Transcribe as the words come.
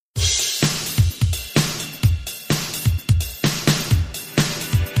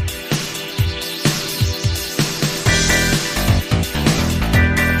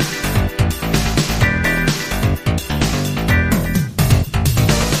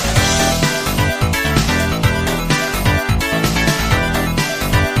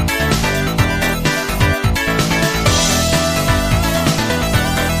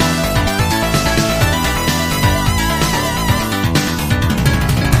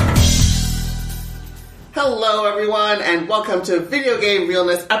Hello, everyone, and welcome to Video Game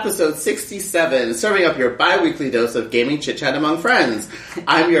Realness episode 67, serving up your bi-weekly dose of gaming chit-chat among friends.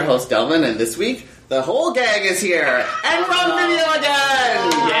 I'm your host, Delvin, and this week, the whole gang is here, and we're on video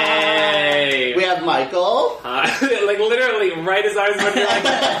again! Yay! We have Michael. Like, literally, right as I was looking, like,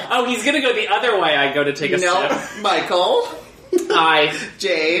 oh, he's gonna go the other way, I go to take a sip. Michael. Hi.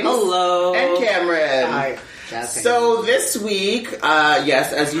 James. Hello. And Cameron. Hi. So this week,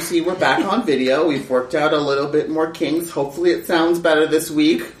 yes, as you see, we're back on video. We've worked out a little bit more kinks. Hopefully it sounds better this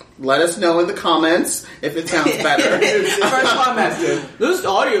week. Let us know in the comments if it sounds better. First comment, this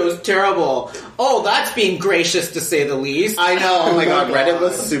audio is terrible. Oh, that's being gracious to say the least. I know, oh my god, Reddit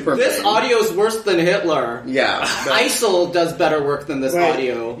was super This mean. audio is worse than Hitler. Yeah. ISIL does better work than this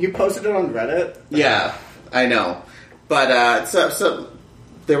audio. You posted it on Reddit? Yeah, I know. But, so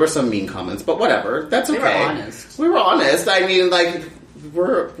there were some mean comments, but whatever. That's okay. We were honest. We were honest. I mean, like,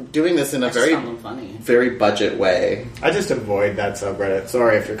 we're doing this in a very, funny. very budget way. I just avoid that subreddit.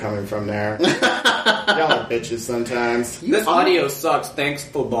 Sorry if you're coming from there. Y'all are bitches sometimes. This audio sucks. Thanks,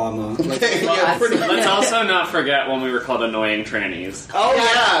 Obama. Yeah, pretty Let's also not forget when we were called annoying trannies. Oh,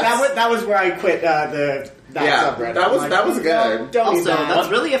 yeah. That was where I quit that subreddit. That was good. Don't Also, need that. that's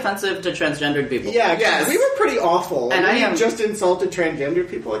really offensive to transgendered people. Yeah, Yes. we were pretty awful. And we I am- just insulted transgender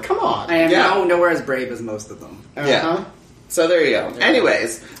people. Like, come on. I am Yeah. nowhere as brave as most of them. Yeah. So there you go.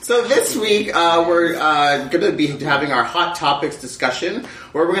 Anyways, so this week we're going to be having our hot topics discussion,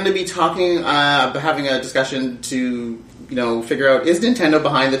 where we're going to be talking, having a discussion to, figure out, is Nintendo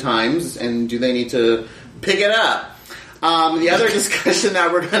behind the times, and do they need to pick it up? The other discussion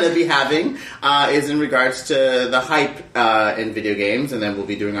that we're going to be having is in regards to the hype in video games, and then we'll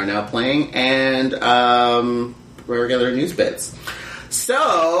be doing our now playing and regular news bits.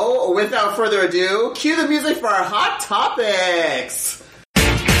 So, without further ado, cue the music for our hot topics.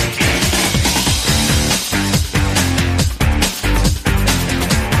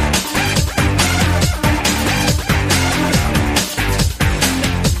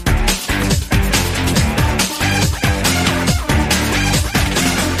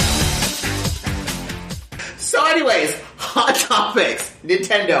 So anyways, hot topics.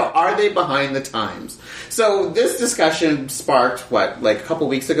 Nintendo, are they behind the times? So this discussion sparked, a couple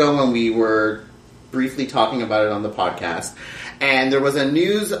weeks ago when we were briefly talking about it on the podcast. And there was a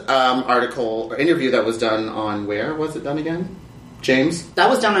news article, or interview that was done on, where was it done again? James? That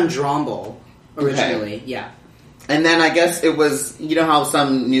was done on Dromble originally, Okay. yeah. And then I guess it was, how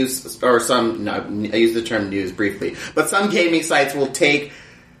some news, I use the term news briefly, but some gaming sites will take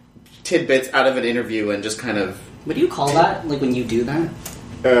tidbits out of an interview and just kind of... What do you call that? Like when you do that?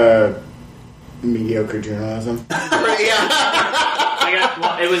 Mediocre journalism. It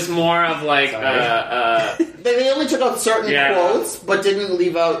was more of like, They only took out certain quotes, but didn't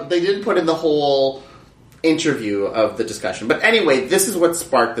leave out... They didn't put in the whole interview of the discussion. But anyway, this is what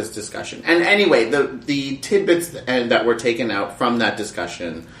sparked this discussion. And anyway, the tidbits that were taken out from that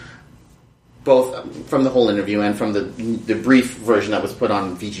discussion, both from the whole interview and from the brief version that was put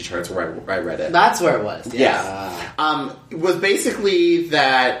on VG Charts where I read it. That's where it was. Yeah. It was basically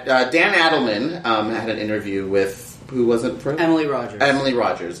that Dan Adelman had an interview with... Who was it? Emily Rogers. Emily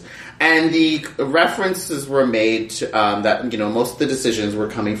Rogers. And the references were made to, that, most of the decisions were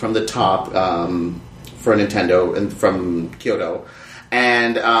coming from the top for Nintendo and from Kyoto.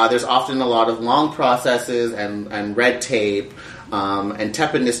 And there's often a lot of long processes and red tape and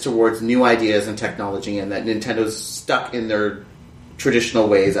tepidness towards new ideas and technology, and that Nintendo's stuck in their traditional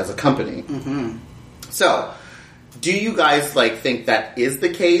ways as a company. Mm-hmm. So... Do you guys think that is the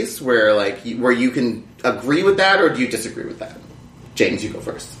case where you can agree with that, or do you disagree with that? James, you go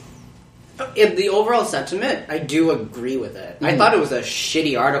first. In the overall sentiment, I do agree with it. Mm-hmm. I thought it was a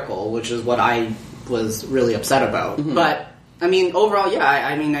shitty article, which is what I was really upset about. Mm-hmm. But I mean, overall, yeah,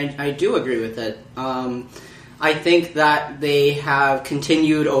 I do agree with it. I think that they have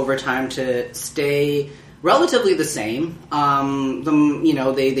continued over time to stay relatively the same.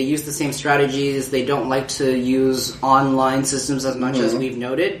 They use the same strategies. They don't like to use online systems as much as we've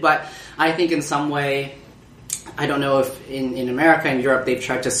noted. But I think in some way, I don't know if in America and Europe they've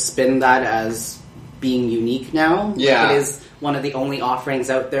tried to spin that as being unique now. Yeah. It is one of the only offerings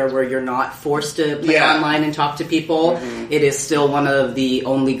out there where you're not forced to play online and talk to people. Mm-hmm. It is still one of the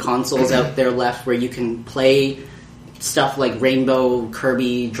only consoles out there left where you can play stuff like Rainbow,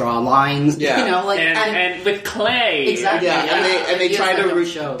 Kirby, draw lines, and with clay, exactly. Yeah, and they try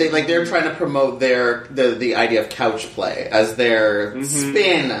to they're trying to promote the idea of couch play as their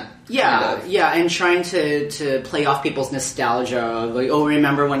spin Yeah, kind of. yeah, and trying to play off people's nostalgia of like, oh,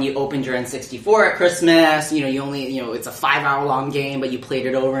 remember when you opened your N64 at Christmas? You know, you only, it's a 5-hour long game, but you played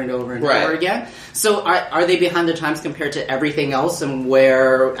it over and over and Right. over again. So are they behind the times compared to everything else and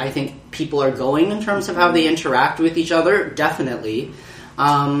where I think people are going in terms of how they interact with each other? Definitely.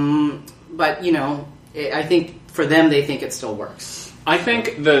 But, I think for them, they think it still works. I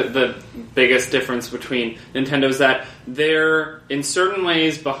think the biggest difference between Nintendo is that they're, in certain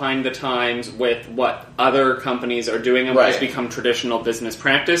ways, behind the times with what other companies are doing and what has Right. become traditional business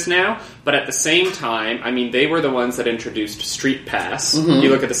practice now. But at the same time, I mean, they were the ones that introduced Street Pass. You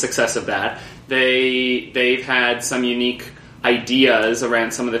look at the success of that. They've had some unique ideas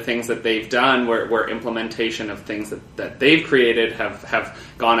around some of the things that they've done where implementation of things that they've created have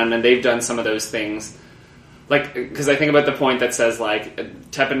gone on, and they've done some of those things. Like, because I think about the point that says,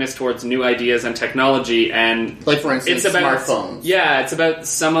 like, tepidness towards new ideas and technology, and Like, for instance, it's about smartphones. Yeah, it's about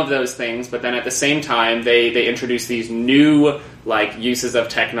some of those things, but then at the same time, they introduce these new, like, uses of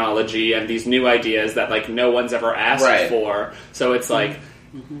technology and these new ideas that, like, no one's ever asked Right. for. So it's like,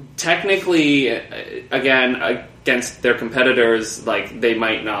 technically, again, against their competitors, like, they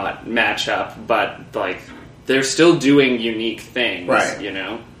might not match up, but, like, they're still doing unique things, Right.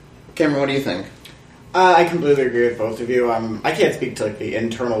 Cameron, what do you think? I completely agree with both of you. I can't speak to like the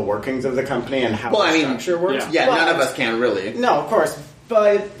internal workings of the company and how the structure works. Yeah, But- none of us can really. No, of course.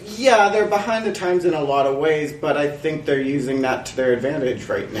 But yeah, they're behind the times in a lot of ways, but I think they're using that to their advantage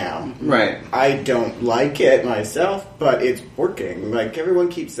right now. Right. I don't like it myself, but it's working. Like everyone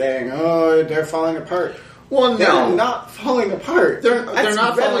keeps saying, oh, they're falling apart. Well, They're no. not falling apart. They're That's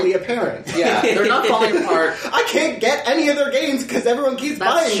not readily falling- apparent. Yeah, they're not falling apart. I can't get any of their games because everyone keeps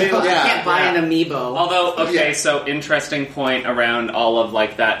That's buying true. them. Yeah. I can't buy Yeah. an amiibo. Although, okay, Yeah. so interesting point around all of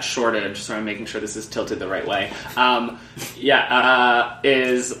like that shortage. So I'm making sure this is tilted the right way.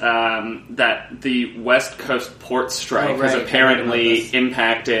 Is that the West Coast port strike Oh, has right. apparently I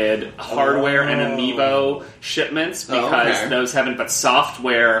impacted hardware and amiibo shipments because okay. those haven't. But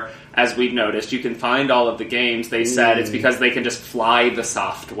software, as we've noticed, you can find all of the games. They said it's because they can just fly the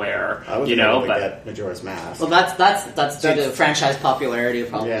software. I was but get Majora's Mask. Well, that's due to That's- franchise popularity,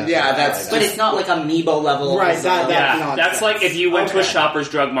 probably. Yeah. Yeah, that's But it's not like amiibo level. Right, that- yeah, nonsense. that's like if you went to a Okay. Shoppers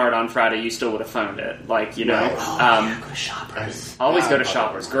Drug Mart on Friday, you still would have found it. Like, Right. Go to Shoppers. always go to Yeah,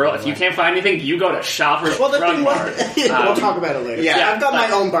 Shoppers, probably. girl. If you can't find anything, you go to Shoppers Well, the Drug thing Mart. was, we'll talk about it later. yeah, I've got my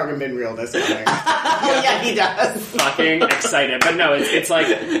but- own bargain bin reel this morning. Oh, yeah, he does. Fucking excited, but no, it's like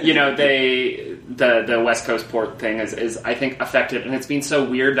the West Coast port thing is I think affected, and it's been so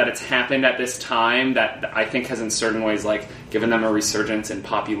weird that it's happened at this time that I think has in certain ways like given them a resurgence in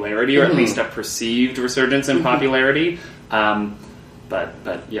popularity, or at least a perceived resurgence in popularity.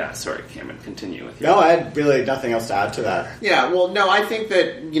 But yeah, sorry, Cameron, continue with you. No, I had really nothing else to add to that. Yeah, well, no, I think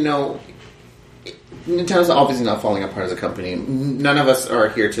that, Nintendo's obviously not falling apart as a company. None of us are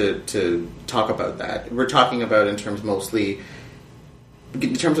here to talk about that. We're talking about in terms of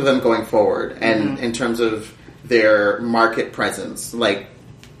them going forward and in terms of their market presence. Like,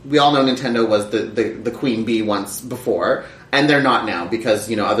 we all know Nintendo was the queen bee once before, and they're not now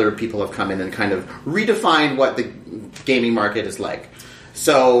because, other people have come in and kind of redefined what the gaming market is like.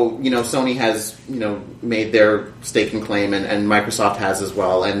 So, Sony has, made their stake and claim, and Microsoft has as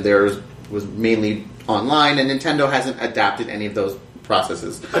well, and theirs was mainly online, and Nintendo hasn't adapted any of those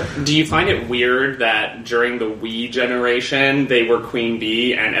processes. Do you find it weird that during the Wii generation they were queen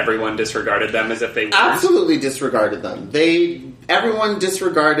bee and everyone disregarded them as if they weren't? Absolutely disregarded them. Everyone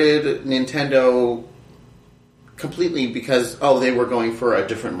disregarded Nintendo completely because, they were going for a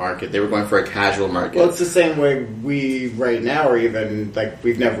different market. They were going for a casual market. Well, it's the same way we right now are even, like,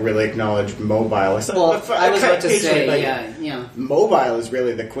 we've never really acknowledged mobile. Except- Well, but I was about to occasionally, say, like, yeah. mobile is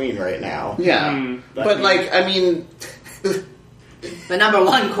really the queen right now. yeah. But, The number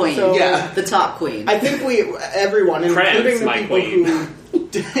one queen. So- Yeah. The top queen. I think everyone, including the my people who,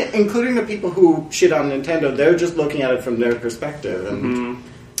 including the people who shit on Nintendo, they're just looking at it from their perspective, and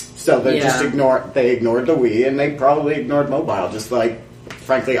so they just ignored the Wii, and they probably ignored mobile, just like,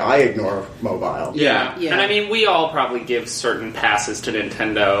 frankly, I ignore mobile. Yeah. Yeah. And I mean, we all probably give certain passes to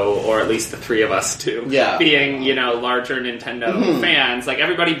Nintendo, or at least the three of us do. Yeah. Being, larger Nintendo fans, like,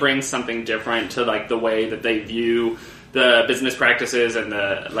 everybody brings something different to, like, the way that they view the business practices and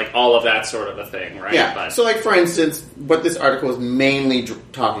all of that sort of a thing, right? Yeah. But, So, for instance, what this article was mainly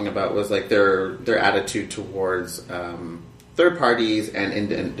talking about was like their attitude towards third parties and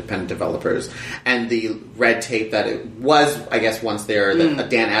independent developers, and the red tape that it was, I guess, once there that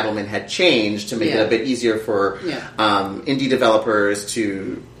Dan Adelman had changed to make it a bit easier for indie developers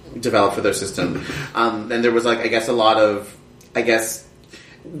to develop for their system. And there was a lot of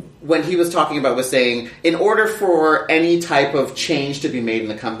when he was talking about was saying, in order for any type of change to be made in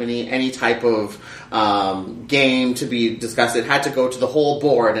the company, any type of game to be discussed, it had to go to the whole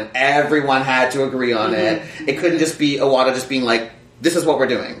board and everyone had to agree on it. It couldn't just be Iwata just being like, this is what we're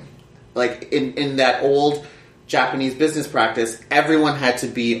doing. Like, in that old Japanese business practice, everyone had to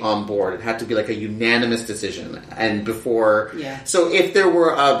be on board. It had to be like a unanimous decision. And before... Yeah. So if there were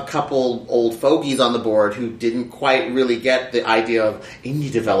a couple old fogies on the board who didn't quite really get the idea of indie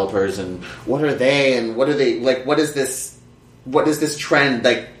developers and what are they and what are they... Like, what is this trend?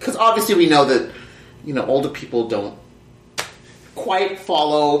 Like, because obviously we know that, older people don't quite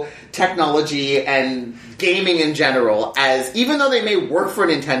follow technology and gaming in general as... Even though they may work for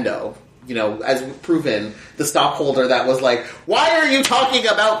Nintendo... as proven, the stockholder that was like, why are you talking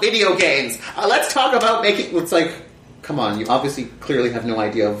about video games? Let's talk about making... It's like, come on, you obviously clearly have no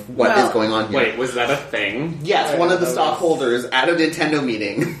idea of what is going on here. Wait, was that a thing? Yes, one of the stockholders at a Nintendo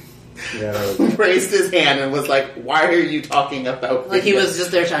meeting raised his hand and was like, why are you talking about... Like, he was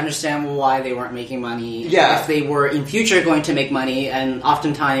just there to understand why they weren't making money. Yeah. If they were in future going to make money, and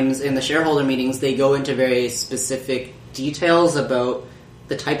oftentimes in the shareholder meetings, they go into very specific details about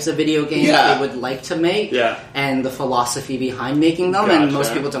the types of video games they would like to make, and the philosophy behind making them, and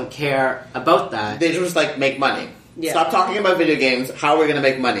most people don't care about that. They just make money. Yeah. Stop talking about video games. How are we going to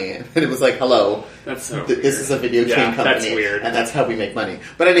make money? And it was like, hello, that's so this is a video game company, that's weird, and that's how we make money.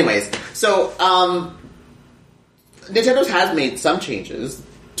 But anyways, so Nintendo has made some changes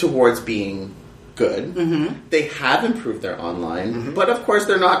towards being good. Mm-hmm. They have improved their online, but of course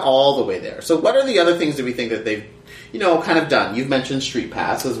they're not all the way there. So what are the other things that we think that they've kind of done? You've mentioned Street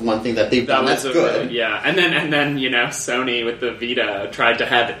Pass as one thing that they've done that's good. And then Sony with the Vita tried to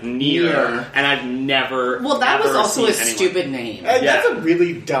have Nier, and I've never... Well, that was also a stupid name. That's a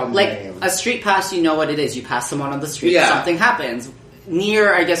really dumb name. A Street Pass, you know what it is. You pass someone on the street, something happens.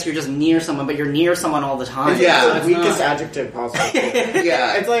 Near, I guess you're just near someone, but you're near someone all the time. Yeah, so the weakest adjective possible.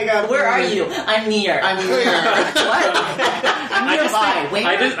 Yeah, it's like, where are you? I'm near. I'm near. What? I'm nearby.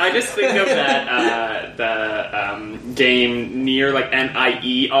 I just think of that the game Nier, like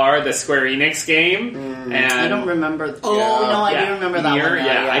Nier, the Square Enix game. And I don't remember. I do remember that Nier, one.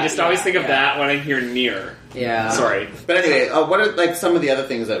 I just always think of that when I hear Nier. Yeah. Sorry, but anyway, what are some of the other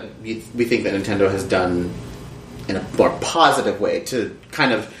things that we think that Nintendo has done in a more positive way to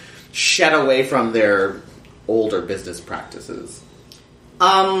kind of shed away from their older business practices?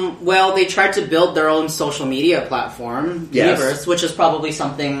 Well, they tried to build their own social media platform, Miiverse, which is probably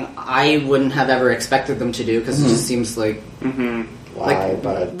something I wouldn't have ever expected them to do, because it just seems like... Why?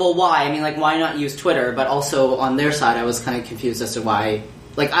 Well, why? I mean, why not use Twitter? But also, on their side, I was kind of confused as to why...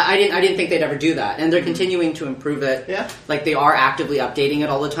 I didn't think they'd ever do that, and they're continuing to improve it. Yeah, they are actively updating it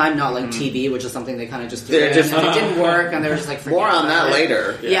all the time. Not like TV, which is something they kind of just threw in, and it didn't work, and they were just more on that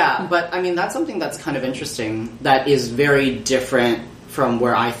later. Yeah, but I mean that's something that's kind of interesting. That is very different from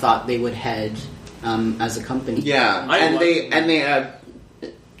where I thought they would head as a company. Yeah,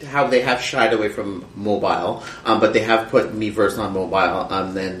 how they have shied away from mobile, but they have put Miiverse on mobile,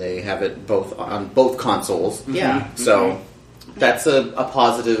 and then they have it on both consoles. Yeah, so. That's a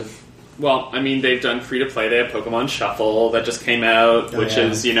positive. Well, I mean, they've done free to play. They have Pokemon Shuffle that just came out, which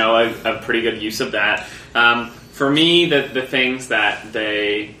is a pretty good use of that. For me, the things that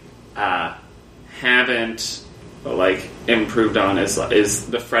they haven't improved on is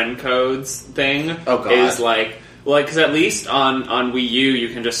the friend codes thing. Oh God, is because at least on Wii U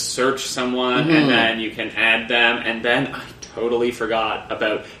you can just search someone and then you can add them, and then I totally forgot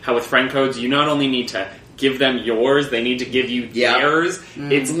about how with friend codes you not only need to give them yours, they need to give you theirs.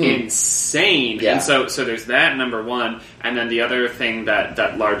 It's insane. Yeah. And so there's that, number one. And then the other thing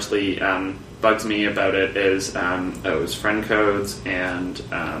that largely bugs me about it is those friend codes and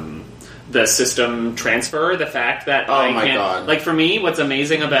the system transfer. The fact that God. For me, what's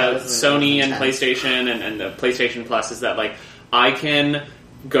amazing about Sony and PlayStation and the PlayStation Plus is that I can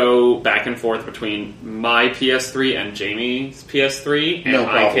go back and forth between my PS3 and Jamie's PS3, and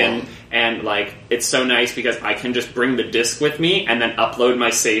I can, and it's so nice because I can just bring the disc with me and then upload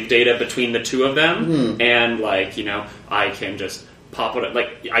my save data between the two of them, and I can just pop it.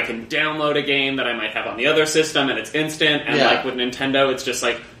 I can download a game that I might have on the other system, and it's instant. And with Nintendo, it's just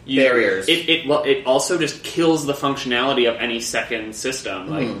barriers. It also just kills the functionality of any second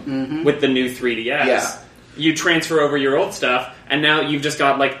system, with the new 3DS. Yeah. You transfer over your old stuff, and now you've just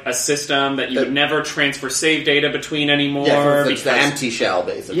got a system that you would never transfer save data between anymore. Yeah, it's the empty shell,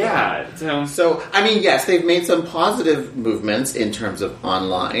 basically. Yeah. So, I mean, yes, they've made some positive movements in terms of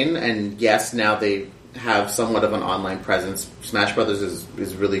online, and yes, now they have somewhat of an online presence. Smash Brothers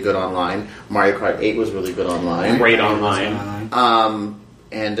is really good online. Mario Kart 8 was really good online. Great online.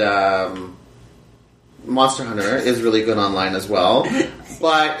 and Monster Hunter is really good online as well.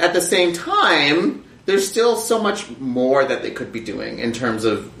 But at the same time, there's still so much more that they could be doing in terms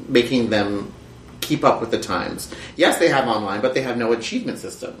of making them keep up with the times. Yes, they have online, but they have no achievement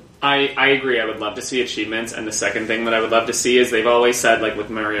system. I agree. I would love to see achievements. And the second thing that I would love to see is they've always said, like with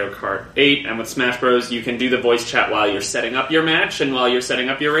Mario Kart 8 and with Smash Bros., you can do the voice chat while you're setting up your match and while you're setting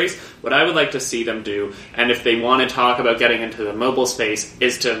up your race. What I would like to see them do, and if they want to talk about getting into the mobile space,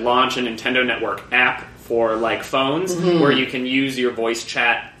 is to launch a Nintendo Network app for like phones where you can use your voice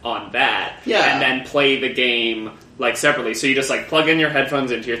chat on that and then play the game like separately. So you just like plug in your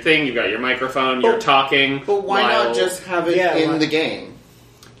headphones into your thing, you've got your microphone, you're talking. But why not just have it in the game?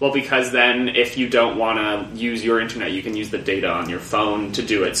 Well, because then if you don't want to use your internet, you can use the data on your phone to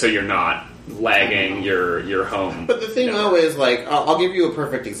do it, so you're not lagging your home. But the thing though is, like, I'll give you a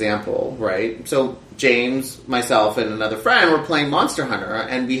perfect example, right? So James, myself, and another friend were playing Monster Hunter,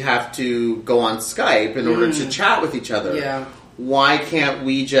 and we have to go on Skype in order to chat with each other. Yeah. Why can't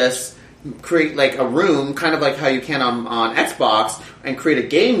we just create like a room, kind of like how you can on Xbox, and create a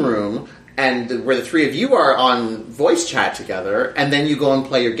game room, and where the three of you are on voice chat together, and then you go and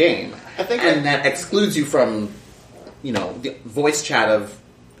play your game. And that excludes you from, the voice chat of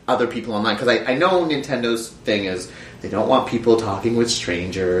other people online. Because I know Nintendo's thing is they don't want people talking with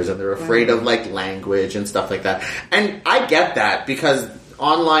strangers, and they're afraid of like language and stuff like that. And I get that, because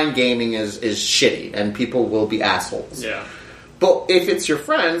online gaming is shitty, and people will be assholes. Yeah. But if it's your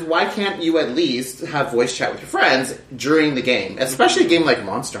friends, why can't you at least have voice chat with your friends during the game? Especially a game like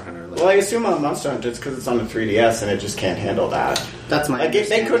Monster Hunter. Well, I assume on Monster Hunter it's because it's on the 3DS and it just can't handle that. That's my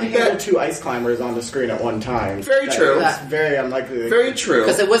they couldn't handle two ice climbers on the screen at one time. Very true. It's very unlikely. Very true.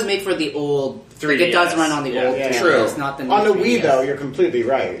 Because it was made for the old 3DS. It does run on the old 3DS. True. It's not the new on the 3DS. Wii, though, you're completely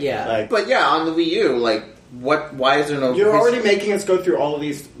right. Yeah. But yeah, on the Wii U, like, why is there no... You're already making us go through all of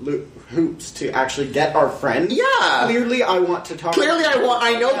these hoops to actually get our friend. Yeah. Clearly, I want to talk. Clearly,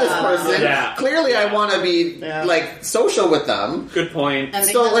 I know this person. Yeah. Clearly, I want to be like social with them. Good point. And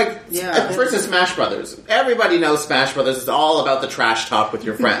So, for instance, Smash Brothers. Everybody knows Smash Brothers is all about the trash talk with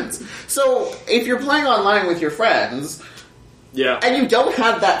your friends. So, if you're playing online with your friends, and you don't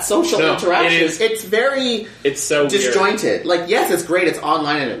have that social interaction, it's so disjointed. Weird. Like, yes, it's great, it's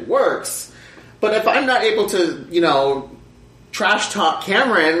online and it works, but if I'm not able to, trash talk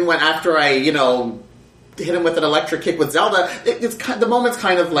Cameron after I, hit him with an electric kick with Zelda, the moment's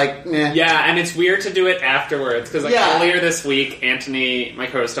kind of like, meh. Yeah, and it's weird to do it afterwards, because earlier this week, Anthony, my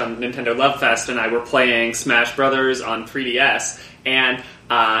co-host on Nintendo Love Fest, and I were playing Smash Brothers on 3DS, and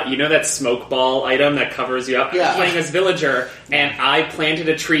that smoke ball item that covers you up? Yeah. I was playing as Villager, and I planted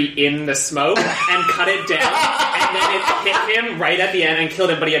a tree in the smoke and cut it down, and then it hit him right at the end and killed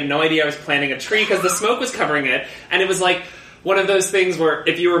him, but he had no idea I was planting a tree because the smoke was covering it, and it was like one of those things where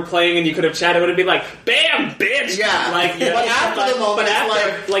if you were playing and you could have chatted, it would be like, "Bam, bitch!" Yeah. But after the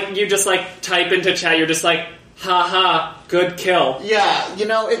moment, you just type into chat, you're just like, "Ha ha, good kill." Yeah,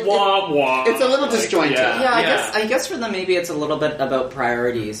 wah wah. It's a little disjointed. I guess for them maybe it's a little bit about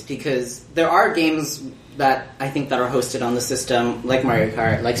priorities, because there are games that I think that are hosted on the system, like Mario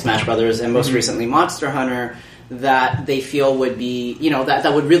Kart, like Smash Brothers, and most recently Monster Hunter, that they feel would be,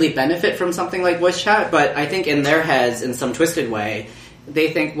 that would really benefit from something like voice chat. But I think in their heads, in some twisted way,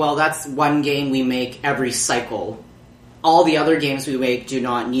 they think, well, that's one game we make every cycle. All the other games we make do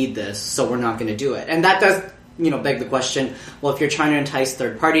not need this, so we're not going to do it. And that does, beg the question, well, if you're trying to entice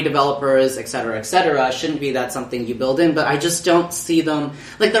third-party developers, et cetera, shouldn't be that something you build in? But I just don't see them,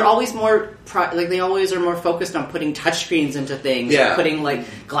 they're always they always are more focused on putting touchscreens into things, or putting,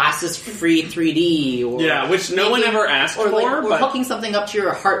 glasses-free 3D, or... which no one ever asked for, or hooking something up to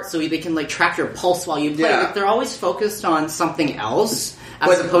your heart so they can, track your pulse while you play. Yeah. They're always focused on something else,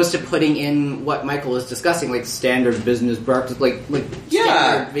 as opposed to putting in what Michael was discussing, standard business practice,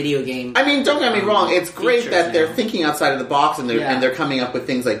 standard video game. I mean, don't get me wrong. It's great that they're thinking outside of the box, and they're coming up with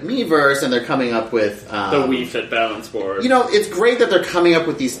things like Miiverse, and they're coming up with the Wii Fit Balance Board. It's great that they're coming up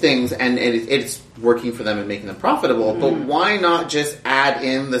with these things, and it's working for them and making them profitable. But why not just add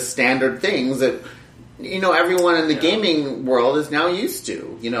in the standard things that everyone in the gaming world is now used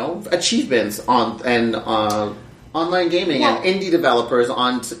to? Achievements on online gaming and indie developers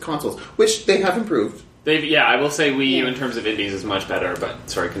on consoles, which they have improved. I will say Wii U in terms of indies is much better, but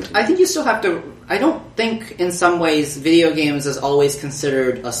sorry, continue. I think you still have to... I don't think, in some ways, video games is always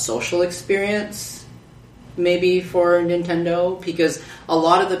considered a social experience, maybe, for Nintendo, because a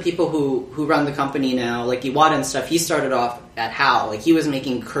lot of the people who run the company now, like Iwata and stuff, he started off at HAL. He was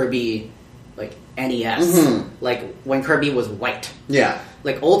making Kirby, NES, like when Kirby was white. Yeah.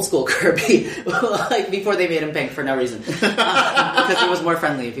 Like old school Kirby, like before they made him pink for no reason, because he was more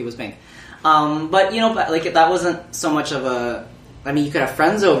friendly if he was pink. But like that wasn't so much of a. I mean, you could have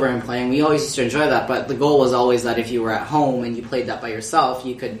friends over and play, and we always used to enjoy that. But the goal was always that if you were at home and you played that by yourself,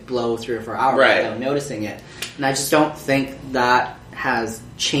 you could blow 3 or 4 hours without noticing it. And I just don't think that has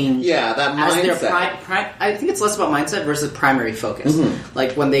changed. Yeah, that mindset. As their I think it's less about mindset versus primary focus.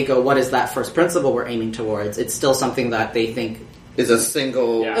 Like when they go, what is that first principle we're aiming towards? It's still something that they think is a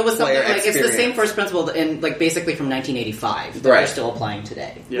single it was something player like experience. It's the same first principle in like basically from 1985 that they're still applying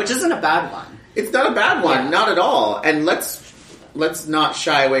today, which isn't a bad one. It's not a bad one, not at all. And let's not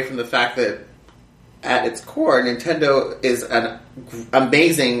shy away from the fact that at its core, Nintendo is an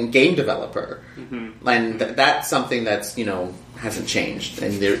amazing game developer, and that's something that's hasn't changed.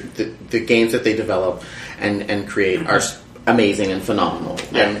 And the games that they develop and create are amazing and phenomenal.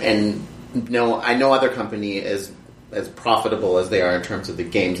 And no, I know other company is as profitable as they are in terms of the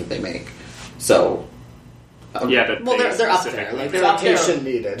games that they make. So, but they're up there. Like they're up there.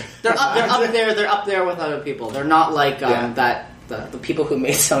 Needed. They're up there. They're up there with other people. They're not like that. The people who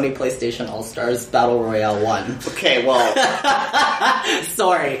made Sony PlayStation All-Stars Battle Royale 1. Okay, well...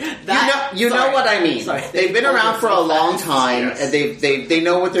 Sorry. You know what I mean. Sorry. They've been around for a long time, and they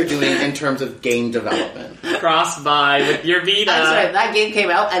know what they're doing in terms of game development. Cross-buy with your Vita. I'm sorry, that game came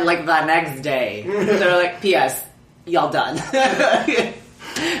out, and like the next day, they're like, P.S., y'all done.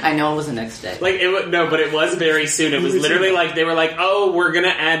 I know it was the next day. Like but it was very soon. It was literally like they were like, "Oh, we're gonna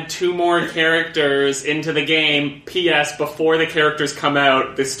add 2 more characters into the game." P.S. Before the characters come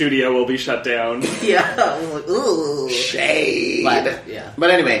out, the studio will be shut down. Yeah, ooh, shade. But,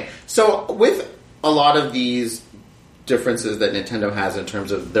 But anyway, so with a lot of these differences that Nintendo has in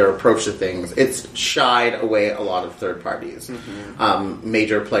terms of their approach to things, it's shied away a lot of third parties,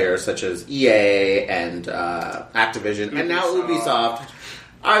 major players such as EA and Activision, and now Ubisoft.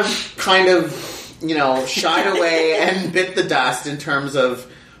 I've kind of, shied away and bit the dust in terms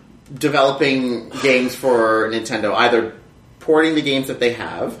of developing games for Nintendo, either porting the games that they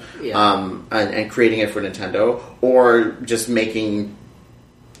have and creating it for Nintendo, or just making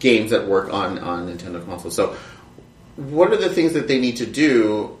games that work on Nintendo consoles. So what are the things that they need to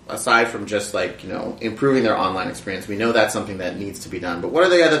do, aside from just improving their online experience? We know that's something that needs to be done, but what are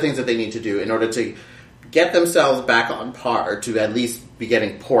the other things that they need to do in order to get themselves back on par to at least be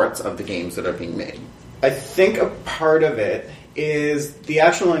getting ports of the games that are being made? I think a part of it is the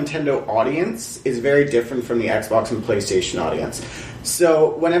actual Nintendo audience is very different from the Xbox and PlayStation audience.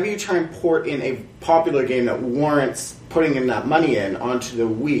 So whenever you try and port in a popular game that warrants putting in that money in onto the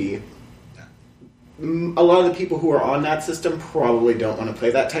Wii, a lot of the people who are on that system probably don't want to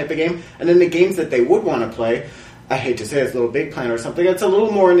play that type of game. And then the games that they would want to play, I hate to say it's Little Big Planet or something, it's a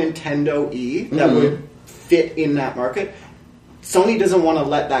little more Nintendo-y that would fit in that market. Sony doesn't want to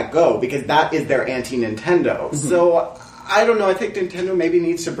let that go because that is their anti-Nintendo. So I don't know. I think Nintendo maybe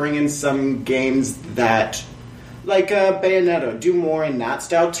needs to bring in some games that, like Bayonetta, do more in that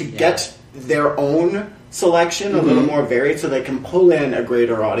style to get their own selection a little more varied, so they can pull in a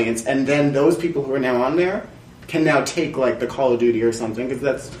greater audience, and then those people who are now on there can now take like the Call of Duty or something, because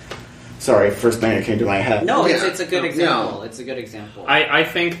that's. Sorry, first thing that came to my head. No, it's a good example. No. It's a good example. I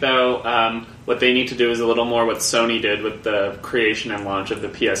think, though, what they need to do is a little more what Sony did with the creation and launch of the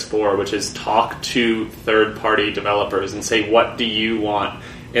PS4, which is talk to third-party developers and say, what do you want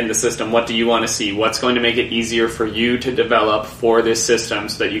in the system? What do you want to see? What's going to make it easier for you to develop for this system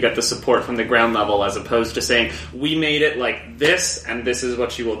so that you get the support from the ground level, as opposed to saying, we made it like this, and this is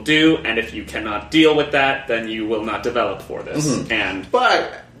what you will do, and if you cannot deal with that, then you will not develop for this.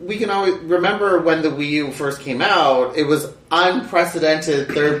 But we can always remember when the Wii U first came out, it was unprecedented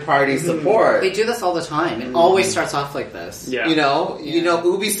third-party support. They do this all the time. It always starts off like this. Yeah.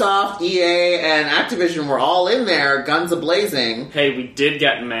 Ubisoft, EA, and Activision were all in there, guns a-blazing. Hey, we did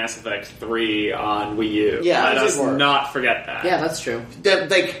get Mass Effect 3 on Wii U. Yeah, let us not forget that. Yeah, that's true. That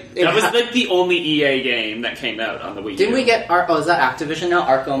was like the only EA game that came out on the Wii U. Didn't we get... is that Activision now?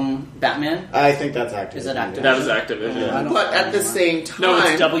 Arkham Batman? I think that's Activision. Is that Activision? That was Activision. But at the same time... No,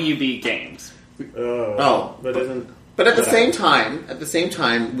 it's WB Games. But at the same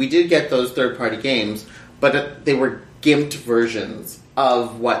time, we did get those third-party games, but they were gimped versions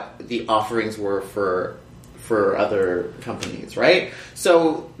of what the offerings were for other companies, right?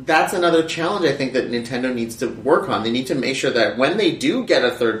 So that's another challenge I think that Nintendo needs to work on. They need to make sure that when they do get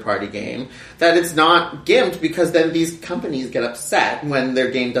a third-party game, that it's not gimped, because then these companies get upset when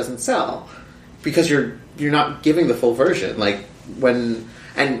their game doesn't sell, because you're not giving the full version. Like when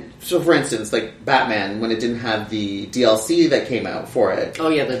And so, for instance, like Batman, when it didn't have the DLC that came out for it. Oh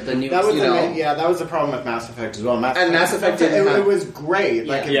yeah, the new. That was You know. that was the problem with Mass Effect as well. Mass Effect didn't have- it was great,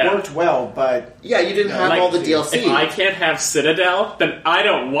 like Yeah. it worked well, but Yeah, you didn't have Like, all the DLC. If I can't have Citadel, then I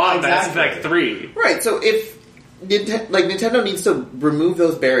don't want Mass Exactly. Effect 3. Right, so if Nintendo needs to remove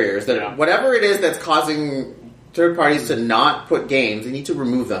those barriers, that Yeah. whatever it is that's causing third parties to not put games, they need to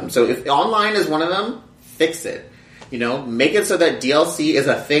remove them. So if online is one of them, fix it. You know, make it so that DLC is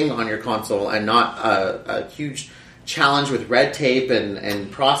a thing on your console and not a huge challenge with red tape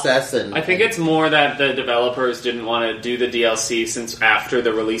and process. And I think it's more that the developers didn't want to do the DLC since after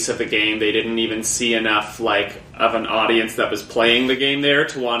the release of the game, they didn't even see enough of an audience that was playing the game there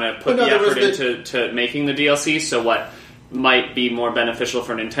to want to put Well, no, the there was effort into making the DLC. So what might be more beneficial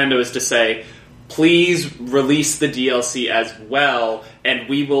for Nintendo is to say, please release the DLC as well, and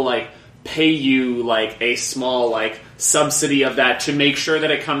we will pay you a small subsidy of that to make sure that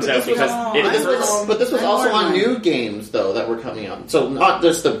it comes out because But this was also on new games though that were coming out. So not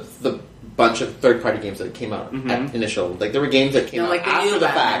just the bunch of third party games that came out at initial. Like there were games that came out like the after new the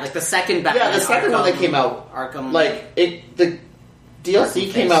Batman, fact. like the second Batman. Yeah, the second one that came out, Arkham. the DLC Arkham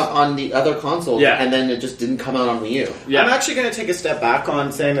came Face. out on the other consoles, Yeah. and then it just didn't come out on Wii U. Yeah. I'm actually going to take a step back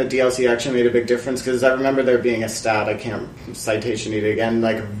on saying that DLC actually made a big difference because I remember there being a stat, I can't citation it again,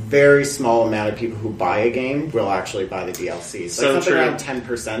 like a very small amount of people who buy a game will actually buy the DLC. So something true. around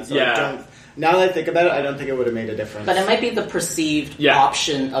 10%. So Yeah. I don't, now that I think about it, I don't think it would have made a difference. But it might be the perceived Yeah.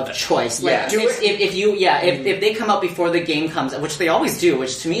 option of choice. Like, Yeah. if they come out before the game comes out, which they always do,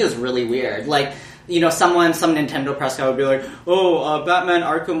 which to me is really weird. Like, some Nintendo press guy would be like, Batman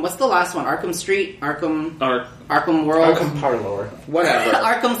Arkham, what's the last one? Arkham Street? Arkham World? Arkham Parlor. Whatever.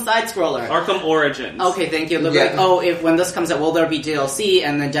 Arkham Side-Scroller. Arkham Origins. Okay, thank you. They'll be like, when this comes out, will there be DLC?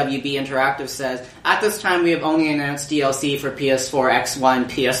 And then WB Interactive says, at this time we have only announced DLC for PS4, X1,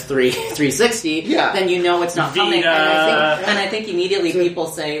 PS3, 360. Yeah. Then you know it's not coming. Vita. And I think immediately people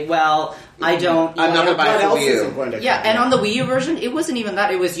say, well, I don't... I'm not gonna buy it What for else Wii U. isn't going to Yeah, come and out? on the Wii U version, it wasn't even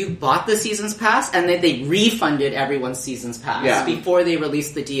that. It was you bought the Season's Pass, and then they refunded everyone's Season's Pass Yeah. before they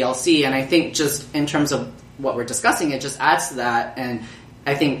released the DLC. And I think just in terms of what we're discussing, it just adds to that. And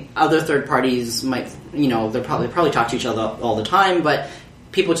I think other third parties might, they probably talk to each other all the time, but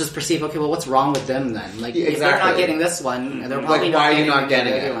people just perceive, okay, well, what's wrong with them then? Like, Yeah, if they're not exactly. getting this one, they're Like, probably why are you not not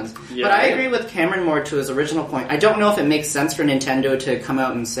getting getting the other it? ones. Yeah. But I agree with Cameron more to his original point. I don't know if it makes sense for Nintendo to come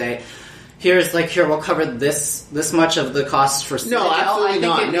out and say, here, we'll cover this much of the cost for Citadel. absolutely I think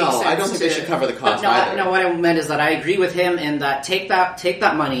not. it makes No, I sense don't think they should cover the cost no, either. No, what I meant is that I agree with him in that take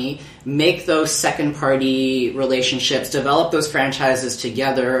that money, make those second party relationships, develop those franchises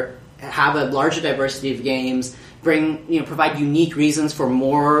together, have a larger diversity of games, provide unique reasons for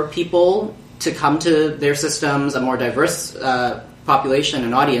more people to come to their systems, a more diverse population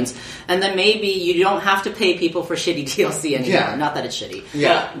and audience, and then maybe you don't have to pay people for shitty DLC anymore. Yeah. Not that it's shitty.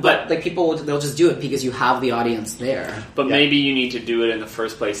 Yeah. But people, they'll just do it because you have the audience there. But maybe you need to do it in the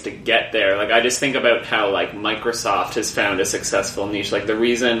first place to get there. I just think about how Microsoft has found a successful niche. The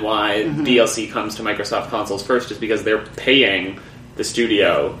reason why DLC comes to Microsoft consoles first is because they're paying the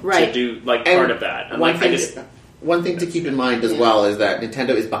studio Right. to do part of that. And One thing to keep in mind as well is that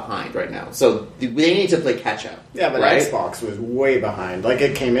Nintendo is behind right now, so they need to play catch up. Yeah, but right? Xbox was way behind.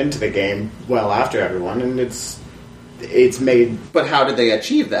 It came into the game well after everyone, and it's made... But how did they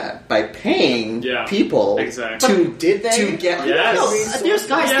achieve that? By paying people Exactly. to Did they? to get Yes. No, there's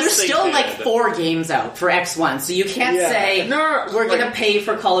Yes, they still did. 4 games out for X1, so you can't Yeah. say No, we're like- gonna pay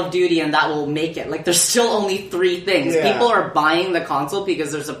for Call of Duty and that will make it. There's still only 3 things. Yeah. People are buying the console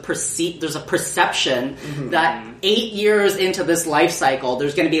because there's a perception that 8 years into this life cycle,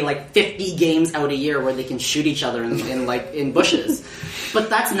 there's gonna be 50 games out a year where they can shoot each other in bushes. But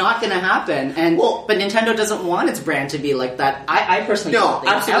that's not gonna happen. And but Nintendo doesn't want its brand to be like that. I personally No, don't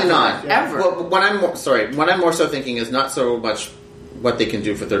think absolutely ever, not. Ever. Well, what I'm more so thinking is not so much what they can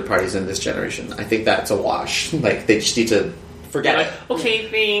do for third parties in this generation. I think that's a wash. They just need to forget it. okay,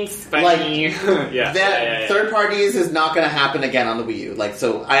 thanks. Bye. Like, yeah. That third parties is not going to happen again on the Wii U.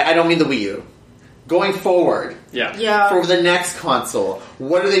 So I don't mean the Wii U. Going forward, Yeah. for the next console,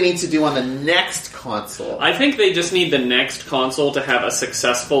 what do they need to do on the next console? I think they just need the next console to have a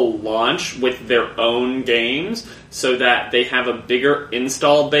successful launch with their own games so that they have a bigger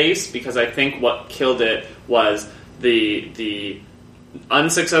install base, because I think what killed it was the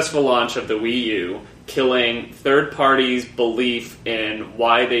unsuccessful launch of the Wii U, killing third parties' belief in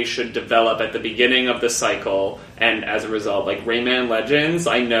why they should develop at the beginning of the cycle, and as a result, Rayman Legends,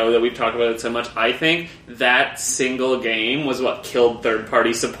 I know that we've talked about it so much, I think that single game was what killed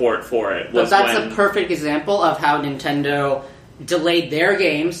third-party support for it. But that's a perfect example of how Nintendo delayed their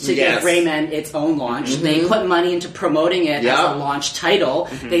games to give Rayman its own launch. They put money into promoting it as a launch title.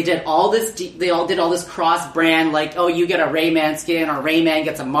 They did all this. They all did all this cross-brand, like, oh, you get a Rayman skin, or Rayman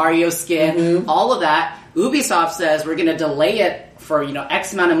gets a Mario skin. All of that. Ubisoft says we're going to delay it for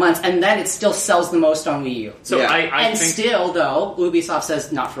X amount of months, and then it still sells the most on Wii U. So I think still, though, Ubisoft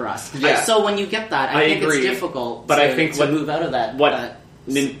says not for us. Yeah. So when you get that, I think agree. it's difficult. But to, I think to move out of that. What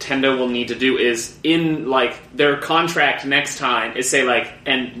Nintendo will need to do is in their contract next time is say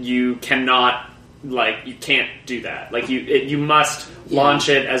and you cannot you can't do that. You must launch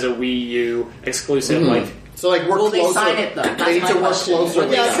it as a Wii U exclusive. So work closer. They sign it though? They need to work closer.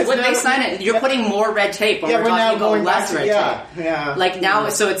 When they sign it, you're putting more red tape. When we're talking about less red tape. Yeah.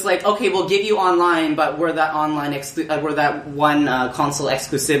 So it's okay, we'll give you online, but we're that online we're that one console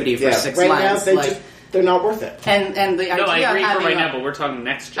exclusivity for 6 months. Now, they're not worth it. And the idea I agree of having for right now, but we're talking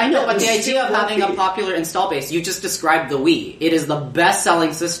next gen. I know, but the idea of having a popular install base, you just described the Wii. It is the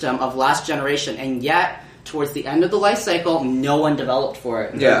best-selling system of last generation, and yet towards the end of the life cycle, no one developed for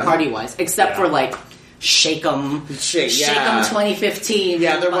it, party-wise, except for Shake 'em 2015.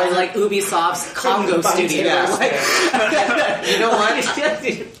 Yeah, there was Ubisoft's Congo studio. You know what?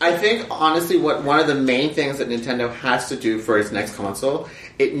 I think honestly, one of the main things that Nintendo has to do for its next console,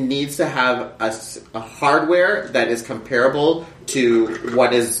 it needs to have a hardware that is comparable to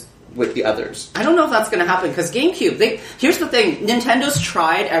what is with the others. I don't know if that's going to happen because GameCube. Here's the thing: Nintendo's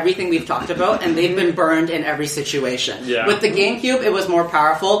tried everything we've talked about, and they've been burned in every situation. Yeah. With the GameCube, it was more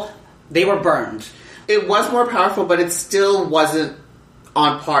powerful. They were burned. It was more powerful, but it still wasn't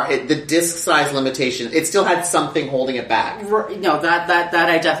on par. The disc size limitation, it still had something holding it back. No, that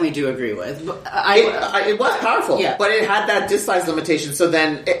I definitely do agree with. It was powerful, but it had that disc size limitation. So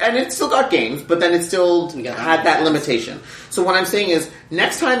then, and it still got games, but then it still had that limitation. So what I'm saying is,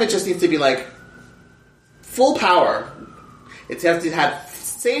 next time it just needs to be full power. It has to have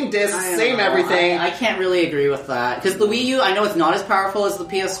same disc, same everything. I can't really agree with that. Because the Wii U, I know it's not as powerful as the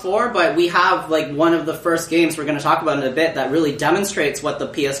PS4, but we have one of the first games we're going to talk about in a bit that really demonstrates what the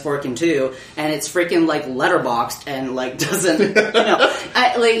PS4 can do, and it's freaking letterboxed and doesn't,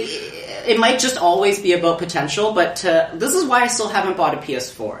 it might just always be about potential, but this is why I still haven't bought a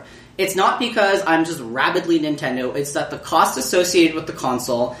PS4. It's not because I'm just rabidly Nintendo, it's that the cost associated with the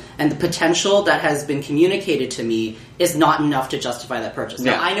console and the potential that has been communicated to me is not enough to justify that purchase.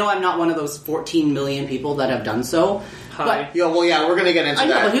 Now, I know I'm not one of those 14 million people that have done so. But, we're going to get into that. I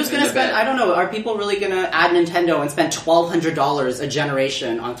know, but who's going to spend, I don't know, are people really going to add Nintendo and spend $1,200 a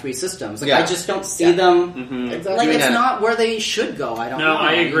generation on 3 systems? I just don't see them, Exactly. it's not where they should go, I don't know. No,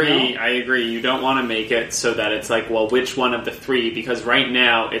 I agree, I agree. You don't want to make it so that it's which one of the 3, because right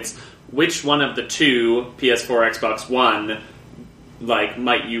now it's which one of the 2, PS4, Xbox One,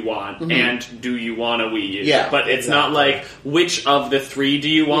 might you want, and do you want a Wii U? Yeah, but it's not which of the 3 do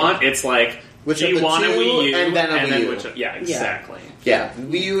you want, it's which do you want a Wii U, and then a Wii U. Exactly. Yeah,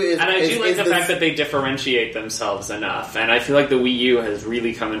 Wii U is... And I do like the fact that they differentiate themselves enough, and I feel like the Wii U has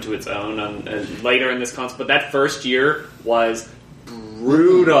really come into its own later in this console, but that first year was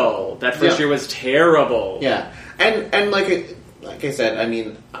brutal. That first year was terrible. Yeah, and like I said, I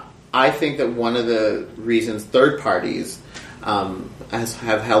mean, I think that one of the reasons third parties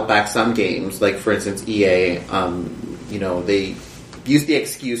have held back some games, like for instance EA, they use the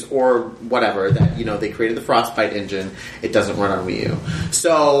excuse or whatever that they created the Frostbite engine, it doesn't run on Wii U.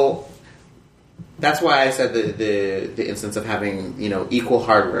 So that's why I said the instance of having equal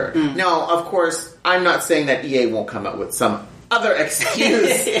hardware. Now, of course, I'm not saying that EA won't come up with some other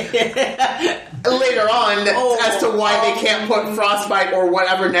excuse later on as to why they can't put Frostbite or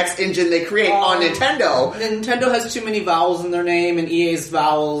whatever next engine they create on Nintendo. Nintendo has too many vowels in their name and EA's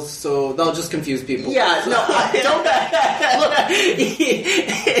vowels, so they'll just confuse people. Yeah, no, don't. Look,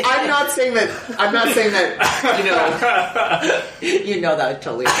 I'm not saying that. That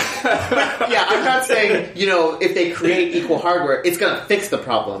totally. Yeah, I'm not saying if they create equal hardware, it's going to fix the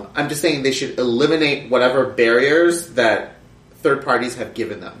problem. I'm just saying they should eliminate whatever barriers that third parties have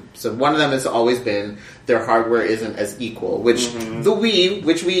given them. So one of them has always been their hardware isn't as equal, which the Wii,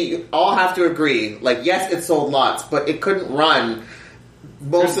 which we all have to agree, yes, it sold lots, but it couldn't run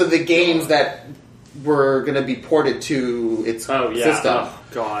most of the games that were going to be ported to its system. Oh,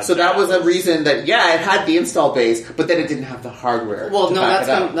 God. So that was a reason that, it had the install base, but then it didn't have the hardware. Well, to no, back it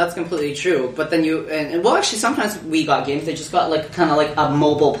up. that's completely true. But then actually, sometimes we got games, they just got a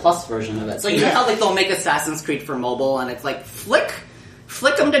mobile plus version of it. So you know how they'll make Assassin's Creed for mobile, and it's flick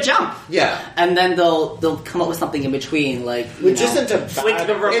flick them to jump. Yeah. And then they'll come up with something in between, like Which isn't a bad... Flick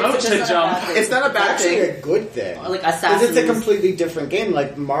the remote It's to just jump. not a bad It's not a bad actually thing. a good thing. Like Because Assassin's... it's a completely different game.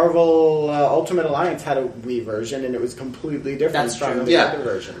 Like Marvel Ultimate Alliance had a Wii version, and it was completely different That's from true. the Yeah. other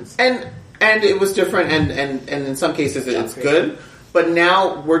versions. And it was different, and in some cases it's good. But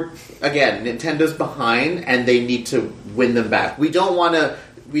now Nintendo's behind, and they need to win them back. We don't want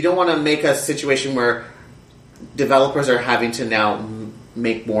to make a situation where developers are having to now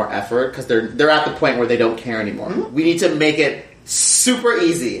make more effort because they're at the point where they don't care anymore. Mm-hmm. We need to make it super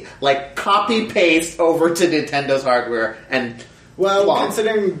easy, like copy paste over to Nintendo's hardware and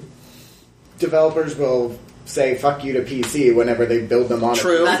Considering developers will say "fuck you" to PC whenever they build them on.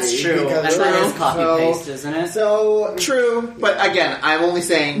 True. a PC, That's true. because- That is so- copy-paste, isn't it? So true. But again, I'm only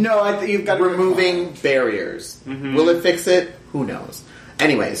saying no, I think you've got to removing barriers. Will it fix it? Who knows?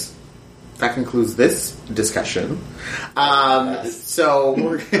 Anyways, that concludes this discussion. So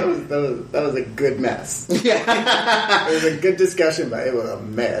we're that was a good mess. yeah. It was a good discussion, but it was a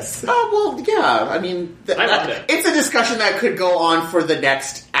mess. Oh well, yeah. I mean, I loved it. It's a discussion that could go on for the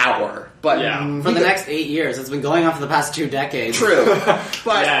next hour, but Yeah. For the next 8 years. It's been going on for the past 2 decades. true.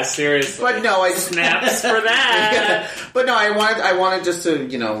 But Yeah, seriously. but no, I just Snaps for that. But no, I wanted just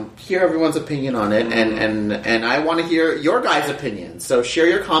to hear everyone's opinion on it, and I want to hear your guys' opinions. So share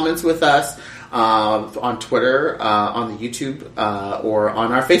your comments with us on Twitter, on the YouTube, or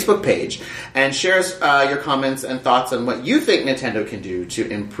on our Facebook page, and share your comments and thoughts on what you think Nintendo can do to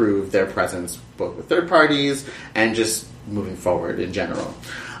improve their presence, both with third parties and just moving forward in general.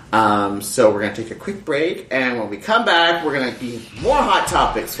 So we're going to take a quick break, and when we come back, we're going to be more hot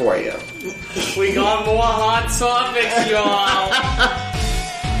topics for you. We got more hot topics, y'all.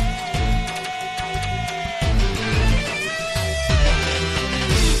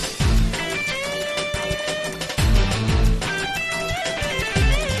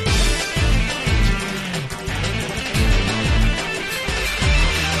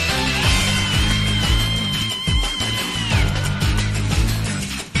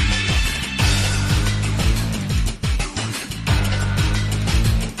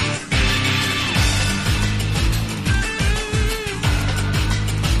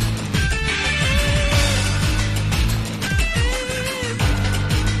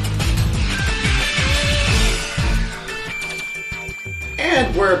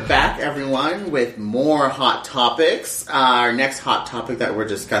 And we're back, everyone, with more hot topics. Our next hot topic that we're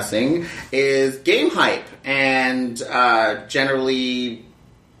discussing is game hype, and generally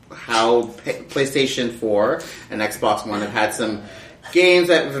how PlayStation 4 and Xbox One have had some games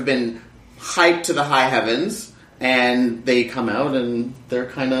that have been hyped to the high heavens, and they come out and they're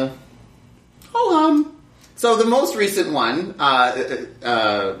kind of So the most recent one,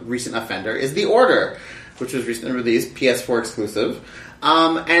 recent offender, is The Order, which was recently released, PS4 exclusive.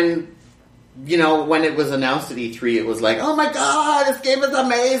 And, when it was announced at E3, it was like, oh my god, this game is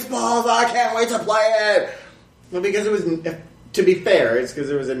amazeballs, I can't wait to play it! Well, because it was, to be fair, it's because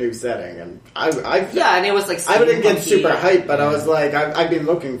it was a new setting, and and it was like... I wouldn't get steampunky. super hyped, but I was like, I've been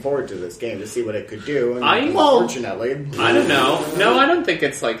looking forward to this game to see what it could do, and unfortunately... I don't know. No, I don't think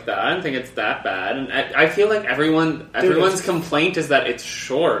it's like that. I don't think it's that bad. And I feel like everyone's complaint is that it's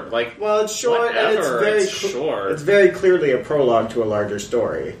short. Like, Well, it's short, and it's short. It's very clearly a prologue to a larger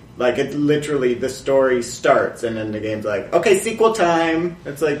story. Like, it literally, the story starts, and then the game's like, okay, sequel time!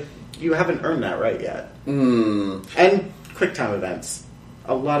 It's like, you haven't earned that right yet. And quick time events.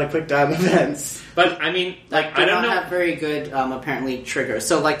 A lot of quick time events. But, I mean, like, Do I don't not know. have very good, apparently, triggers.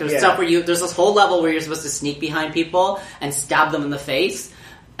 So, like, there's Yeah. stuff where there's this whole level where you're supposed to sneak behind people and stab them in the face.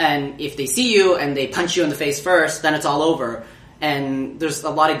 And if they see you and they punch you in the face first, then it's all over. And there's a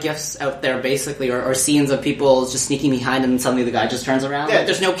lot of GIFs out there, basically, or scenes of people just sneaking behind them and suddenly the guy just turns around. Yeah. Like,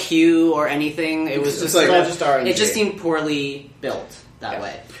 there's no cue or anything. It was just like- just RNG. it just seemed poorly built that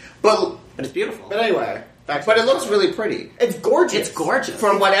way. But But it's beautiful. But anyway, back to but it the looks really pretty. It's gorgeous. It's gorgeous.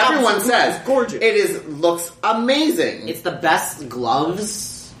 From what everyone Absolutely, says, it's gorgeous. it looks amazing. It's the best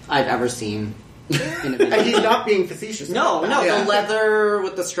gloves I've ever seen in a And video. he's not being facetious. No, Yeah. the leather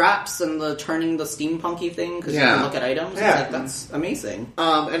with the straps and the turning the steampunky thing because you Yeah. can look at items. Yeah. It's like, that's amazing.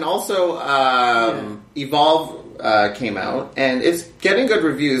 And also, Evolve came out, and it's getting good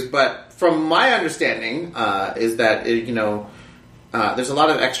reviews. But from my understanding, is that there's a lot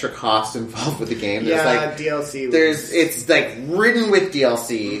of extra cost involved with the game. There's like DLC. it's like ridden with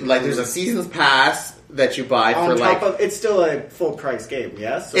DLC. Like there's a season's pass that you buy on for top like of it's still a full price game.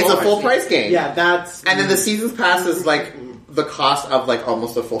 Yes, it's a full price game. Yeah, that's and then the season's pass is like the cost of like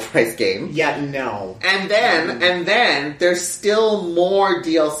almost a full price game. Yeah, no. And then there's still more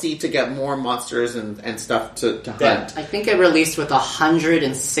DLC to get more monsters and stuff to hunt. I think it released with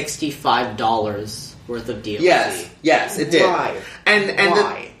 $165 worth of DLC. Yes, it did. Why?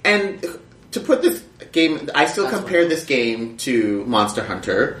 And to put this game, I still compare this game to Monster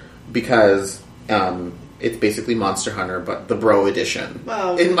Hunter because it's basically Monster Hunter, but the Bro edition.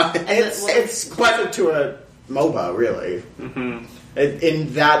 Well, it's closer to a MOBA, really. Mm-hmm.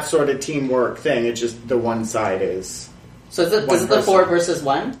 In that sort of teamwork thing, it's just the one side is. So is it the 4 versus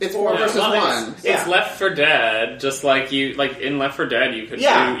 1? It's 4 versus 1. It's Left 4 Dead, just like in Left 4 Dead, you could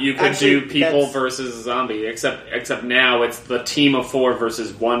do people versus zombie. Except now it's the team of 4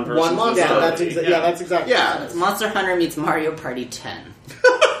 versus 1 versus one monster. That's exactly. Yeah, It's Monster Hunter meets Mario Party 10.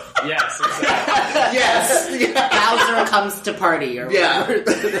 Yes, exactly. Yes. Bowser comes to party, or whatever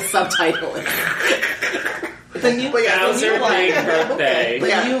the subtitle is. The new Bowser Big Birthday.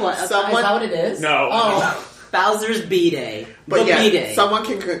 The new one. Is that what it is? No. Oh, Bowser's B-Day. But B-Day. someone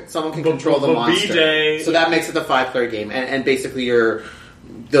can control the monster. B-Day. So that makes it the 5-player game, and basically you're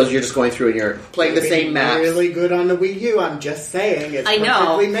just going through and you're playing the same maps. Really good on the Wii U. I'm just saying, it's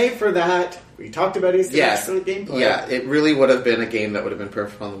perfectly made for that. We talked about it. Gameplay. Yeah, it really would have been a game that would have been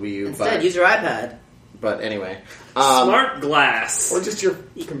perfect on the Wii U. Instead, use your iPad. But anyway, Smart glass, or just your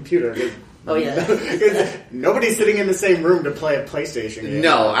computer. Oh yeah. Nobody's sitting in the same room to play a PlayStation game.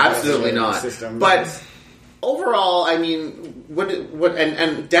 No, absolutely not. System. But overall, I mean, what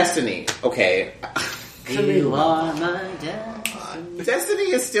and Destiny, okay. You are my destiny.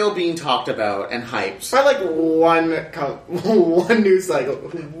 Destiny is still being talked about and hyped. By like one news cycle.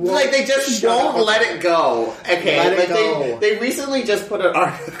 Like they just won't let it go. Okay, let it go. They recently just put an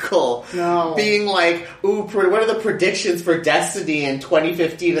article being like, "Ooh, what are the predictions for Destiny in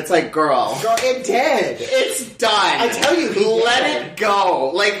 2015?" It's like, girl, it did. It's done. I tell you, let it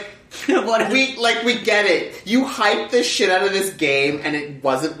go. Like. We get it. You hyped the shit out of this game, and it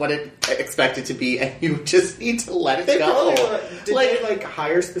wasn't what it expected to be, and you just need to let it go. Did they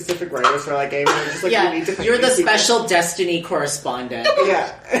hire specific writers for that game? Just like, you're the special Destiny correspondent.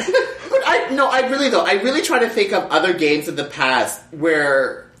 Yeah. But I really try to think of other games in the past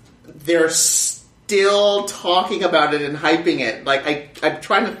where they're still talking about it and hyping it. Like I'm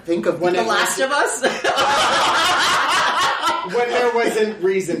trying to think of The Last of Us. When there wasn't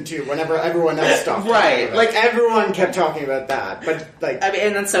reason to, whenever everyone else stopped. Right. Like, everyone kept talking about that. But,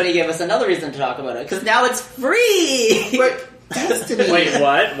 and then Sony gave us another reason to talk about it, because now it's free! But Destiny... Wait,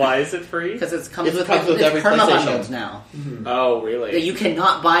 what? Why is it free? Because it comes with every perma-bundles now. Mm-hmm. Oh, really? You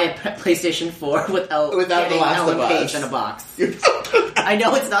cannot buy a PlayStation 4 without getting The Last Ellen of Us. Page in a box. I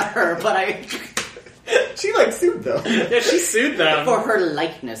know it's not her, but She, sued, though. Yeah, she sued them. For her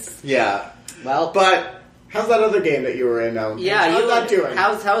likeness. Yeah. Well... But... How's that other game that you were in? How's that doing?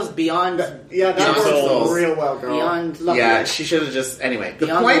 How's Beyond... That Beyond works Souls. real well, girl. Beyond Love. Yeah, she should have just... Anyway, the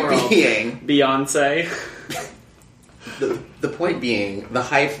Beyond point the world. being... Beyonce. The point being, the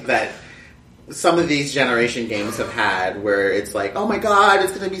hype that some of these generation games have had, where it's like, oh my god,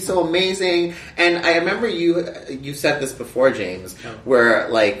 it's going to be so amazing. And I remember you said this before, James, where,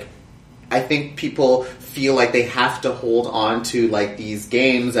 like, I think people feel like they have to hold on to, like, these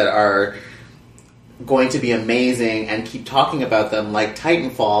games that are going to be amazing and keep talking about them, like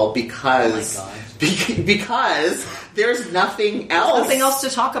Titanfall, because there's nothing else. There's nothing else to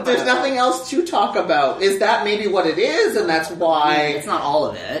talk about. There's nothing else to talk about. Is that maybe what it is, and that's why... It's not all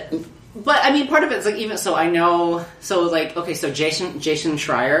of it. But, I mean, part of it's, like, even so, I know... So, like, okay, so Jason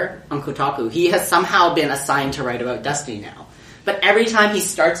Schreier on Kotaku, he has somehow been assigned to write about Destiny now. But every time he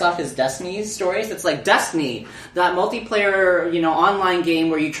starts off his Destiny stories, it's like, Destiny, that multiplayer, online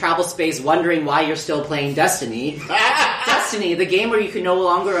game where you travel space wondering why you're still playing Destiny. Destiny, the game where you can no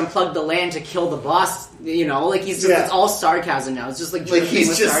longer unplug the LAN to kill the boss, he's just, it's all sarcasm now. It's just like dripping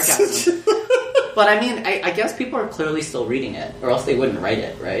with sarcasm. But I mean, I guess people are clearly still reading it, or else they wouldn't write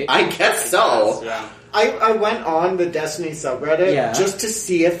it, right? I guess so. Yeah. I went on the Destiny subreddit just to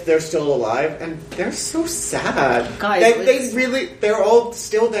see if they're still alive, and they're so sad. Guys, they're all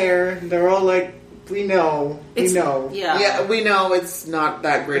still there. They're all like, we know. Yeah, we know it's not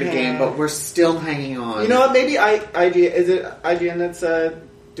that great a game, but we're still hanging on. You know what? Maybe is it IGN that's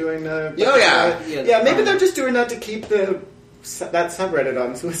doing the? Maybe they're just doing that to keep that subreddit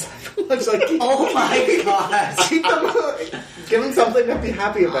on Suicide Watch. Oh my god! Keep them, give them something to be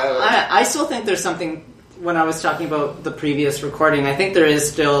happy about. I still think there's something. When I was talking about the previous recording, I think there is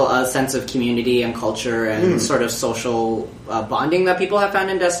still a sense of community and culture and sort of social bonding that people have found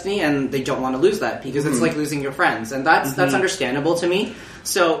in Destiny, and they don't want to lose that because it's like losing your friends, and that's understandable to me.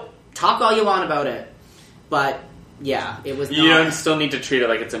 So talk all you want about it, but Yeah, it was. You not, don't still need to treat it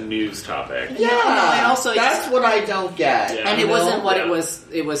like it's a news topic. Yeah, and also that's what I don't get. Yeah. and it You know? wasn't what Yeah.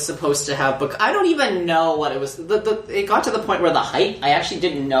 it was supposed to have. But I don't even know what it was. It got to the point where the hype. I actually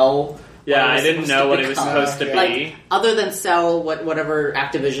didn't know. Yeah, what it was I didn't supposed know to what it was become. supposed to be. Like, other than sell whatever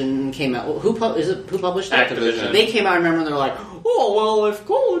Activision came out. Who published it? Activision. They came out. I remember and they're like, "Oh well, if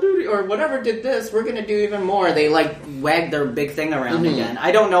Call of Duty or whatever did this, we're gonna do even more." They like wagged their big thing around again.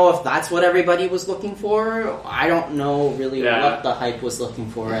 I don't know if that's what everybody was looking for. I don't know really Yeah. what the hype was looking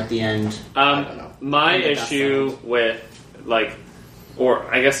for at the end. don't know. My I think that's issue with, like, or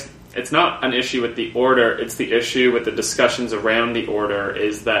I guess it's not an issue with the order, it's the issue with the discussions around the order,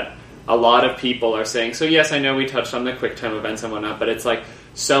 is that a lot of people are saying, so yes, I know we touched on the QuickTime events and whatnot, but it's like,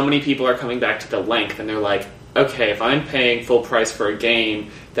 so many people are coming back to the length, and they're like, okay, if I'm paying full price for a game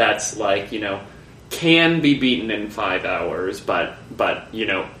that's like, can be beaten in 5 hours, but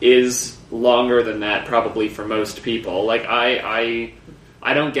is longer than that probably for most people. Like, I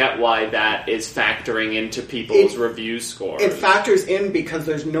don't get why that is factoring into people's review scores. It factors in because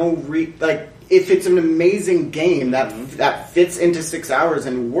there's no if it's an amazing game that fits into 6 hours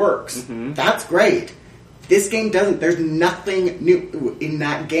and works, that's great. This game doesn't. There's nothing new in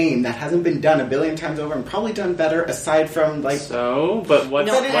that game that hasn't been done a billion times over and probably done better aside from like. So, but what's,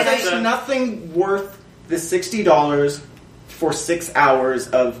 No, But what's it's the... nothing worth the $60 for 6 hours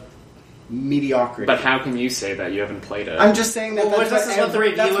of mediocrity. But how can you say that? You haven't played it. I'm just saying that Well, that's this is what the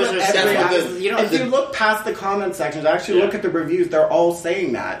reviewers are saying. If you look past the comment sections, actually look at the reviews, they're all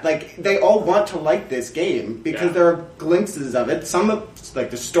saying that. Like, they all want to like this game because there are glimpses of it. Some of,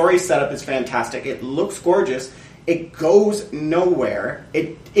 like, the story setup is fantastic. It looks gorgeous. It goes nowhere.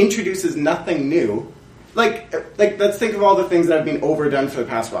 It introduces nothing new. Like let's think of all the things that have been overdone for the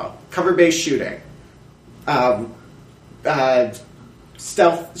past while. Cover-based shooting. Shitty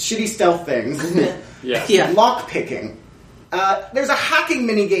stealth things. Yeah. Lock picking. There's a hacking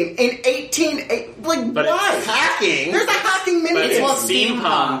minigame in 18... But why? it's hacking. There's a hacking But minigame. it's well,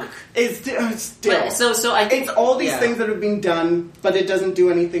 steampunk. It's still... But, so I think it's all these yeah. things that have been done, but it doesn't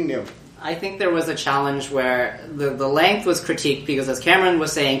do anything new. I think there was a challenge where the length was critiqued because, as Cameron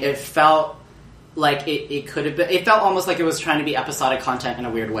was saying, it felt like it could have been. It felt almost like it was trying to be episodic content in a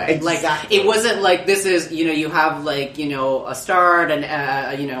weird way. Exactly. Like it wasn't like this is you have like a start and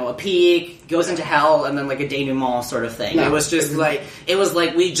a peak, goes into hell, and then like a denouement sort of thing. No. It was just like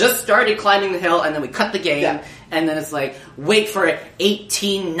we just started climbing the hill and then we cut the game. Yeah. And then it's like, wait for it,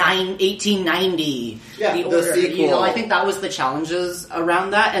 1890. Yeah, the the order. sequel. I think that was the challenges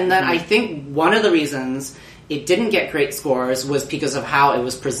around that. And then I think one of the reasons it didn't get great scores was because of how it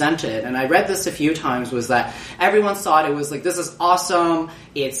was presented. And I read this a few times, was that everyone thought it was like, this is awesome.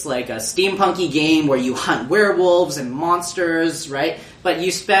 It's like a steampunky game where you hunt werewolves and monsters, right? But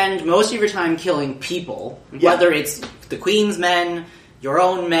you spend most of your time killing people, whether it's the Queen's men, your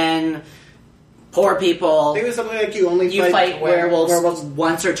own men, poor people. I think it was something like you only fight werewolves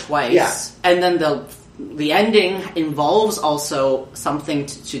once or twice, Yeah. and then the ending involves also something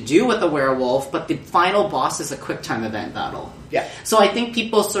to do with the werewolf, but the final boss is a QuickTime event battle. Yeah. So I think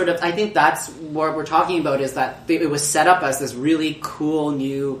people I think that's what we're talking about, is that it was set up as this really cool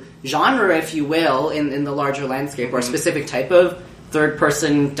new genre, if you will, in the larger landscape, or a specific type of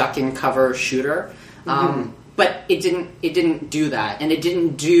third-person duck and cover shooter. But it didn't do that, and it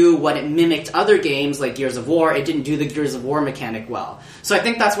didn't do what it mimicked other games like Gears of War. It didn't do the Gears of War mechanic well. So I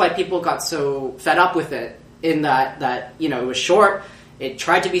think that's why people got so fed up with it, in that it was short, it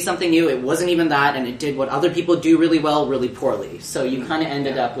tried to be something new, it wasn't even that, and it did what other people do really well, really poorly. So you kind of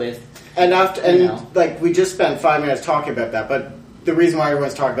ended up with... we just spent 5 minutes talking about that, but the reason why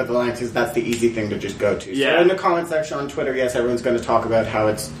everyone's talking about the length is that's the easy thing to just go to. Yeah. So in the comment section on Twitter, yes, everyone's going to talk about how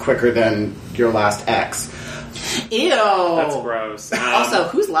it's quicker than your last X. Ew! That's gross. Also,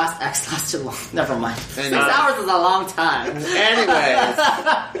 whose last X lasted long? Never mind. 6 hours is a long time. Anyways.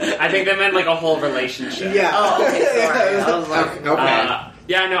 I think they meant like a whole relationship. Yeah. Oh, okay, sorry. I was like... Okay.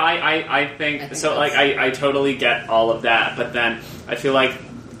 Yeah, no, I think so. Like, I totally get all of that, but then I feel like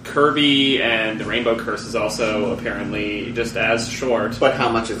Kirby and the Rainbow Curse is also apparently just as short. But how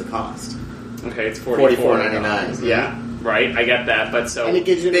much is the cost? Okay, it's $44.99. Yeah, right. I get that, but so. And it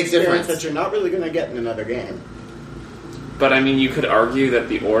gives you an Big experience difference. that you're not really going to get in another game. But I mean, you could argue that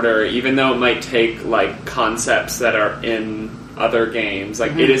the order, even though it might take like concepts that are in other games,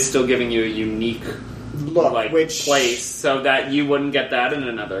 like it is still giving you a unique Look, like which place, so that you wouldn't get that in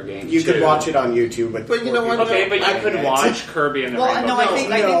another game. you could too. watch it on YouTube. But you know what? Okay, but you I- could watch Kirby and the Well, Rainbow no, I Curse. think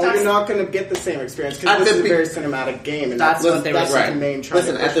No, that's- you're not going to get the same experience At because this the is a be- very cinematic game, and That's what they were that's saying. the main trying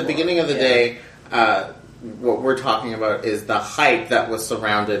Listen, to at push the for. beginning of the day, what we're talking about is the hype that was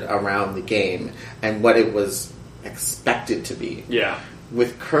surrounded around the game and what it was expect it to be. Yeah.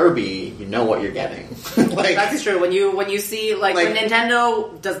 With Kirby, you know what you're getting. That's true. When you see when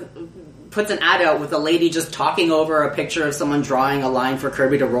Nintendo puts an ad out with a lady just talking over a picture of someone drawing a line for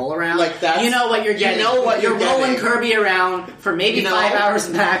Kirby to roll around, you know what you're getting. You know what you're rolling getting. Kirby around for maybe 5 hours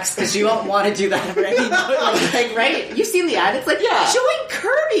max because you don't want to do that already. Right? You've seen the ad. It's like showing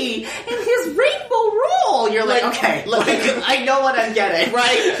Kirby in his rainbow roll. You're like okay, I know what I'm getting.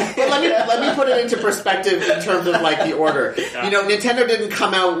 Right? But let me put it into perspective in terms of like the order. Yeah. You know, Nintendo didn't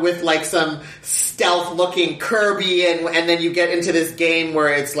come out with like some stealth-looking Kirby, and then you get into this game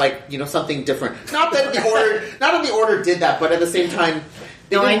where it's like, you know, something different. Not that the order did that, but at the same time,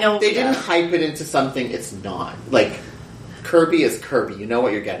 they didn't hype it into something it's not. Like, Kirby is Kirby. You know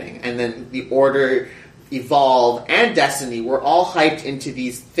what you're getting. And then the Order, Evolve, and Destiny were all hyped into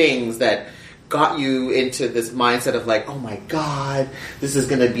these things that got you into this mindset of like, oh my god, this is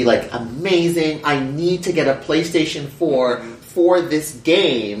going to be like amazing. I need to get a PlayStation 4 for this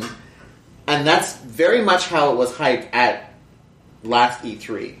game. And that's very much how it was hyped at last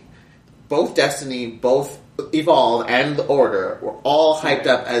E3. Both Destiny, both Evolve, and The Order were all hyped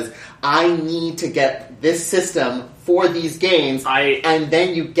up as, I need to get this system for these games, and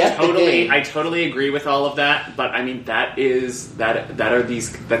then you get the game. I totally agree with all of that, but I mean that's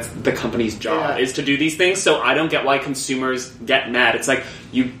the company's job is to do these things. So I don't get why consumers get mad. It's like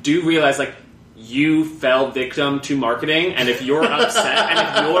you do realize like you fell victim to marketing, and if you're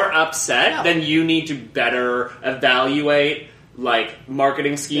upset, then you need to better evaluate like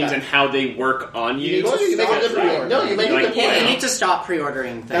marketing schemes and how they work on you. You make a good point. You need to stop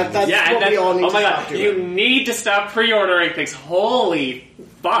pre-ordering things. That's what we all need to stop doing. You need to stop pre-ordering things. Holy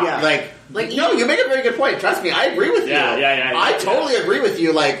fuck! Yeah. No, you make a very good point. Trust me, I agree with you. I totally agree with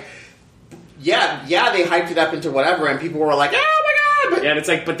you. Like, they hyped it up into whatever, and people were like, oh my god! But it's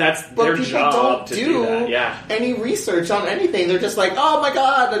like, but that's their job to do that. Yeah. Any research on anything. They're just like, oh my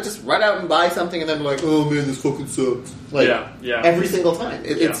god, I just run out and buy something, and then like, oh man, this fucking sucks. Like, every single time.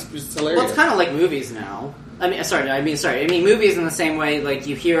 It's hilarious. Well, it's kind of like movies now. I mean, movies in the same way, like,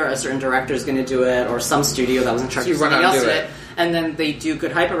 you hear a certain director is going to do it, or some studio that was in charge of something else did it, and then they do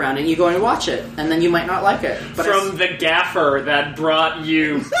good hype around it, and you go and watch it, and then you might not like it. But from the gaffer that brought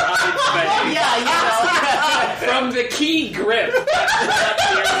you from the key grip.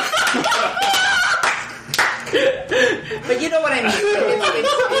 But you know what I mean.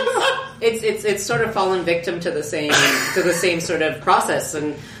 It's sort of fallen victim to the same sort of process,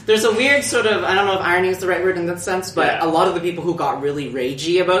 and there's a weird sort of, I don't know if irony is the right word in that sense, but a lot of the people who got really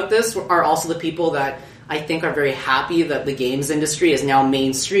ragey about this are also the people that I think are very happy that the games industry is now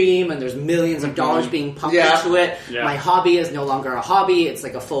mainstream and there's millions of dollars being pumped into it. Yeah. My hobby is no longer a hobby; it's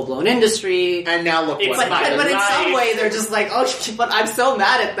like a full-blown industry. And now look, but in some way they're just like, oh, but I'm so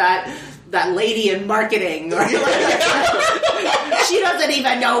mad at that lady in marketing, or she doesn't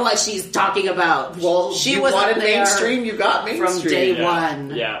even know what she's talking about. Well, she was mainstream. You got mainstream from day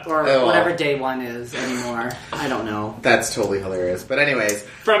one, or whatever day one is anymore. I don't know. That's totally hilarious. But anyways,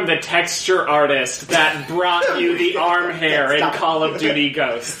 from the texture artist that brought you the arm hair in Call of Duty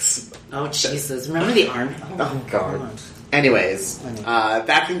Ghosts. Oh Jesus! Remember the arm? Oh God. Anyways,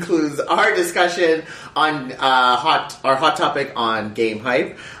 that concludes our discussion on our hot topic on game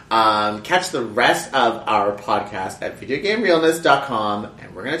hype. Catch the rest of our podcast at videogamerealness.com,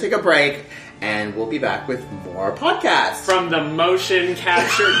 and we're going to take a break, and we'll be back with more podcasts. From the motion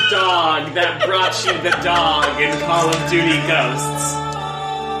captured dog that brought you the dog in Call of Duty Ghosts.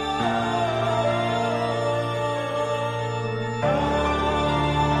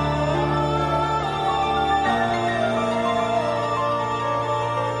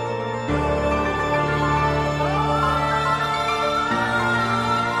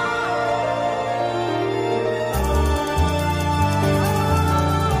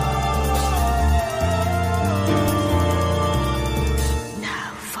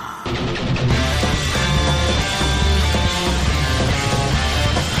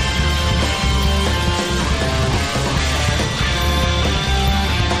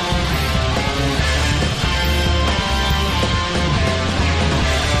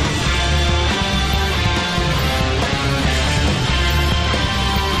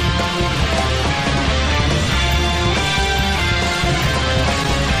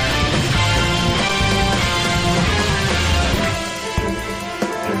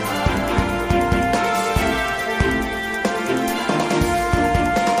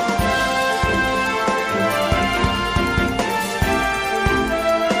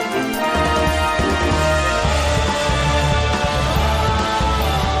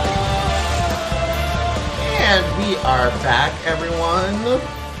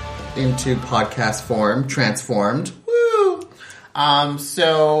 into podcast form, transformed. Woo!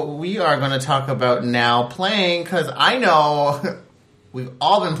 So we are going to talk about now playing, because I know we've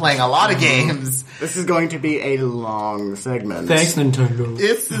all been playing a lot of games. This is going to be a long segment. Thanks, Nintendo.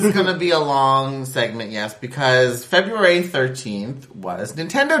 This is going to be a long segment, yes, because February 13th was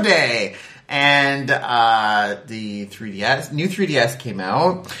Nintendo Day, and the 3DS, new 3DS came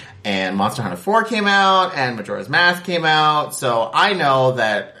out, and Monster Hunter 4 came out, and Majora's Mask came out, so I know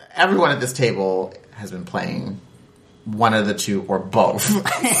that everyone at this table has been playing one of the two or both.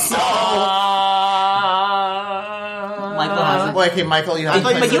 Michael hasn't. Well, okay, Michael, you haven't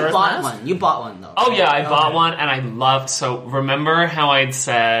played But you Majora's bought Mask? one. You bought one, though. Oh, yeah, I bought one, and I loved... So, remember how I'd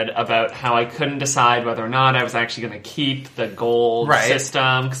said about how I couldn't decide whether or not I was actually going to keep the gold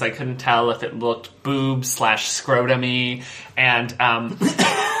system, because I couldn't tell if it looked boob/scrotum-y, and,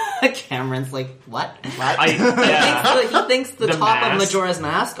 Cameron's like, what? he He thinks the top mask. of Majora's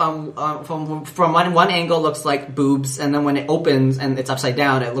Mask from one angle looks like boobs, and then when it opens and it's upside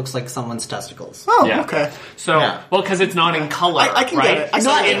down, it looks like someone's testicles. Oh, Yeah. okay. So, well, because it's not in color, I can right? get it. It's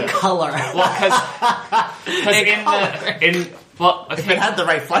not in color. Well, because If it had the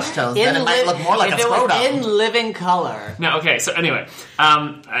right flesh tones, then it might look more like a if it was scrotum. in living color. No, okay, so anyway,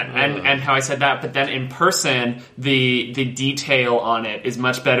 and how I said that, but then in person, the detail on it is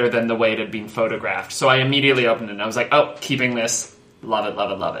much better than the way it had been photographed. So I immediately opened it and I was like, oh, keeping this, love it,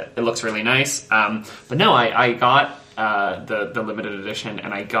 love it, love it. It looks really nice. But no, I got the limited edition,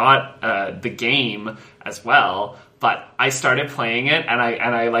 and I got the game as well, but I started playing it, and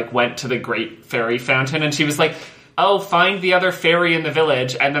I like went to the Great Fairy Fountain, and she was like, oh, find the other fairy in the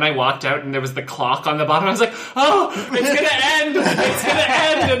village. And then I walked out and there was the clock on the bottom. I was like, oh, it's gonna end! It's gonna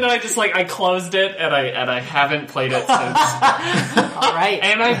end! And then I just I closed it, and I haven't played it since. All right.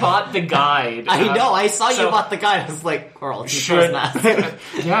 And I bought the guide. I know, I saw so- you bought the guide. I was like, Coral, Should- Mask.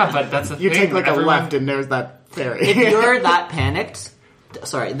 Yeah, but that's the You thing. take like a Everyone- left and there's that fairy. If you're that panicked,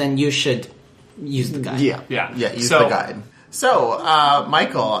 then you should use the guide. Yeah. Yeah. Yeah, use So- the guide. So,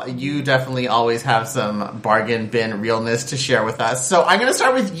 Michael, you definitely always have some bargain bin realness to share with us. So I'm going to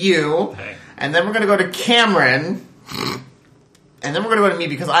start with you, Okay. and then we're going to go to Cameron, and then we're going to go to me,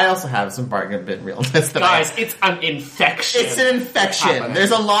 because I also have some bargain bin realness. Guys, it's an infection. It's an infection.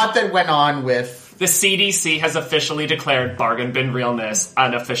 There's a lot that went on with... The CDC has officially declared bargain bin realness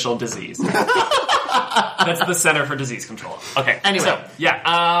an official disease. That's the Center for Disease Control. Okay, Anyway. so,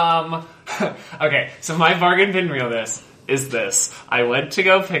 yeah, okay, so my bargain bin realness is this. I went to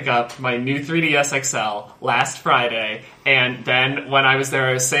go pick up my new 3DS XL last Friday, and then when I was there,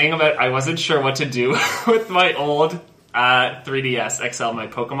 I was saying about I wasn't sure what to do with my old 3DS XL, my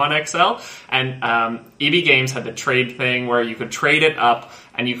Pokemon XL, and EB Games had the trade thing where you could trade it up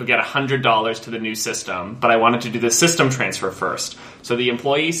and you could get $100 to the new system, but I wanted to do the system transfer first. So the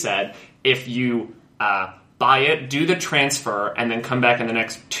employee said, if you buy it, do the transfer, and then come back in the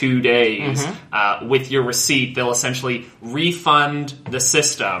next 2 days with your receipt, they'll essentially refund the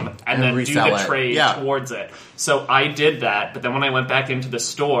system and then do resell the it. trade Yeah. towards it. So I did that, but then when I went back into the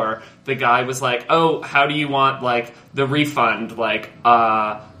store, the guy was like, oh, how do you want, like, the refund? Like,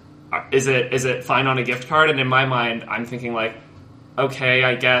 is it fine on a gift card? And in my mind, I'm thinking, like, okay,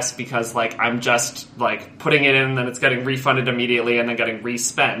 I guess, because, like, I'm just, like, putting it in and then it's getting refunded immediately and then getting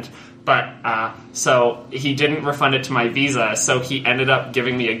respent. But, so he didn't refund it to my Visa, so he ended up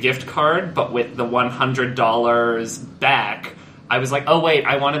giving me a gift card, but with the $100 back, I was like, oh wait,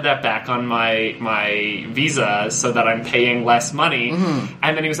 I wanted that back on my Visa so that I'm paying less money.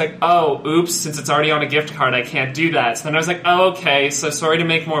 And then he was like, oh, oops, since it's already on a gift card, I can't do that. So then I was like, oh, okay, so sorry to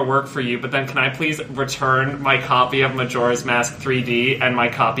make more work for you, but then can I please return my copy of Majora's Mask 3D and my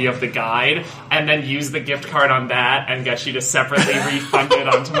copy of the guide, and then use the gift card on that and get you to separately refund it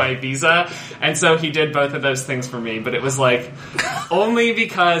onto my Visa? And so he did both of those things for me, but it was like, only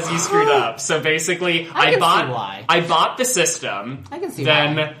because you screwed up. So basically, I can see why. I bought the system, I can see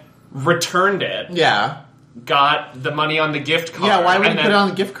then why. returned it, Yeah. got the money on the gift card. Yeah, why would and you then- put it on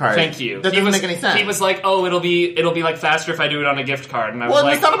the gift card? Thank you. That He doesn't was- make any sense. He was like, "Oh, it'll be like faster if I do it on a gift card," and I was Well,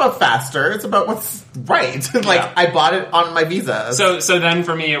 like, it's not about faster. It's about what's right. Like, Yeah. I bought it on my Visa. So then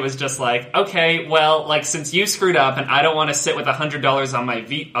for me it was just like, okay, well, like since you screwed up and I don't want to sit with $100 on my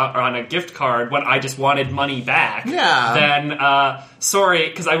on a gift card when I just wanted money back, Yeah. then sorry,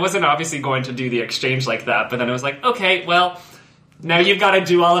 because I wasn't obviously going to do the exchange like that. But then I was like, okay, well, now you've got to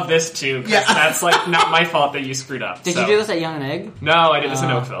do all of this too. 'Cause Yeah. that's like not my fault that you screwed up. Did So- you do this at Young and Egg? No, I did this in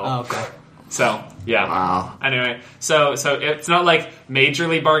Oakville. Oh, okay. So Yeah. Wow. Anyway, so it's not like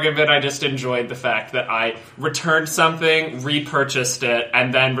majorly bargain bin. I just enjoyed the fact that I returned something, repurchased it,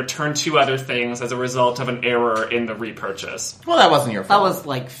 and then returned 2 other things as a result of an error in the repurchase. Well, that wasn't your That fault. was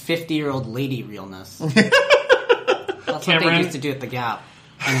like 50-year-old lady realness. That's what Cameron? they used to do at the Gap.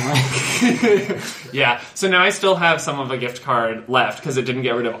 Anyway. Yeah, so now I still have some of a gift card left because it didn't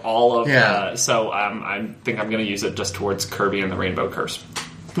get rid of all of so I think I'm going to use it just towards Kirby and the Rainbow Curse.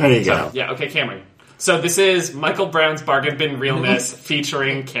 There you So, go. yeah, okay, Cameron. So this is Michael Brown's Bargain Bin Realness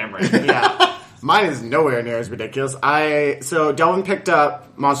featuring Cameron. Yeah. Mine is nowhere near as ridiculous. So Delvin picked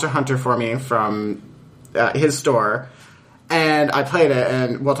up Monster Hunter for me from his store, and I played it,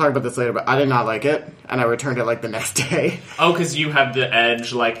 and we'll talk about this later, but I did not like it, and I returned it like the next day. Oh, because you have the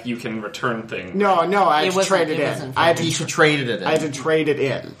edge, like you can return things. No, I had to trade it in. wasn't I had You should trade it in. I had to trade it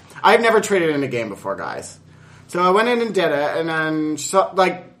in. I've never traded in a game before, guys. So I went in and did it, and then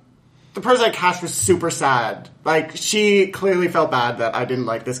the person I cast was super sad. Like, she clearly felt bad that I didn't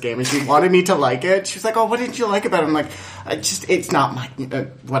like this game, and she wanted me to like it. She was like, "Oh, what didn't you like about it?" I'm like, it's not my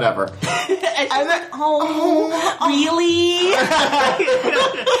whatever. And then, really?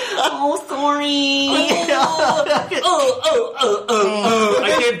 Oh, sorry.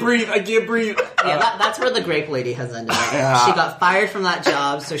 I can't breathe. Yeah, that's where the grape lady has ended up. Yeah. She got fired from that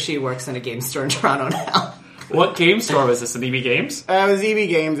job, so she works in a game store in Toronto now. What game store was this? An EB Games? It was EB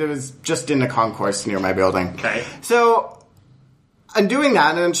Games. It was just in the concourse near my building. Okay. So I'm doing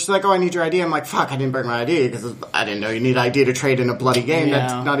that, and she's like, "Oh, I need your ID." I'm like, "Fuck, I didn't bring my ID because I didn't know you need ID to trade in a bloody game Yeah.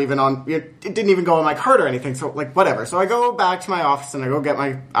 that's not even on. It didn't even go on my card or anything. So like, whatever." So I go back to my office and I go get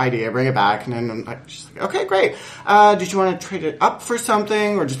my ID. I bring it back, and then she's like, "Okay, great. Did you want to trade it up for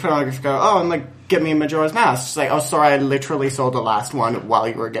something, or just put it on a gift card?" Oh, and like, get me a Majora's Mask. She's like, "Oh, sorry, I literally sold the last one while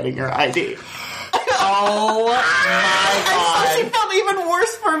you were getting your ID." Oh my god. She felt even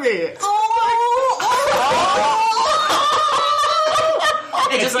worse for me.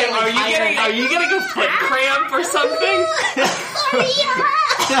 It's like, are you getting a foot cramp or something?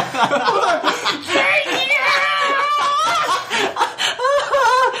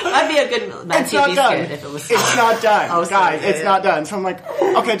 That'd be a good Mad It's not TV done. skit if it was. It's not done, Oh, sorry. guys. It's not done. So I'm like,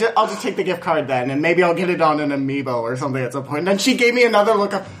 okay, I'll just take the gift card then, and maybe I'll get it on an amiibo or something at some point. And then she gave me another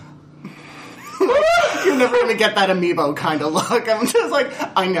look of, you never even get that amiibo kind of look. I'm just like,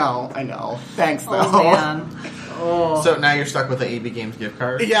 I know. Thanks, though. Oh, man. So now you're stuck with the EB Games gift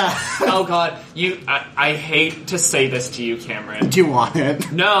card? Yeah. Oh god, I hate to say this to you, Cameron. Do you want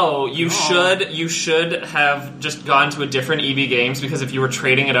it? No, you should have just gone to a different EB Games, because if you were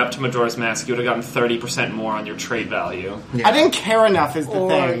trading it up to Majora's Mask, you would have gotten 30% more on your trade value. Yeah. I didn't care enough is the Or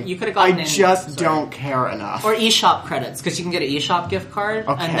thing. you could've gotten I in- just sorry. don't care enough. Or eShop credits, because you can get an eShop gift card,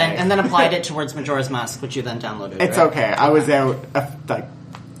 Okay. and then applied it towards Majora's Mask, which you then downloaded. It's right? okay. I was out,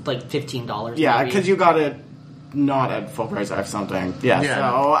 Like $15. yeah, maybe. because you got it not at full price or something. Yeah, Yeah.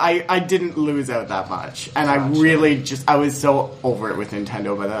 so I didn't lose out that much. And I really I was so over it with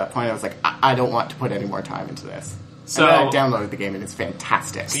Nintendo by that point. I was like, I don't want to put any more time into this. So- and then I downloaded the game and it's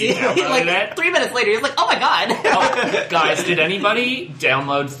fantastic. You downloaded like it? 3 minutes later, he's like, "Oh my god!" Oh, guys, did anybody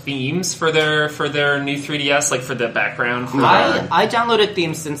download themes for their new 3DS, like for the background? For I downloaded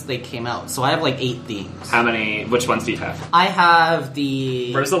themes since they came out, so I have like 8 themes. How many? Which ones do you have? I have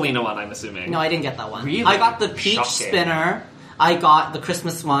the Rosalina one, I'm assuming. No, I didn't get that one. Really? I got the Peach Shocking. spinner. I got the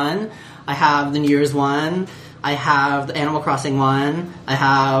Christmas one. I have the New Year's one. I have the Animal Crossing one. I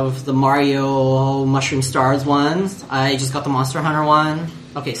have the Mario Mushroom Stars ones. I just got the Monster Hunter one.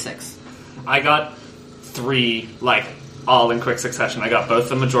 Okay, 6. I got 3, like, all in quick succession. I got both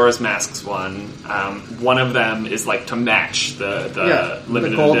the Majora's Masks one. One of them is, like, to match the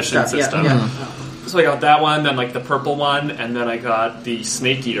limited gold edition stuff, yeah, system. yeah. So I got that one, then, like, the purple one, and then I got the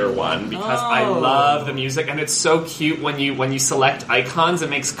Snake Eater one, because I Oh. love the music, and it's so cute when you select icons, it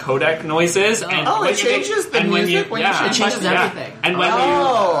makes codec noises. And Oh, when it you make- changes the and when music you, when you yeah, change It changes yeah. everything. And when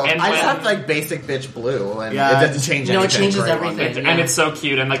Oh, you... And I just when- have like basic bitch blue, and Yeah. it doesn't change anything. No, it changes for anyone. everything. And it's so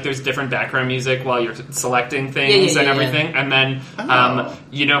cute, and like there's different background music while you're selecting things Yeah, yeah, and yeah, everything. And then Oh.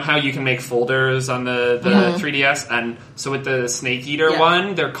 you know how you can make folders on the 3DS, and so with the Snake Eater Yeah.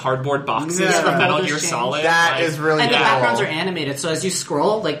 one, they're cardboard boxes Yeah, from the Metal folders Gear change. Solid. That like- is really And cool. the backgrounds are animated, so as you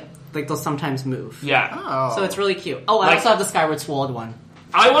scroll, like they'll sometimes move. yeah. Oh. So it's really cute. Oh, I Like- also have the Skyward Sword one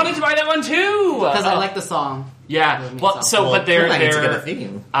I wanted to buy that one too because I like the song. Yeah. Well, so Well, but they're I need to get a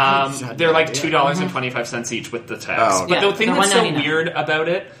theme. they're like $2.25 each with the text. Oh. But Yeah, the thing they're that's so $1.99. weird about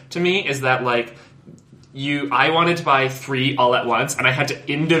it to me is that like I wanted to buy 3 all at once, and I had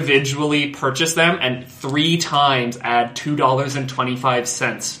to individually purchase them and 3 times add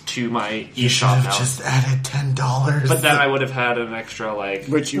 $2.25 to my eShop balance. Just added $10. But then I would have had an extra,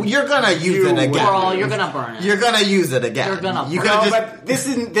 Which you're gonna use it again. Girl, you're gonna burn it. You're gonna use it again. You're gonna burn it. But this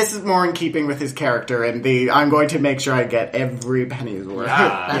is more in keeping with his character, and I'm going to make sure I get every penny's worth.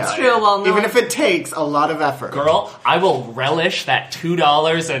 Yeah, That's true. Well, no, even if it takes a lot of effort. Girl, I will relish that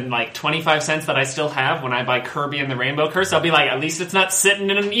 $2.25 that I still have when I buy Kirby and the Rainbow Curse. I'll be like, at least it's not sitting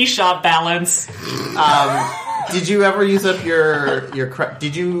in an eShop balance. Did you ever use up your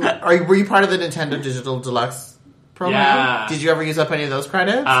were you part of the Nintendo Digital Deluxe program? Yeah. Did you ever use up any of those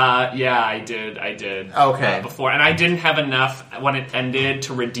credits? Yeah, I did. Okay. Before, and I didn't have enough when it ended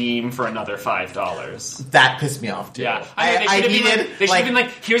to redeem for another $5. That pissed me off too. Yeah, I they needed. should have been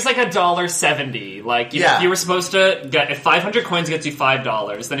like, here's like $1.70. Like, you know, if you were supposed to get, if 500 coins gets you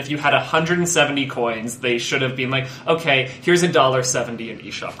 $5, then if you had 170 coins, they should have been like, okay, here's $1.70 in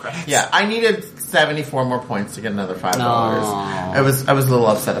eShop credits. Yeah, I needed 74 more points to get another $5. No. I was a little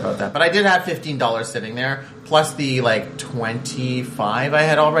upset about that, but I did have $15 sitting there, plus the 25 I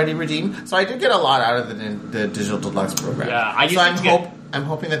had already redeemed. So I did get a lot out of the Digital Deluxe program. Yeah, I used I'm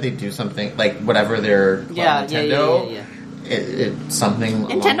hoping that they do something like whatever their Nintendo. It's something.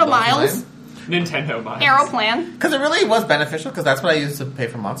 Nintendo Miles. Nintendo Miles. Aeroplan. Because it really was beneficial, because that's what I used to pay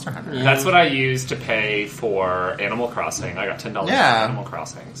for Monster Hunter. Yeah. That's what I used to pay for Animal Crossing. I got $10 for Animal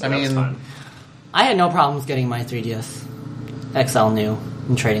Crossing, so that was fun. I had no problems getting my 3DS XL new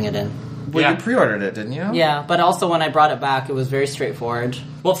and trading it in. Well, you pre-ordered it, didn't you? Yeah, but also when I brought it back, it was very straightforward.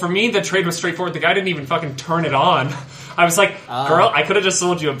 Well, for me, the trade was straightforward. The guy didn't even fucking turn it on. I was like, girl, I could have just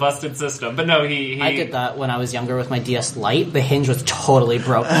sold you a busted system. But no, he... I did that when I was younger with my DS Lite. The hinge was totally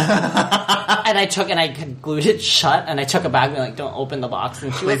broken. And I glued it shut, and I took it back and like, don't open the box.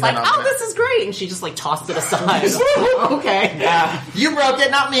 And she was like, oh, this is great. And she just like tossed it aside. Okay. Yeah. You broke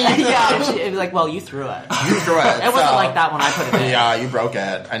it, not me. Yeah. And it was like, well, you threw it. You threw it. It wasn't like that when I put it in. Yeah, you broke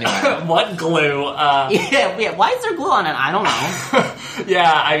it. Anyway. What glue? Yeah, why is there glue on it? I don't know. Yeah,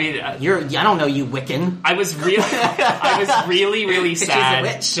 I mean... I don't know, you Wiccan. I was really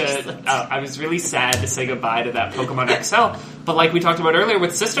sad She's a witch. I was really sad to say goodbye to that Pokemon XL. But like we talked about earlier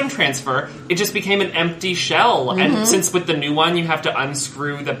with system transfer, it just became an empty shell. Mm-hmm. And since with the new one you have to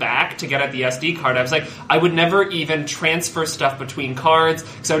unscrew the back to get at the SD card, I was like, I would never even transfer stuff between cards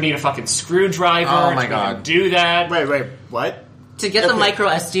because I would need a fucking screwdriver. Oh my god! Do that. Wait, what? To get the micro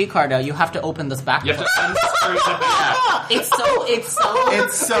SD card out, you have to open this back. You have to unscrew the back. It's so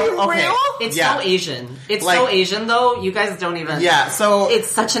okay. It's so Asian. It's so Asian though. You guys don't even. Yeah. So it's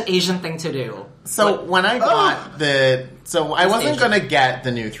such an Asian thing to do. So when I got I wasn't going to get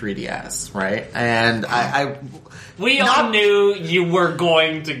the new 3DS, right? And we all knew you were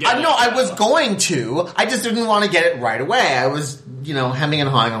going to get it. No, I was going to. I just didn't want to get it right away. I was, hemming and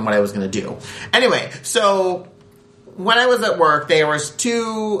hawing on what I was going to do. Anyway, so when I was at work, there was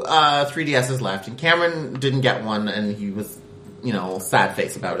 2 3DSs left, and Cameron didn't get one, and he was, sad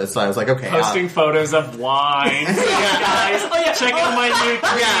face about it. So I was like, okay. Posting photos of wine. Guys, check out my new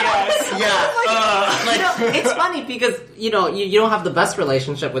 3DS. Yeah. It's funny because, you don't have the best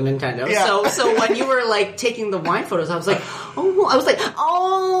relationship with Nintendo. Yeah. So when you were, taking the wine photos, I was like,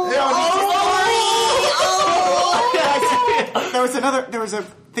 There was a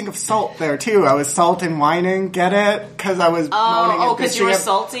thing of salt there too. I was salt and whining. Get it? Because I was moaning. Oh, because you were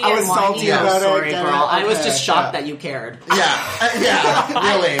salty. I was salty about it. Sorry, girl. I was Okay, just shocked that you cared.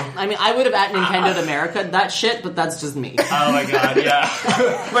 Yeah, really. I mean, I would have at Nintendo America that shit, but that's just me. Oh my god, yeah.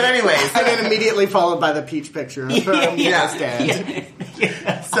 But anyways, and then immediately followed by the Peach picture of stand.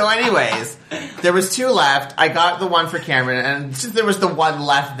 So anyways, there was 2 left. I got the one for Cameron, and since there was the one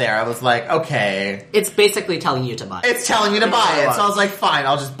left there, I was like, okay. It's basically telling you to buy it. It's telling you to buy it, so I was like, fine,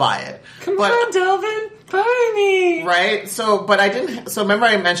 I'll just buy it. Come on, Delvin, buy me. Right? So remember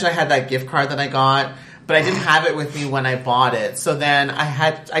I mentioned I had that gift card that I got, but I didn't have it with me when I bought it. So then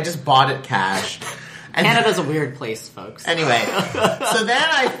I just bought it cash. And Canada's a weird place, folks. Anyway, so then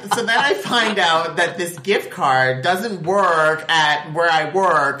I find out that this gift card doesn't work at where I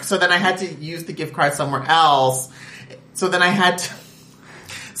work. So then I had to use the gift card somewhere else. So then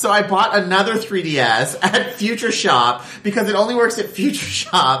So I bought another 3DS at Future Shop because it only works at Future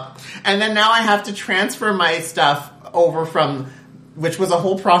Shop. And then now I have to transfer my stuff over which was a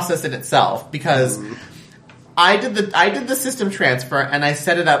whole process in itself because I did the system transfer and I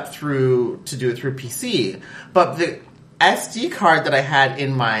set it up to do it through PC. But the SD card that I had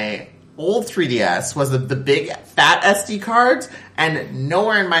in my old 3DS was the big fat SD cards, and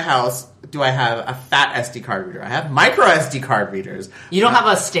nowhere in my house do I have a fat SD card reader. I have micro SD card readers. You don't have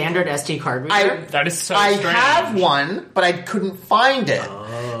a standard SD card reader? That is so I strange. have one, but I couldn't find it.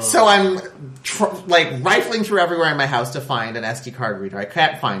 So I'm rifling through everywhere in my house to find an SD card reader. I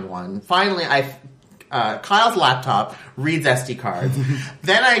can't find one. Finally, Kyle's laptop reads SD cards.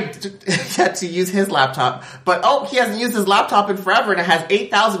 Then I get to use his laptop, but he hasn't used his laptop in forever, and it has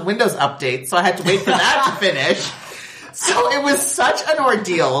 8,000 Windows updates, so I had to wait for that to finish. So it was such an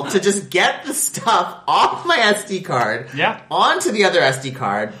ordeal to just get the stuff off my SD card, onto the other SD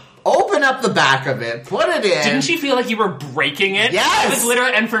card, open up the back of it, put it in. Didn't you feel like you were breaking it? Yes! It was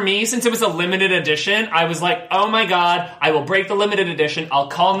literally, and for me, since it was a limited edition, I was like, oh my god, I will break the limited edition, I'll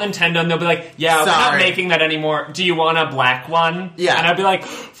call Nintendo, and they'll be like, yeah, we're not making that anymore, do you want a black one? Yeah. And I'd be like,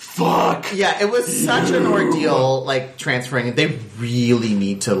 fuck! Yeah, it was such an ordeal, transferring it. They really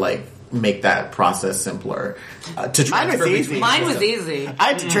need to, make that process simpler to transfer. Mine was easy.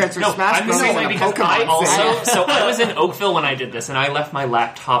 I had to transfer Smash I'm the Bros. same way on a because Pokemon so I was in Oakville when I did this, and I left my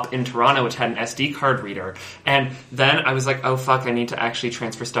laptop in Toronto, which had an SD card reader, and then I was like, oh fuck, I need to actually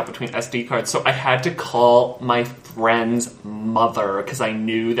transfer stuff between SD cards, so I had to call my friend's mother, because I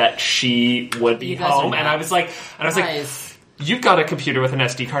knew that she would be home, and I was like, you've got a computer with an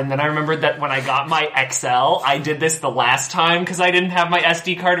SD card, and then I remembered that when I got my XL, I did this the last time because I didn't have my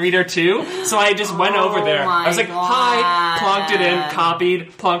SD card reader too, so I just went over there. I was like, hi, plunked it in,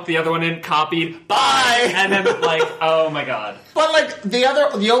 copied, plunked the other one in, copied, bye! And then oh my god. But the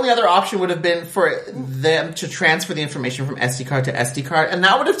only other option would have been for them to transfer the information from SD card to SD card, and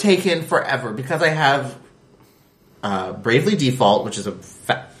that would have taken forever because I have Bravely Default, which is a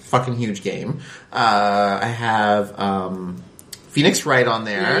fucking huge game. I have Phoenix Wright on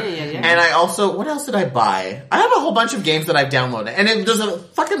there. Yeah. And I also, what else did I buy? I have a whole bunch of games that I've downloaded. And there's a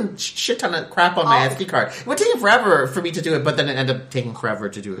fucking shit ton of crap on my SD card. It would take forever for me to do it, but then it ended up taking forever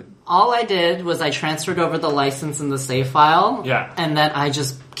to do it. All I did was I transferred over the license in the save file. Yeah. And then I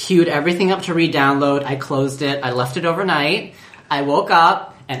just queued everything up to re-download. I closed it. I left it overnight. I woke up.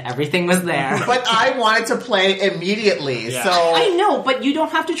 And everything was there. But I wanted to play immediately, so... I know, but you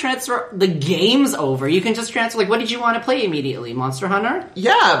don't have to transfer the games over. You can just transfer, what did you want to play immediately? Monster Hunter?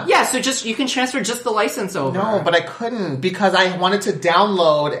 Yeah. Yeah, so you can transfer just the license over. No, but I couldn't, because I wanted to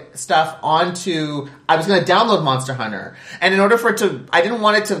download stuff onto... I was going to download Monster Hunter. And in order for it to... I didn't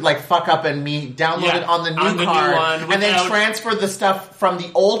want it to, fuck up and me download it on the new card. And then transfer the stuff from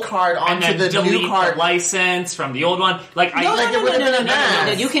the old card onto the new card. The license from the old one.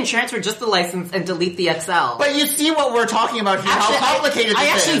 No. You can transfer just the license and delete the XL. But you see what we're talking about here, how complicated I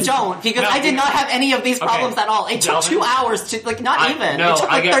this is. I actually don't, because I did not have any of these problems at all. It took 2 hours to, not even. It took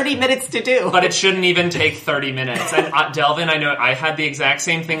 30 minutes to do. But it shouldn't even take 30 minutes. And Delvin, I know I had the exact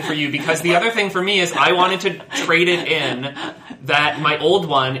same thing for you, because the other thing for me is I wanted to trade it in, my old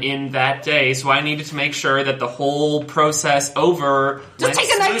one, in that day, so I needed to make sure that the whole process over Just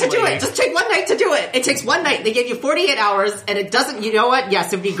take a night to do it. Just take one night to do it. It takes one night. They gave you 48 hours, and it doesn't, you know what?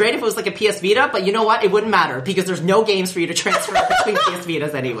 Yes, it'd be great if it was like a PS Vita, but you know what? It wouldn't matter, because there's no games for you to transfer between PS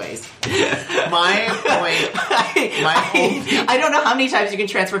Vitas anyways. My point... I don't know how many times you can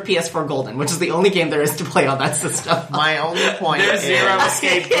transfer PS4 Golden, which is the only game there is to play on that system. My only point There's Zero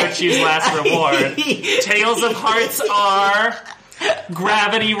Escape Virtue's last reward. Tales of Hearts R,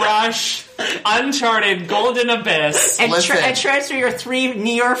 Gravity Rush, Uncharted, Golden Abyss. And transfer your 3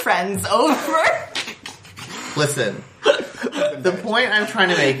 Nier friends over. Listen. The point I'm trying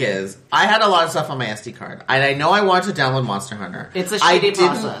to make is, I had a lot of stuff on my SD card, and I know I wanted to download Monster Hunter. It's a shitty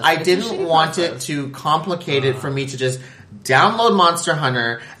process. I didn't want it to complicate it for me to just download Monster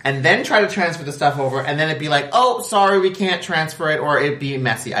Hunter and then try to transfer the stuff over, and then it'd be like, oh, sorry, we can't transfer it, or it'd be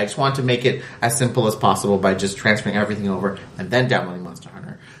messy. I just wanted to make it as simple as possible by just transferring everything over and then downloading Monster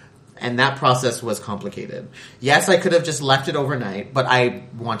Hunter. And that process was complicated. Yes, I could have just left it overnight, but I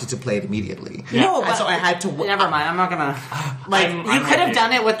wanted to play it immediately. No, and so I had to... Never mind, I'm not gonna... you could have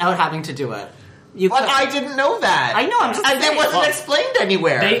done it without having to do it. But I didn't know that. I know, I'm just saying. It wasn't explained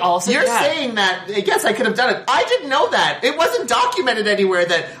anywhere. You're saying that, yes, I could have done it. I didn't know that. It wasn't documented anywhere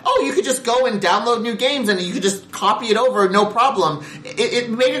that, you could just go and download new games and you could just copy it over, no problem.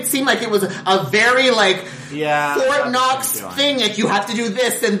 It made it seem like it was a very, Fort Knox thing. You have to do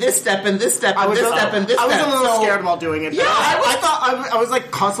this and this step and this step and this step and this step. I was a little scared while doing it. Yeah, I was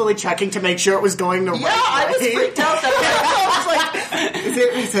constantly checking to make sure it was going the right way. Yeah, I was freaked out that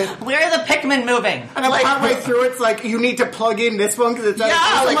is it? Where are the Pikmin moving? And I'm partway through, it's you need to plug in this one because it's no,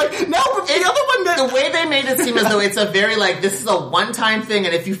 but the other one. The way they made it seem as though it's a very this is a one-time thing,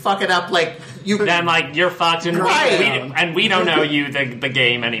 and if you fuck it up, then like you're fucked, and Right. we don't know you the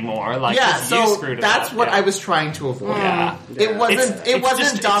game anymore. Like Yeah, 'cause you so screwed it that's up. what Yeah. I was trying to avoid. Yeah. It wasn't. It's It wasn't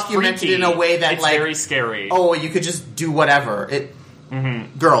just- documented it's in a way that it's like very scary. oh, you could just do whatever.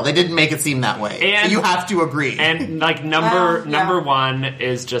 Girl, they didn't make it seem that way. And- you have to agree. And like number one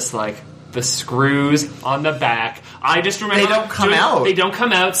is just like the screws on the back. I just remember They don't come out. They don't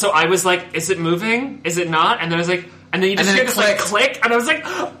come out. So I was like, "Is it moving? Is it not?" And then I was like, and then you just And hear then this it like click, and I was like,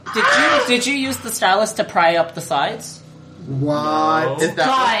 Did you use the stylus to pry up the sides? What? Is that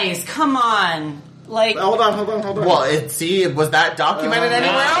Guys, come on. Like, Hold on. well? Was that documented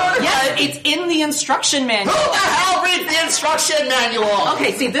anywhere else? yes, it's in the instruction Who manual. the hell reads the instruction manual?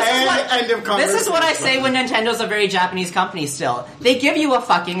 Okay, see, this End is of what this is what I say conversation. when Nintendo's a very Japanese company. Still, they give you a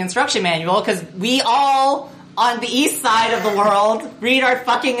fucking instruction manual because we all on the east side of the world read our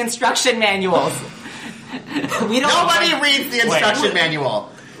fucking instruction manuals. We don't. Nobody reads the instruction manual.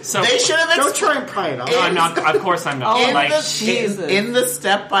 so. They should have. Don't try and pry it off. No, I'm not. Of course, I'm not. Oh, like Jesus. in the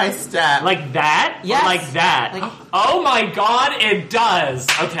step by step. like that. Yes. Or like that. Like- oh my god, it does.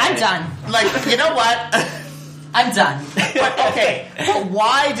 Okay, I'm done. Like, you know what? I'm done. But, okay, but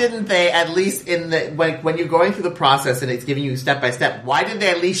why didn't they at least in the when you're going through the process and it's giving you step by step? Why didn't they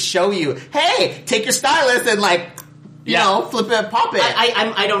at least show you? Hey, take your stylus and like, you Yeah. know, flip it, pop it.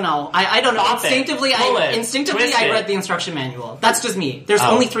 I don't know. I don't know. Pop it. Instinctively, Pull it. instinctively, Twist I it. read the instruction manual. That's just me. There's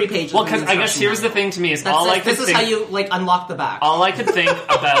Oh. only 3 pages. Well, in the because I guess instruction here's the manual. thing to me is That's all I it. could This is think. how you like unlock the back. All I could think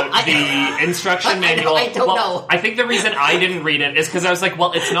about the instruction manual. I don't know. I think the reason I didn't read it is because I was like,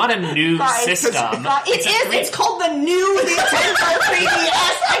 well, it's not a new Guys, system. It is. It's called the new Nintendo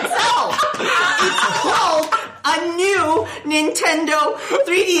 3DS XL. It's called a new Nintendo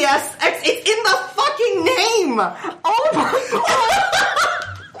 3DS X. It's in the fucking name. Oh my god!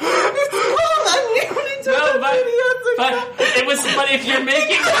 It's called a new Nintendo No, 3DS XL. but it was. But if you're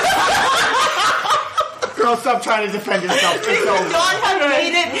making, Girl, stop trying to defend yourself. It's Could over. not have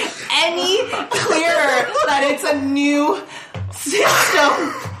made it any clearer that it's a new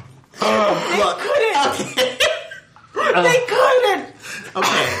system. Look, Couldn't. They couldn't.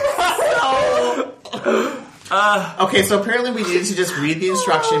 okay, so apparently we needed to just read the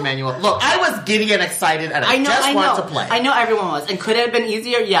instruction manual. Look, I was giddy and excited, and I just wanted to play. I know everyone was. And could it have been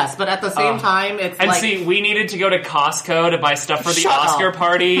easier? Yes. But at the same time, it's and like... see, we needed to go to Costco to buy stuff for the Shut Oscar up.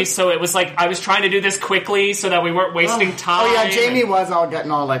 party, so it was like I was trying to do this quickly so that we weren't wasting time. Oh yeah, Jamie was all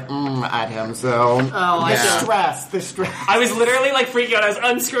getting all like at him. So I Yeah. see. the stress. I was literally like freaking out. I was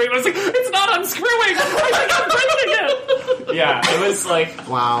unscrewing. I was like, "It's not unscrewing! I think I'm breaking it." Yeah, it was like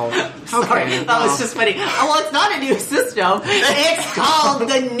Wow. Sorry, Okay. that was just funny. Oh, well, it's not a new system. It's called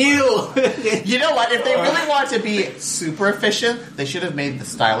the new... You know what? If they really want to be super efficient, they should have made the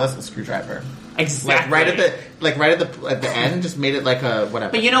stylus a screwdriver. exactly Like right at the end, just made it like a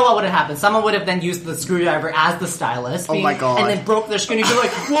whatever. But you know what would have happened? Someone would have then used the screwdriver as the stylus. Oh my God. And then broke their screen and be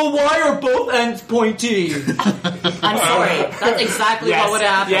like, well, why are both ends pointy? I'm sorry. That's exactly Yes, what would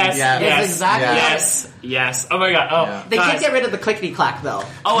have happened. yes, Yeah. It's yes, exactly yes, yes. Oh my god! Oh, Yeah. They guys. can't get rid of the clickety clack though.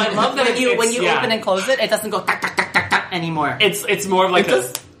 Oh, I love that when you it's- yeah. open and close it, it doesn't go tack tack tack tack tack anymore. It's more of like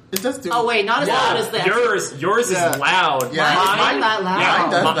It does do. Oh wait, not as loud as this. Yours Yeah. is loud. Yeah. Mine is not that loud. Yeah, Mine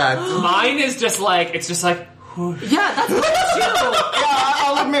does that. Mine is just like it's just like. Yeah, that's good too. Yeah,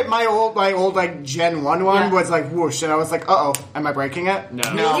 I'll admit my old like Gen 1 one Yeah. was like whoosh, and I was like, uh oh, am I breaking it? No.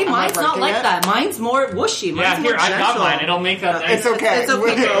 Really? Am I Mine's not breaking like it? that. Mine's more whooshy. Mine's Yeah, here more I got gentle. mine. It'll make that. It's okay. It's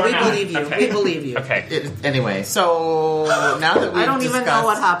okay, girl. We Okay. believe you. Okay. We believe you. Okay. Anyway, so now that we've I don't even know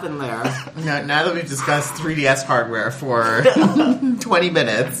what discussed- happened there. Now that we've discussed 3DS hardware for 20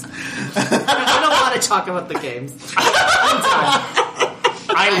 minutes, I don't want to talk about the games.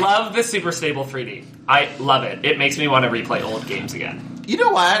 I love the Super Stable 3D. I love it. It makes me want to replay old games again. you know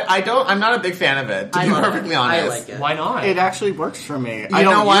what? I'm not a big fan of it, to I be love perfectly it. honest. I like it. Why not? It actually works for me. I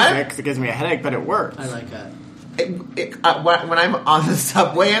know don't what? use it because it gives me a headache, but it works. I like it. When I'm on the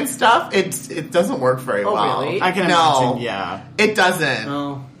subway and stuff, it doesn't work very Oh, well. really? I can No. imagine. Yeah. It doesn't.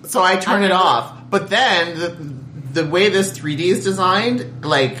 Oh. So I turn I it never- off. But then the way this 3D is designed,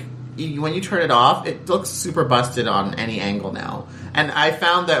 like when you turn it off, it looks super busted on any angle now. And I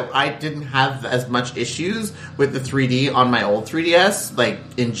found that I didn't have as much issues with the 3D on my old 3DS, like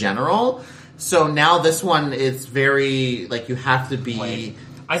in general. So now this one is very like you have to be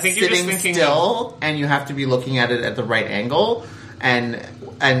I think you're just sitting thinking still, and you have to be looking at it at the right angle, and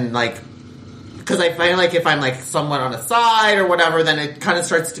like because I find like if I'm like somewhat on a side or whatever, then it kind of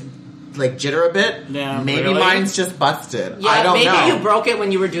starts to like jitter a bit. Yeah, maybe really? mine's just busted. Yeah, I don't maybe know. you broke it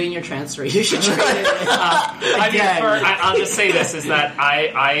when you were doing your transfer. You should try it. I'll just say this is that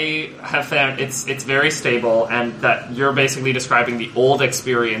I have found it's very stable, and that you're basically describing the old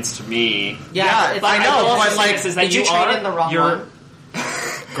experience to me. Yeah, it's- I know, will but say like, this is that did you trade in the wrong one?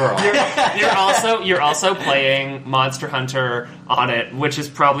 girl. You're also playing Monster Hunter on it, which is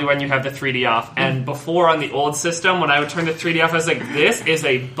probably when you have the 3D off. And before on the old system, when I would turn the 3D off, I was like, this is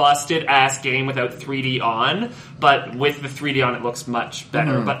a busted ass game without 3D on. But with the 3D on, it looks much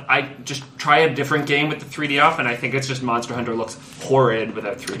better. But I just try a different game with the 3D off, and I think it's just Monster Hunter looks horrid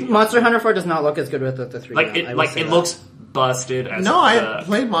without 3D. Monster Hunter 4 does not look as good with the 3D. Like on, it, I will like say it that. looks busted. As No, I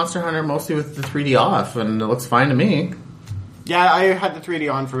played Monster Hunter mostly with the 3D off, and it looks fine to me. Yeah, I had the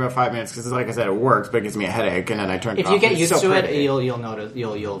 3D on for about 5 minutes because, like I said, it works, but it gives me a headache, and then I turned it If off. you get It's used so to it, pretty. you'll notice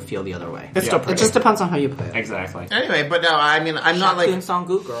you'll feel the other way. It's still It pretty. just depends on how you play it. Exactly. Anyway, but no, I mean, I'm not like. Shakun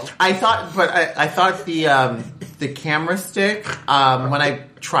Songu girl. I thought the camera stick when I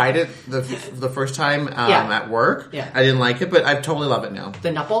tried it the first time Yeah. at work, Yeah. I didn't like it, but I totally love it now.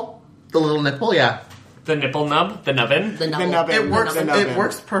 The nipple, The little nipple, yeah, The nipple nub, the nubbin. the nipple. nubbin. it works. the nubbin. It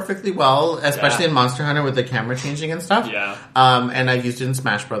works perfectly well, especially Yeah. in Monster Hunter with the camera changing and stuff. Yeah. And I've used it in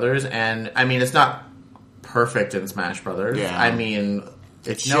Smash Brothers, and I mean, it's not perfect in Smash Brothers. Yeah. I mean,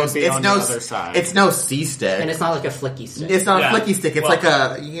 it's should no, be it's on no, the other side. it's no C stick. And it's not like a flicky stick. It's not Yeah. a flicky stick. It's Well- like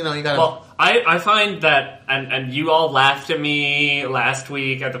a you gotta. Well, I find that, and you all laughed at me last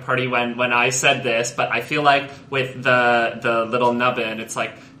week at the party when I said this, but I feel like with the little nubbin, it's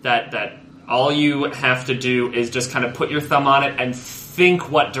like that all you have to do is just kind of put your thumb on it and think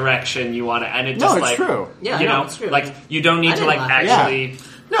what direction you want it, and it No, just it's like true. Yeah, you no, know, it's true. like you don't need I to didn't like laugh at it. actually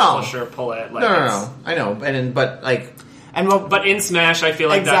No. push or pull it. Like, no, I know, but like. And well, But in Smash, I feel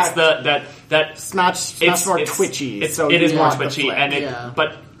like Exactly. that's that Smash it's more it's- twitchy. It's, so it you is more want the twitchy, flick. and it. Yeah.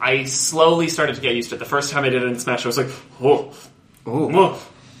 But I slowly started to get used to it. The first time I did it in Smash, I was like, oh, oh,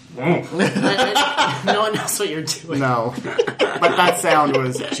 No one knows what you're doing. No, but that sound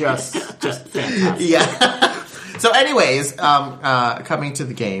was just fantastic. Yeah. So, anyways, coming to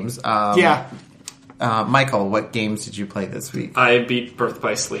the games. Yeah. Michael, what games did you play this week? I beat Birth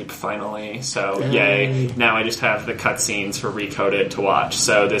by Sleep finally, so yay. Now I just have the cutscenes for Recoded to watch,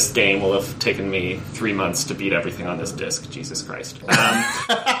 so this game will have taken me 3 months to beat everything on this disc. Jesus Christ.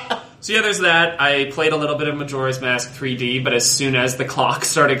 So yeah, there's that. I played a little bit of Majora's Mask 3D, but as soon as the clock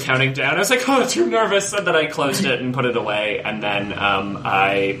started counting down, I was like, oh, too nervous, and then I closed it and put it away, and then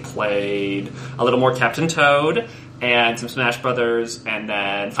I played a little more Captain Toad, and some Smash Brothers, and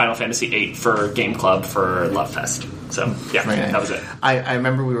then Final Fantasy VIII for Game Club for Love Fest. So, yeah, Right. that was it. I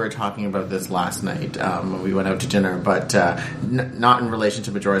remember we were talking about this last night when we went out to dinner, but not in relation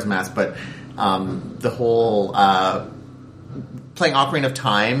to Majora's Mask, but the whole playing Ocarina of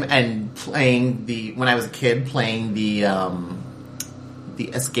Time and playing when I was a kid, playing the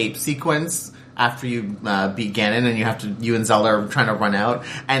escape sequence after you beat Ganon and you and Zelda are trying to run out,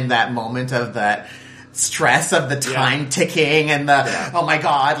 and that moment of that stress of the time ticking and oh my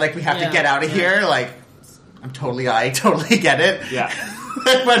god, like we have to get out of here, like I totally get it. Yeah.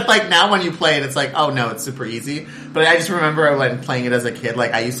 But like now when you play it, it's like, oh no, it's super easy. But I just remember when playing it as a kid,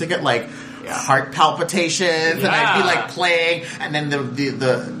 like I used to get like heart palpitations, and I'd be like playing, and then the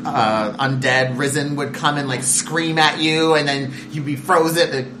undead Risen would come and like scream at you, and then you'd be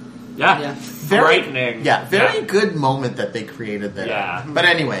frozen. Yeah. Very Frightening. very good moment that they created there. Yeah. But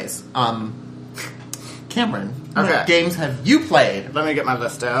anyways, Cameron, Okay. what games have you played? Let me get my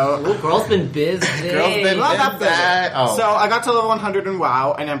list out. Ooh, girl's been busy. Girl's been Well, not busy. Oh. So I got to level 100 in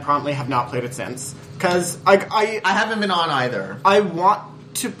WoW, and then promptly have not played it since. Because I haven't been on either. I want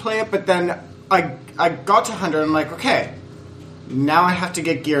to play it, but then I got to 100 and I'm like, okay, now I have to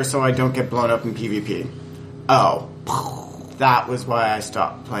get gear so I don't get blown up in PvP. Oh, that was why I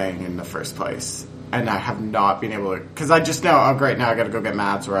stopped playing in the first place. And I have not been able to, because I just know, oh great, now I gotta go get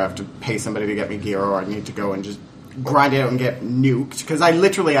mats, or I have to pay somebody to get me gear, or I need to go and just grind it out and get nuked, because I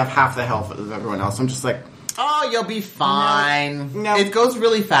literally have half the health of everyone else. I'm just like, Oh, you'll be fine. No. It goes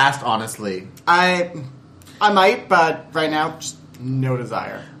really fast, honestly. I might, but right now, just no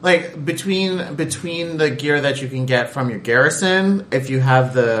desire. Like between the gear that you can get from your garrison, if you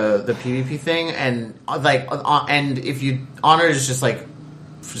have the PvP thing, and and if you honor is just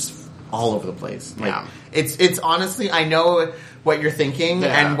all over the place. Like, Yeah. it's honestly, I know what you're thinking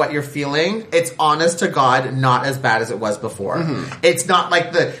Yeah. and what you're feeling. It's honest to God not as bad as it was before. Mm-hmm. It's not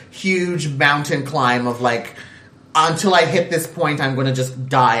like the huge mountain climb of like, until I hit this point, I'm going to just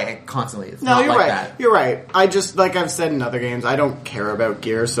die constantly. It's No, not you're like right. that. You're right. I just, like I've said in other games, I don't care about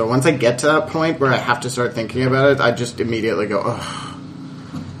gear. So once I get to that point where I have to start thinking about it, I just immediately go, ugh.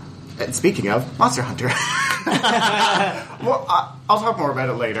 speaking of, Monster Hunter. Well, I'll talk more about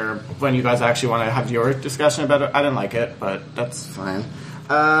it later when you guys actually want to have your discussion about it. I didn't like it, but that's fine.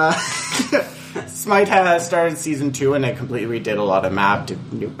 Smite has started Season 2, and they completely redid a lot of map,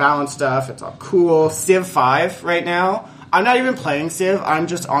 did new balance stuff. It's all cool. Civ 5 right now. I'm not even playing Civ. I'm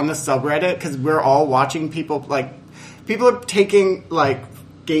just on the subreddit because we're all watching people, people are taking,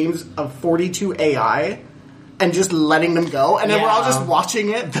 games of 42 AI and just letting them go, and then we're all just watching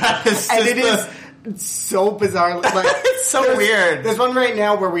it. It's so bizarre. It's so weird. There's one right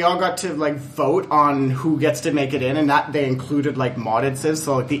now where we all got to vote on who gets to make it in, and that they included modded civs,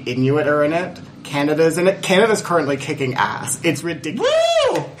 so the Inuit are in it, Canada's in it. Canada's currently kicking ass. It's ridiculous.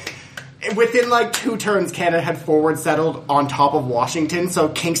 Woo! Within 2 turns, Canada had forward settled on top of Washington, so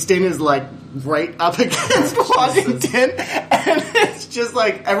Kingston is right up against Washington, and it's just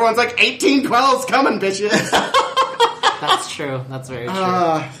everyone's 1812's coming, bitches. That's true. That's very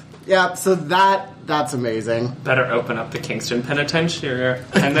true. Yeah, so that's amazing. Better open up the Kingston Penitentiary.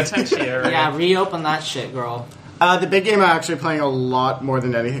 Yeah, reopen that shit, girl. The big game I'm actually playing a lot more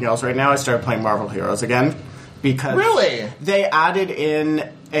than anything else right now. I started playing Marvel Heroes again because they added in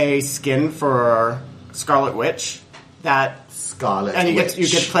a skin for Scarlet Witch and you get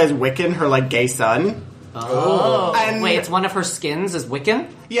to play as Wiccan, her gay son. Oh, and wait, it's one of her skins is Wiccan?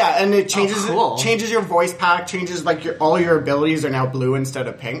 Yeah, and it changes cool. your voice pack, changes all your abilities are now blue instead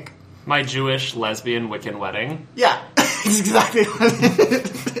of pink. My Jewish lesbian Wiccan wedding. Yeah, it's exactly what it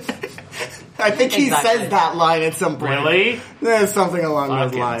is. I think he says that line at some point. Really? There's something along those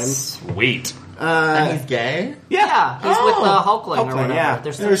Fucking lines. Sweet. And he's gay? Yeah, he's with Hulkling or whatever. Yeah.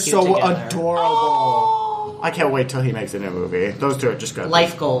 They're They're so cute together. adorable. Oh. I can't wait till he makes a new movie. Those two are just good.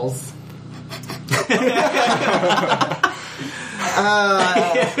 Life goals.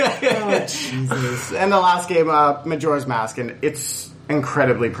 Jesus. And the last game, Majora's Mask, and it's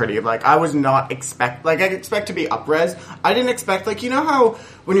incredibly pretty. I was not I expect to be up-res. I didn't expect, you know how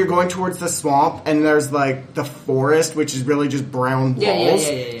when you're going towards the swamp and there's, the forest, which is really just brown walls?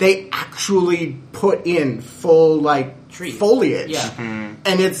 Yeah. They actually put in full, Trees. Foliage. Yeah. Mm-hmm.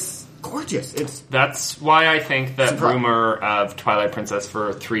 And it's gorgeous. That's why I think that Surprise. rumor of Twilight Princess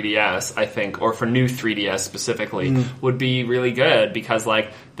for 3DS, or for new 3DS specifically, would be really good because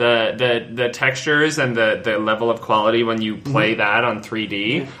the textures and the level of quality when you play that on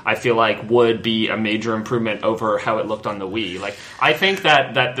 3D, I feel would be a major improvement over how it looked on the Wii. I think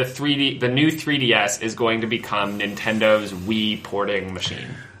that the new 3DS is going to become Nintendo's Wii porting machine.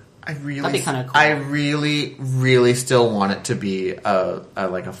 That'd be kinda cool. I really, really still want it to be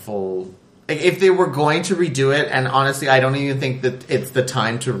a full. If they were going to redo it, and honestly, I don't even think that it's the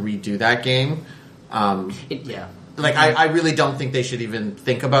time to redo that game. I really don't think they should even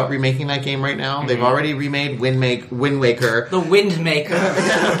think about remaking that game right now. Mm-hmm. They've already remade Wind Waker. The Wind Maker.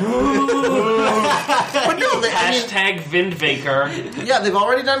 But no, Hashtag Vindvaker. Yeah, they've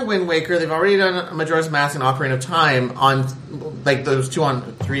already done Wind Waker. They've already done Majora's Mask and Ocarina of Time on those two on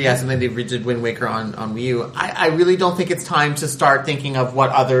 3DS, and then they redid Wind Waker on Wii U. I really don't think it's time to start thinking of what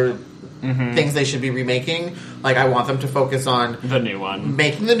other things they should be remaking. I want them to focus on the new one,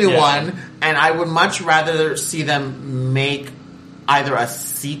 making the new one, and I would much rather see them make either a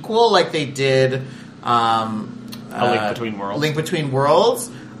sequel like they did A Link Between Worlds. Link Between Worlds,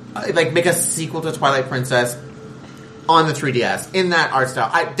 make a sequel to Twilight Princess on the 3DS in that art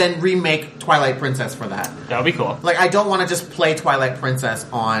style. Then remake Twilight Princess for that. That would be cool. I don't want to just play Twilight Princess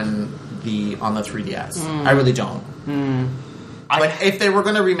on the 3DS. I really don't. If they were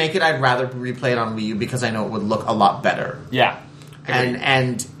going to remake it, I'd rather replay it on Wii U because I know it would look a lot better. Yeah.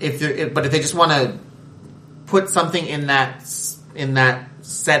 And if they just want to put something in that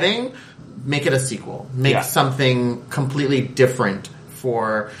setting, make it a sequel. Make something completely different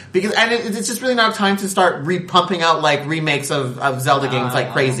because it's just really not time to start pumping out remakes of Zelda games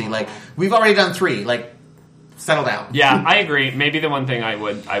like crazy. We've already done 3. Settle down. Yeah, I agree. Maybe the one thing I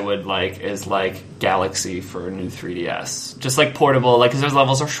would like is Galaxy for a new 3DS, just portable, because those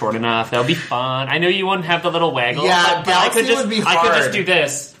levels are short enough. That would be fun. I know you wouldn't have the little waggle. Yeah, Galaxy would be hard. I could just do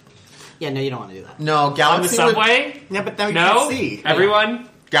this. Yeah, no, you don't want to do that. No, Galaxy on the subway. Yeah, but now you No, can't see. everyone.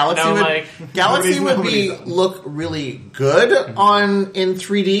 Galaxy would look really good in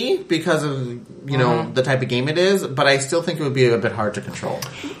 3D because of the type of game it is, but I still think it would be a bit hard to control.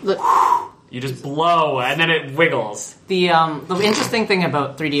 You just blow and then it wiggles. The interesting thing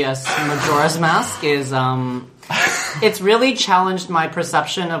about 3DS Majora's Mask is it's really challenged my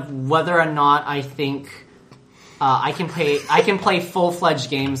perception of whether or not I think I can play full-fledged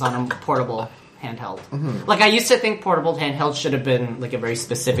games on a portable handheld. Mm-hmm. I used to think portable handheld should have been a very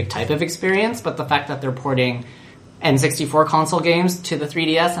specific type of experience, but the fact that they're porting N64 console games to the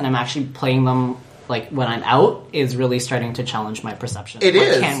 3DS, and I'm actually playing them like when I'm out, is really starting to challenge my perception. It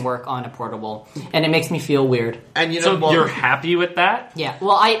is. Can work on a portable, and it makes me feel weird. And So you're happy with that? Yeah,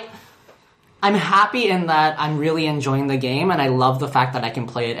 well, I'm happy in that I'm really enjoying the game, and I love the fact that I can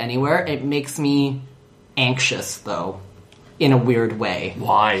play it anywhere. It makes me anxious, though, in a weird way.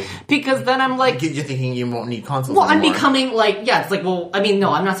 Why? Because then I'm like... You're thinking you won't need consoles Well, anymore. I'm becoming like... Yeah, it's like, well, I mean,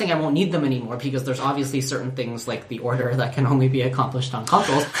 no, I'm not saying I won't need them anymore, because there's obviously certain things like the order that can only be accomplished on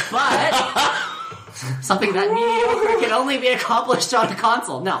consoles, but... something that mediocre can only be accomplished on a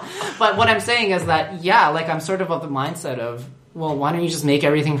console. No. But what I'm saying is that, yeah, like, I'm sort of the mindset of, well, why don't you just make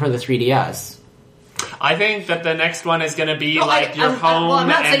everything for the 3DS? I think that the next one is going to be No, your home well, I'm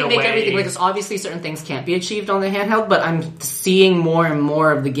not and saying make away. everything, because obviously certain things can't be achieved on the handheld, but I'm seeing more and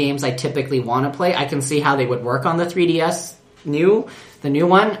more of the games I typically want to play. I can see how they would work on the 3DS the new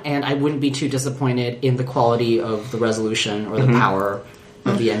one, and I wouldn't be too disappointed in the quality of the resolution or the power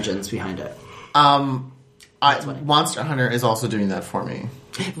of the engines behind it. Monster Hunter is also doing that for me.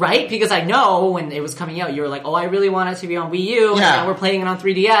 Right? Because I know when it was coming out, you were like, oh, I really want it to be on Wii U, and Yeah. now we're playing it on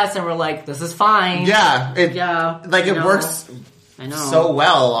 3DS, and we're like, this is fine. Yeah, it I works I know. so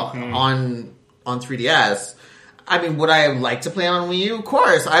well on 3DS. I mean, would I like to play on Wii U? Of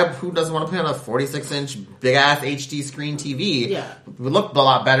course. Who doesn't want to play on a 46-inch big-ass HD screen TV? Yeah. It would look a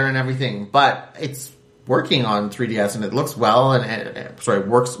lot better and everything, but it's working on 3DS, and it looks well,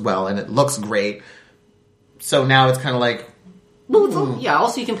 works well, and it looks great. So now it's kind of like... Well, yeah,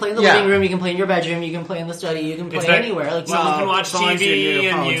 also you can play in the living room, you can play in your bedroom, you can play in the study, you can play anywhere. Like, So you can watch as long as you're near TV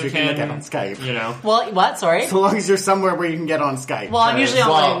your and phones, you you can look at it on can, Skype. you know. well, what? Sorry? So long as you're somewhere where you can get on Skype. Well, I'm usually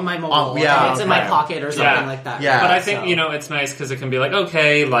on my mobile. yeah, It's in my okay. pocket or something Yeah. like that. Yeah. But I think, So- it's nice because it can be like,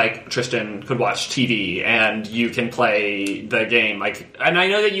 okay, like, Tristan could watch TV and you can play the game. Like, and I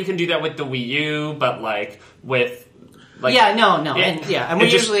know that you can do that with the Wii U, but, like, with... Like, no, Yeah. and we're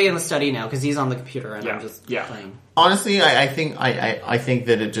It just- usually in the study now because he's on the computer and Yeah, I'm just yeah. playing. Honestly, I think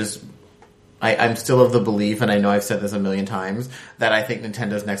that it just... I'm still of the belief, and I know I've said this a million times, that I think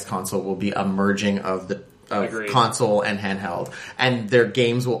Nintendo's next console will be a merging of Agreed. console and handheld. And their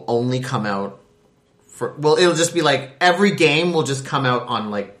games will only come out it'll just be like, every game will just come out on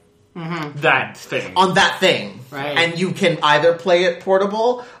like, that thing. on that thing. Right. And you can either play it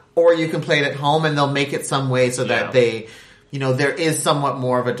portable, or you can play it at home, and they'll make it some way so that they, there is somewhat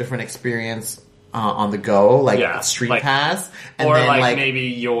more of a different experience on the go, like Street like- Pass, and or then like maybe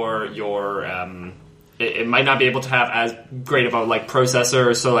your it might not be able to have as great of a like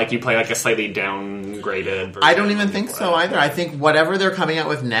processor, so like you play like a slightly downgraded version. I don't even think so either. I think whatever they're coming out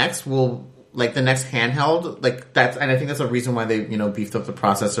with next will, like the next handheld, like that's, and I think that's a reason why they beefed up the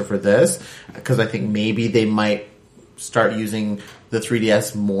processor for this, because I think maybe they might start using the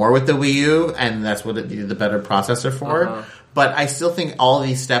 3DS more with the Wii U, and that's what it needed the better processor for. But I still think all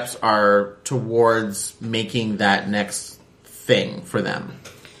these steps are towards making that next thing for them.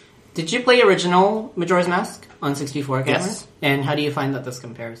 Did you play original Majora's Mask on 64 cameras? Yes. And how do you find that this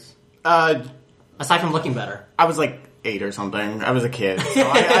compares? I Aside from looking better. was like 8 or something. I was a kid, so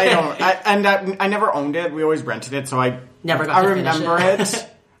I never owned it. We always rented it, so I Never got to finish remember it.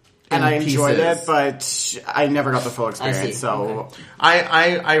 And I enjoyed pieces. it, but I never got the full experience. So Okay.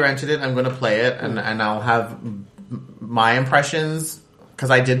 I rented it. I'm going to play it, and I'll have my impressions,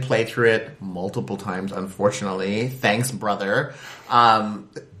 because I did play through it multiple times, unfortunately. Thanks, brother.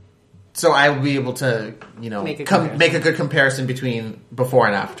 So I will be able to, Make a make a good comparison between before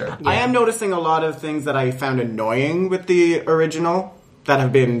and after. I am noticing a lot of things that I found annoying with the original that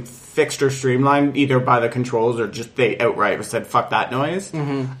have been fixed or streamlined either by the controls or just they outright said fuck that noise. So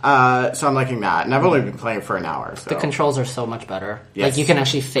I'm liking that, and I've only been playing for an hour. So. The controls are so much better. Yes. Like, you can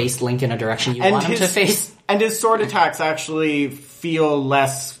actually face Link in a direction you want him to face. And his sword attacks actually feel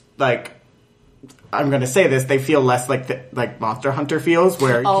less like, I'm going to say this, they feel less like Monster Hunter feels,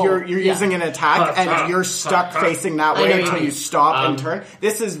 where you're yeah. using an attack and you're stuck facing that I know way what you until mean. you stop and turn.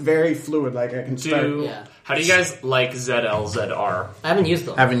 This is very fluid, like I can start. Yeah. How do you guys like ZLZR? I haven't used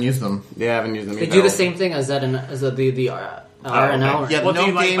them. Haven't used them. Yeah, I haven't used them They either. do the same thing as Z and as the R and L. Yeah, Well, no do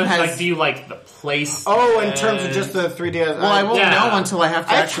you like, game but, has- like, do you like the place? Oh, in terms of just the 3DS. Well, I won't Yeah. know until I have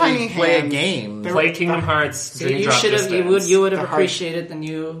to I have actually tiny play a hands. game. Play Kingdom Hearts. So Dream you Drop should have. Distance. You would have The hard- appreciated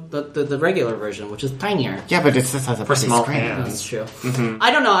the regular version, which is tinier. Yeah, but it just has a For pretty small screen. hands. That's true. I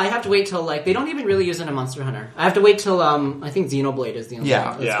don't know. I have to wait till they don't even really use it in Monster Hunter. I have to wait till I think Xenoblade is the only Yeah.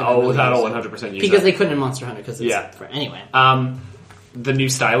 one that's Yeah, gonna really that'll use it. 100% use because it. they couldn't in Monster Hunter because it's Yeah. anyway. The new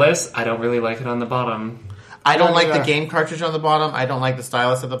stylus, I don't really like it on the bottom. I don't like the game cartridge on the bottom. I don't like the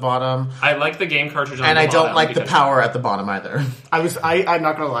stylus at the bottom. I like the game cartridge on and the I bottom. don't like the power at the bottom either. I'm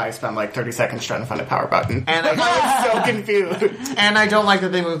not gonna lie, I spent like 30 seconds trying to find a power button. And I was so confused. And I don't like that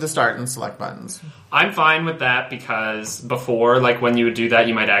they moved the start and select buttons. I'm fine with that because before, like when you would do that,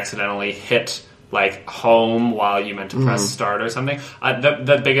 you might accidentally hit like home while you meant to press start or something.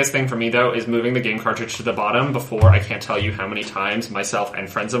 The biggest thing for me though is moving the game cartridge to the bottom before. I can't tell you how many times myself and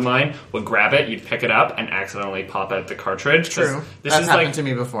friends of mine would grab it, you'd pick it up and accidentally pop out the cartridge. True. This That's is happened like, to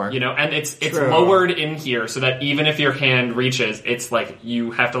me before. You know, and it's True. lowered in here so that even if your hand reaches, it's like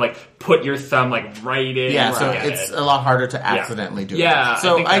you have to like put your thumb like right in. Yeah, to so get it's it. a lot harder to accidentally do it. Yeah,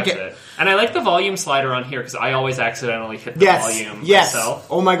 So I think that's get it. And I like the volume slider on here because I always accidentally hit the volume Yes. myself.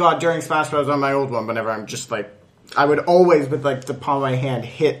 Oh my god, during Smash Bros. On my old one, whenever I'm just like, I would always, with like the palm of my hand,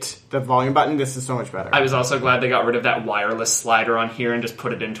 hit the volume button. This is so much better. I was also glad they got rid of that wireless slider on here and just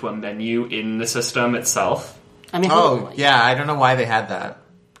put it into a menu in the system itself. I mean, Oh, yeah, I don't know why they had that.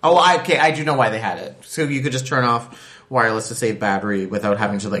 Oh, I do know why they had it. So you could just turn off wireless to save battery without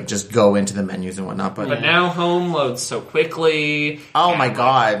having to like just go into the menus and whatnot. But now home loads so quickly. oh and, my like,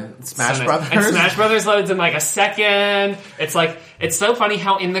 god, Smash so nice. Brothers! And Smash Brothers loads in like a second. It's like, it's so funny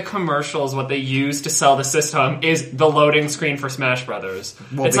how in the commercials what they use to sell the system is the loading screen for Smash Brothers.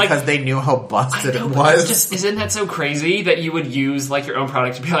 Well, it's because like, they knew how busted I know, it but it's was. just, isn't that so crazy that you would use like your own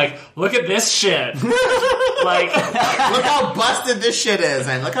product to be like, look at this shit. Like, Look how busted this shit is,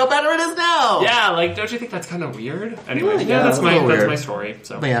 and look how better it is now. yeah, like, don't you think that's kind of weird? Anyway, Yeah, that's it's a little my weird. story.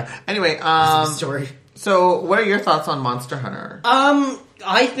 So But yeah. Anyway, story. so what are your thoughts on Monster Hunter?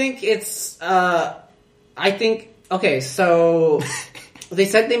 I think it's, okay, so they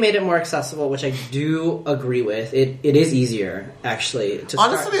said they made it more accessible, which I do agree with. It is easier, actually.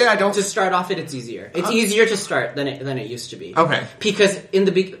 Honestly, I don't- To start off, it's easier. It's easier to start than it used to be. Okay. Because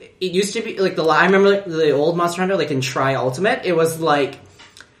it used to be, like, I remember the old Monster Hunter, like in Tri Ultimate, it was like,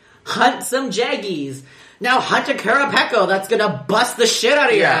 hunt some Jaggies. Now hunt a Karapeko that's gonna bust the shit out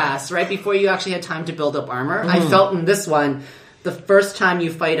of your Yeah. ass, right before you actually had time to build up armor. I felt in this one, the first time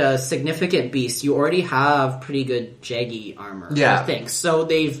you fight a significant beast, you already have pretty good Jaggy armor, Yeah. I think. So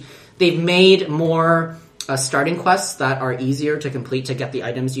they've made more starting quests that are easier to complete to get the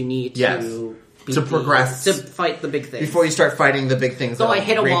items you need Yes. to beat To progress. to fight the big things. Before you start fighting the big things. So I that'll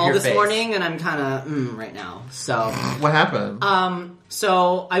hit a rape wall your this face. morning, and I'm kind of right now. So What happened?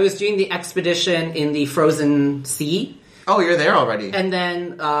 so I was doing the expedition in the frozen sea, oh, you're there already. and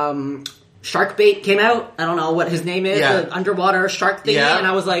then Sharkbait came out. I don't know what his name is, Yeah. the underwater shark thingy, Yeah. and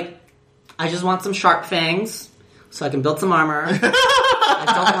I was like, I just want some shark fangs so I can build some armor.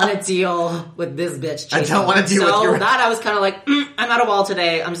 I don't want to deal with this bitch. I don't want to deal so with your... that I was kind of like, I'm at a wall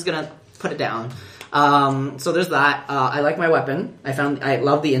today. I'm just gonna put it down. So there's that. I like my weapon. I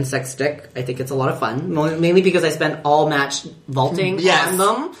love the insect stick. I think it's a lot of fun, mainly because I spent all match vaulting Yes. on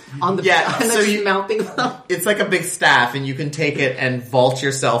them, on the Yeah, and so then you- mounting them. It's like a big staff, and you can take it and vault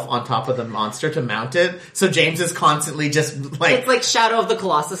yourself on top of the monster to mount it. So James is constantly just like... It's like Shadow of the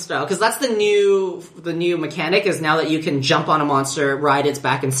Colossus style, because that's the new mechanic is now that you can jump on a monster, ride its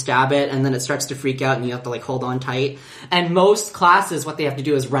back and stab it, and then it starts to freak out and you have to like hold on tight. And most classes, what they have to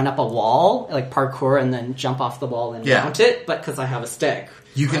do is run up a wall, like parkour, and then jump off the wall and Yeah. mount it, but because I have a stick.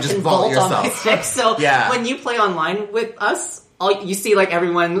 You can I just vault on my yourself. stick, so Yeah. when you play online with us, you see like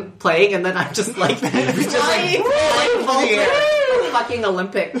everyone playing, and then I'm just like flying, like vaulting, fucking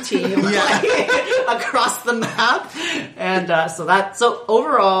Olympic team like, across the map, and so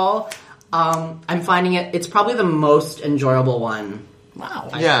overall, I'm finding it's probably the most enjoyable one. Wow.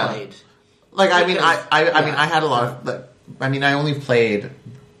 I've Yeah. played. Like, I mean, Because- I mean, I had a lot of... Like, I mean, I only played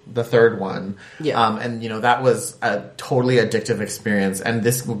the third one. Yeah. And, you know, that was a totally addictive experience. And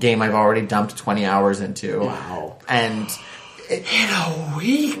this game I've already dumped 20 hours into. Wow. And... in a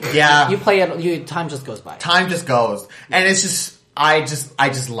week. Yeah. You play it, time just goes by. Time just goes. And it's just... I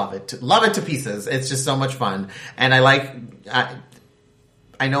just love it. Love it to pieces. It's just so much fun. And I like...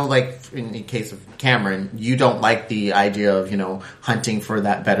 I know, like, in the case of Cameron, you don't like the idea of, you know, hunting for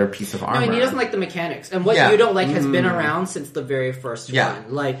that better piece of armor. I mean, he doesn't like the mechanics, and what Yeah. you don't like has been around since the very first Yeah.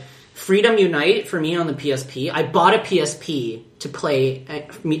 one. Like Freedom Unite for me on the PSP. I bought a PSP to play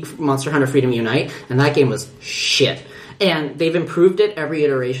Monster Hunter Freedom Unite, and that game was shit. And they've improved it every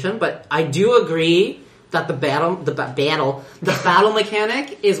iteration, but I do agree that the battle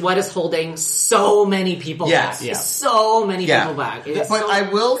mechanic is what is holding so many people Yes. back. Yeah. So many Yeah. people back. But It's so- I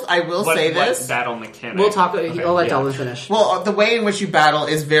will say What this. battle mechanic? We'll talk. Okay, I'll let yeah. Delvin finish. Well, the way in which you battle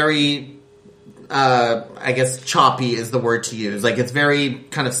is very, I guess, choppy is the word to use. Like, it's very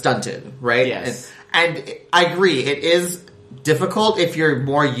kind of stunted, right? Yes. And I agree, it is difficult if you're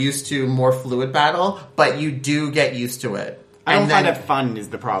more used to more fluid battle, but you do get used to it. I don't find it fun is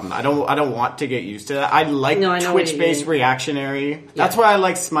the problem. I don't want to get used to that. I like Twitch-based reactionary. That's why I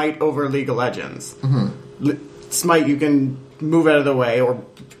like Smite over League of Legends. Smite, you can move out of the way,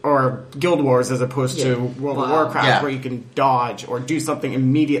 or Guild Wars as opposed to World of Warcraft, where you can dodge or do something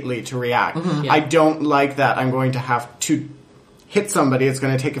immediately to react. I don't like that. I'm going to have to hit somebody. It's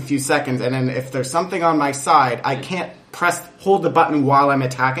going to take a few seconds, and then if there's something on my side, I can't hold the button while I'm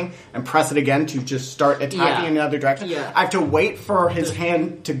attacking and press it again to just start attacking in the other direction. I have to wait for his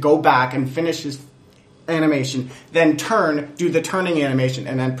hand to go back and finish his animation, then do the turning animation,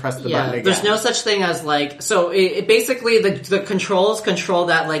 and then press the button again. There's no such thing as it basically the controls control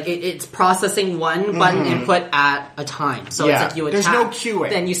that it's processing one button input at a time. So it's like you attack. There's no queuing.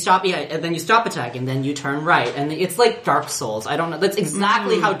 Then you stop. Then you stop attacking. Then you turn right, and it's like Dark Souls. I don't know. That's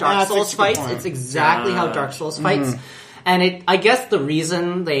exactly how Dark Souls fights. It's exactly how Dark Souls fights. And I guess the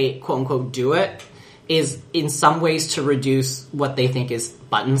reason they quote unquote do it is in some ways to reduce what they think is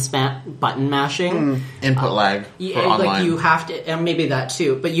button mashing, input lag for online. Like you have to, and maybe that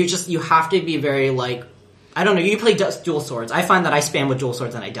too. But you have to be very I don't know. You play dual swords. I find that I spam with dual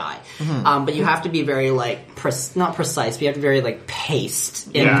swords and I die. But you have to be very not precise. But you have to be very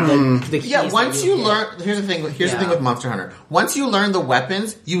paced in the keys. Once you learn, here's the thing. Here's the thing with Monster Hunter. Once you learn the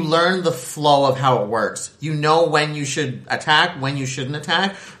weapons, you learn the flow of how it works. You know when you should attack, when you shouldn't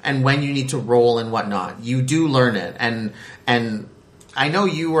attack, and when you need to roll and whatnot. You do learn it, and I know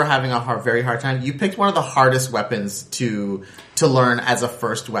you were having a very hard time. You picked one of the hardest weapons to learn as a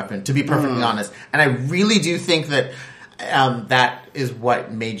first weapon, to be perfectly honest. And I really do think that that is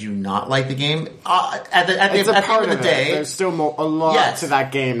what made you not like the game. At the end of the day, there's still a lot to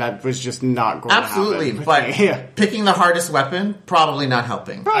that game that was just not going to happen. Absolutely, but picking the hardest weapon, probably not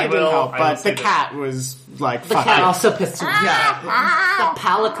helping. Probably didn't help, but the cat was like... The cat also pissed me off. The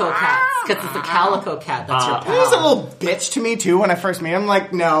Palico cat. Because it's the Calico cat that's your pal. He was a little bitch to me, too, when I first met him. I'm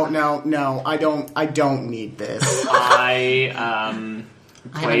like, no, I don't need this. I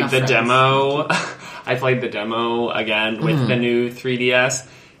played the demo. I played the demo again with the new 3DS,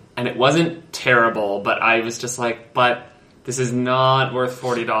 and it wasn't terrible, but I was just like, but this is not worth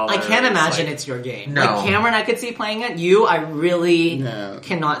 $40. I can't imagine it's your game. No. Cameron, I could see playing it. I really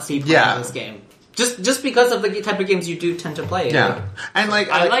cannot see playing this game. Just because of the type of games you do tend to play. Yeah. And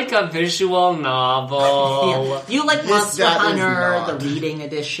I like a visual novel. You like Monster Hunter, the reading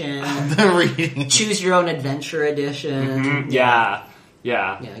edition. Choose Your Own Adventure edition.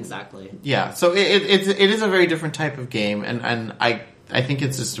 Yeah, exactly. Yeah, so it is a very different type of game, and I think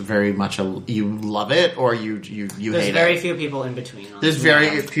it's just very much you love it or you hate it. There's very few people in between. There's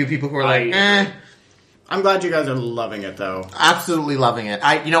very few people who are like, eh. I'm glad you guys are loving it, though. Absolutely loving it.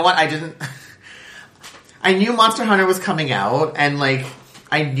 You know what? I knew Monster Hunter was coming out, and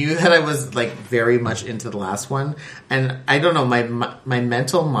I knew that I was very much into the last one, and I don't know, my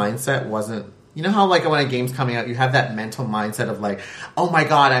mental mindset wasn't. You know how when a game's coming out, you have that mental mindset of oh my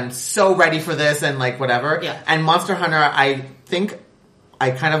god, I'm so ready for this, and whatever. Yeah. And Monster Hunter, I think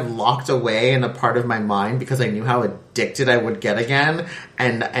I kind of locked away in a part of my mind because I knew how addicted I would get again,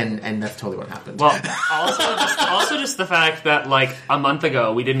 and that's totally what happened. Well, also just the fact that a month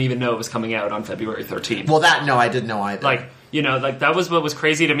ago we didn't even know it was coming out on February 13th. Well, I didn't know either. That was what was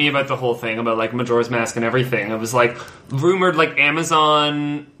crazy to me about the whole thing, about Majora's Mask and everything. It was rumored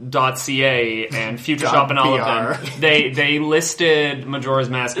Amazon.ca and Futureshop and all of them. They listed Majora's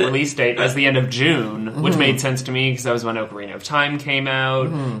Mask release date as the end of June, which made sense to me because that was when Ocarina of Time came out,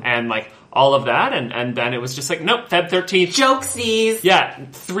 and all of that, and then it was just nope, Feb 13th. Jokesies! Yeah,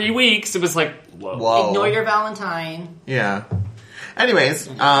 3 weeks, it was whoa. Ignore your Valentine. Yeah. Anyways,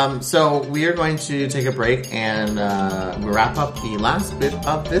 so we are going to take a break and wrap up the last bit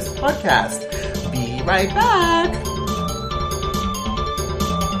of this podcast. Be right back.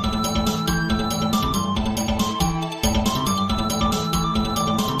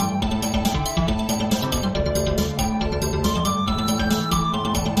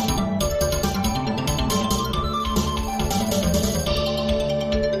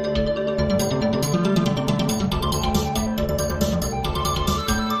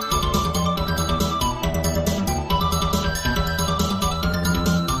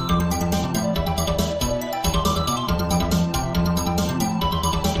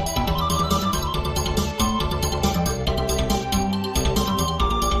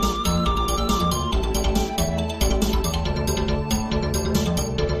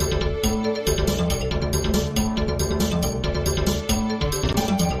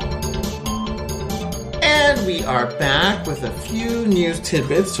 with a few news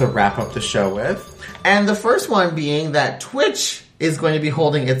tidbits to wrap up the show with. And the first one being that Twitch is going to be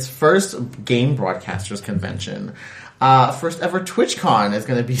holding its first game broadcasters convention. First ever TwitchCon is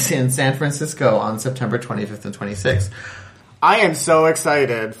going to be in San Francisco on September 25th and 26th. I am so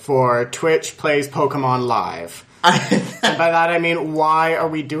excited for Twitch Plays Pokemon Live. And by that I mean, why are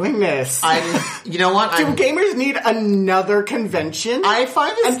we doing this? You know what? Do gamers need another convention? I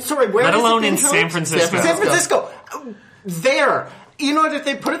find this... I'm sorry, where Let is it alone being in held? San Francisco. San Francisco. There. You know what, if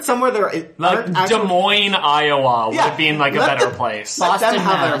they put it somewhere there... Like Des Moines, Iowa would have been like a let better the- place. Let them Boston,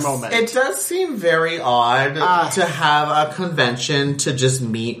 have Mass. their moment. It does seem very odd to have a convention to just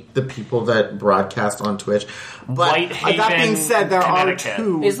meet the people that broadcast on Twitch. But Whitehaven, that being said, there Connecticut. are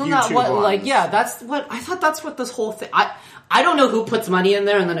two Isn't that YouTube what, ones. like, yeah, that's what, I thought that's what this whole thing, I don't know who puts money in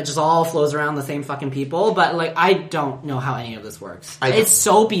there and then it just all flows around the same fucking people, but, like, I don't know how any of this works. I- It's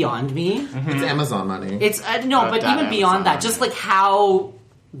so beyond me. it's Amazon money. It's, no, but that even beyond Amazon. that, just, like, how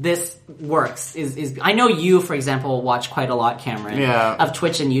this works is I know you, for example, watch quite a lot, Cameron, Yeah. of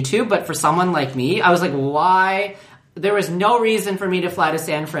Twitch and YouTube, but for someone like me, I was like, why? There was no reason for me to fly to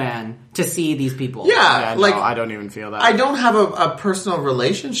San Fran to see these people. Yeah, Yeah, like, no, I don't even feel that. I don't have a personal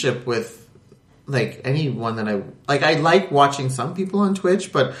relationship with like anyone that I like watching some people on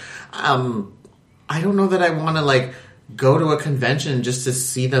Twitch, but I don't know that I want to like go to a convention just to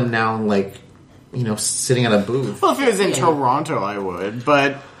see them now, like, you know, sitting at a booth. Well, if it was in Yeah. Toronto, I would,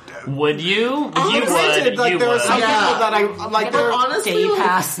 but... Would you? You Granted, would. like, you there are would. some Yeah. people that I... Like, But they're honestly, Day like-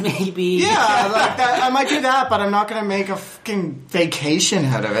 pass, maybe. Yeah, like that, I might do that, but I'm not going to make a fucking vacation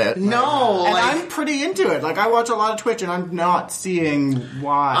out of it. No, And like- I'm pretty into it. Like, I watch a lot of Twitch, and I'm not seeing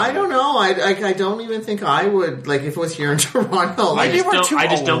why. I don't know. I don't even think I would, like, if it was here in Toronto. I Like, just, we're don't, too I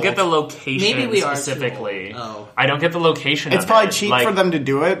just don't old. get the location Maybe we are too specifically. old. Oh. I don't get the location. It's of probably it. cheap Like, for them to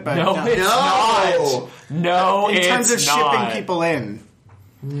do it, but No, it's no. No, in terms of it's shipping not. people in.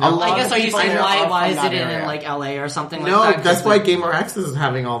 I guess, are you saying why is it in area? like LA or something No, like that? that's 'Cause, why like, GamerX is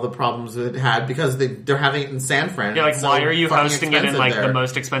having all the problems it had because they're having it in San Fran. Yeah, like, It's why so are you fucking hosting it in expensive like there. the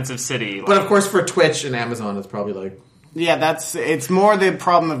most expensive city? But of course, for Twitch and Amazon, it's probably like Yeah, it's more the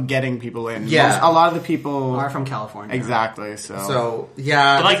problem of getting people in. Yeah. A lot of the people are from California. exactly. so.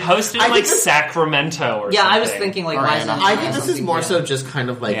 Yeah, But, like hosted in I like think this- Sacramento or Yeah, something. I was thinking like, Or why is Anaheim. it I think this is something- more yeah. so just kind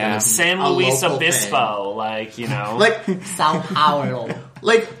of like Yeah, gonna be San a Luis local Obispo, like, you know. thing. Like, Sao Paulo.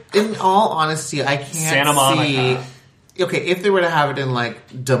 like in all honesty, I can't Santa Monica. see. Okay, if they were to have it in like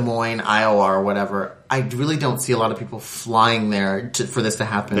Des Moines, Iowa, or whatever, I really don't see a lot of people flying there for this to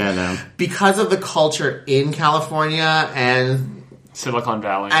happen. Yeah, no. Because of the culture in California and Silicon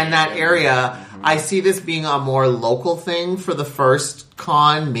Valley. that area, I see this being a more local thing for the first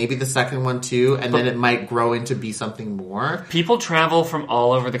con, maybe the second one too, and then it might grow into be something more. People travel from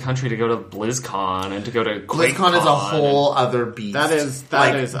all over the country to go to BlizzCon and to go to BlizzCon is a whole other beast. That is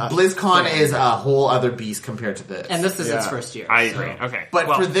a BlizzCon thing. is a whole other beast compared to this. And this is its Yeah. first year. I agree. Okay. But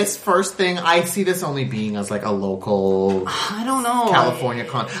well, for this first thing, I see this only being as like a local I don't know. California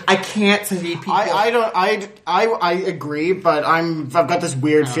con. I can't see people. I agree, but I've got this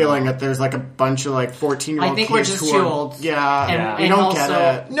weird feeling that there's like a bunch of like 14-year-old I think we're kids just who too are, old. Yeah, And- we and don't also-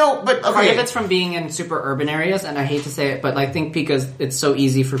 get it. No, but Part okay. of it's from being in super urban areas, and I hate to say it, but I think because it's so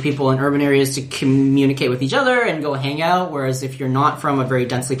easy for people in urban areas to communicate with each other and go hang out, whereas if you're not from a very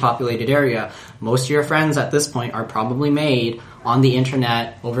densely populated area, most of your friends at this point are probably made on the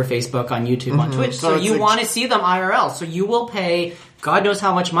internet, over Facebook, on YouTube, on Twitch, so it's you like- want to see them IRL, so you will pay God knows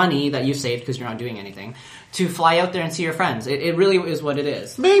how much money that you saved because you're not doing anything to fly out there and see your friends. It really is what it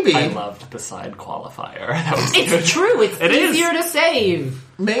is. Maybe. I loved the side qualifier. That was good. It's true. It's It is. easier to save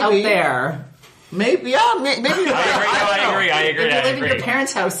Maybe. out there. Maybe, yeah, maybe. I agree. If you live in your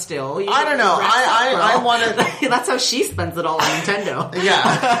parents' house still, you I don't know. rest up, bro. I want to. That's how she spends it all on Nintendo. Yeah,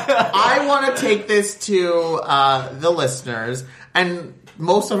 I want to take this to the listeners, and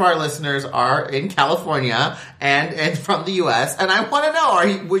most of our listeners are in California and from the U.S. And I want to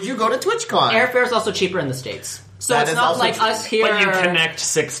know: would you go to TwitchCon? Airfare is also cheaper in the States, so That it's is not also like true. us here. But you connect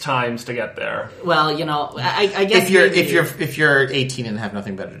 6 times to get there. Well, you know, I guess if you're 18 and have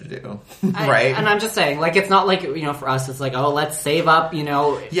nothing better to do, right? And I'm just saying, like, it's not like, you know, for us, it's like, oh, let's save up, you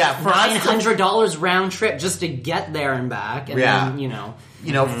know, Yeah, for us to- $900 round trip just to get there and back, and Yeah. then, you know.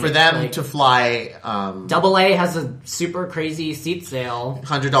 for them Like- to fly Double A has a super crazy seat sale.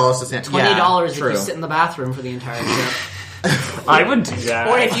 $100 to San. $20 if true. you sit in the bathroom for the entire trip. I would do that.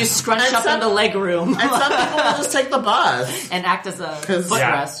 Or if you scrunch And up some- in the leg room And some people will just take the bus. and act as a 'Cause-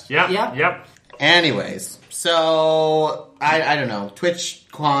 footrest. Yep. Yeah. Yep. Anyways, so I don't know.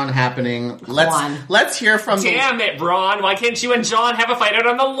 TwitchCon happening. Quan. Let's hear from Damn it, Ron! Why can't you and John have a fight out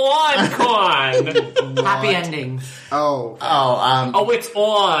on the lawn, Con? Happy endings. Oh, Oh, it's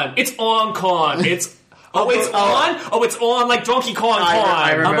on. It's on, Con. It's on. Oh, it's on like Donkey Kong, Con. I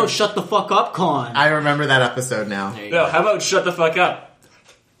How remember- about shut the fuck up, Con? I remember that episode now. No, how about shut the fuck up,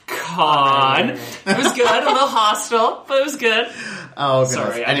 Con? It was good. A little hostile, but it was good. Oh, goodness.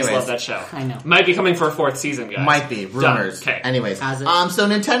 Sorry, I Anyways, just love that show. I know. Might be coming for a 4th season, guys. Might be rumors. Okay. Anyways, Has it? so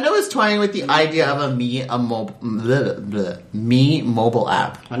Nintendo is toying with the idea of a Me mobile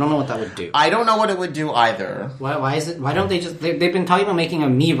app. I don't know what that would do. I don't know what it would do either. Why is it? Why don't they just? They've been talking about making a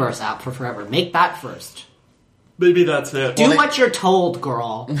Miiverse app for forever. Make that first. Maybe that's it. Do they- what you're told,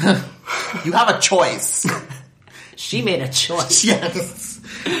 girl. You have a choice. She made a choice. Yes.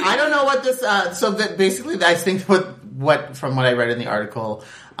 I don't know what this. So that basically, I think what from what I read in the article,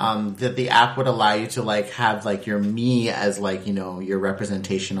 that the app would allow you to like have like your me as like your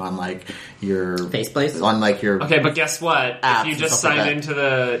representation on like your Faceplace? on like your. Okay, but guess what? Apps If you and just stuff like signed that. into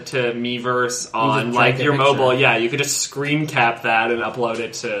the Miiverse on just like drag your a picture. mobile, yeah, you could just screen cap that and upload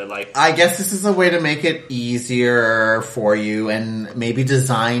it to like. I guess this is a way to make it easier for you and maybe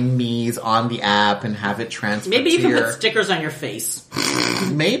design me's on the app and have it transferred. Maybe you to can your, put stickers on your face.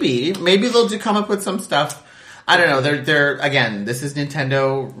 Maybe they'll come up with some stuff. I don't know. They're again. This is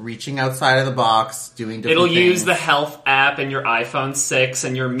Nintendo reaching outside of the box, doing different It'll things. use the health app in your iPhone 6,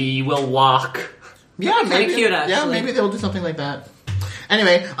 and your Me will walk. Yeah, maybe. cute, Yeah, actually. maybe they'll do something like that.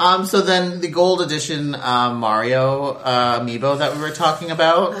 Anyway, so then the gold edition Mario amiibo that we were talking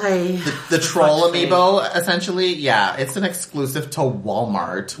about, the troll Fuck's sake. amiibo, essentially, yeah, it's an exclusive to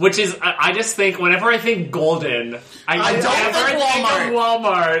Walmart. Which is, I just think, whenever I think golden, I don't never think think of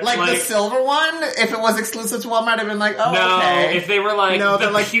Walmart. Like the silver one, if it was exclusive to Walmart, I'd been like, oh, No, okay. if they were like No, the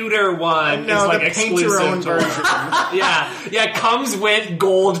they're like- pewter one No, is like the paint exclusive your own to version. yeah, it comes with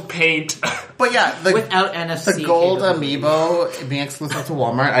gold paint. But yeah, Without NFC the gold capability. amiibo being exclusive to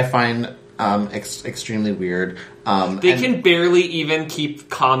Walmart, I find extremely weird. They can barely even keep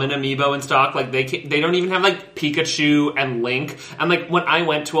common amiibo in stock. Like they don't even have like Pikachu and Link. And like when I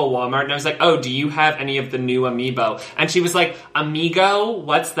went to a Walmart and I was like, "Oh, do you have any of the new amiibo?" And she was like, "Amigo,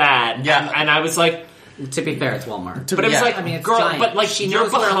 what's that?" Yeah. and I was like, To be fair, it's Walmart. but it was Yeah. like, I mean, it's girl, giant. but like she you're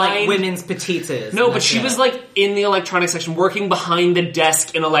knows where like behind- women's petites is. No, and but that's she it. was like in the electronics section, working behind the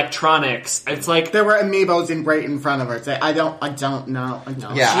desk in electronics. It's like There were amiibos right in front of her. Say, I don't know.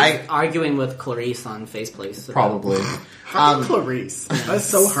 No, Yeah, she's arguing with Clarice on Faceplace. about- probably. Clarice. That's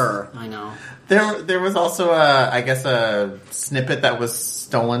so her. I know. There was also a snippet that was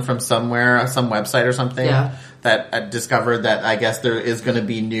stolen from somewhere, some website or something. Yeah. That discovered that I guess there is going to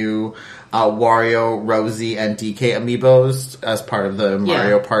be new Wario, Rosie, and DK amiibos as part of the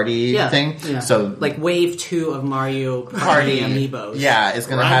Mario Party thing. Yeah. So like wave 2 of Mario Party amiibos. yeah, it's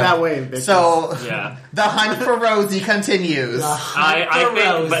going to Ride have that wave, bitches. So yeah. the hunt for Rosie continues. I for think,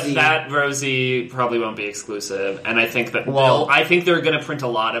 Rosie. but that Rosie probably won't be exclusive, and I think that Well- I think they're going to print a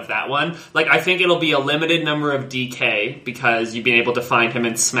lot of that one. Like, I think it'll be a limited number of DK because you've been able to find him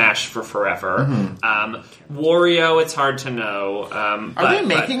in Smash for forever. Wario, it's hard to know. Are they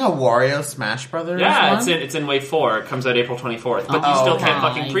making a Wario Smash Brothers? Yeah, one? it's in Wave 4. It comes out April 24th, but you Oh, still okay. can't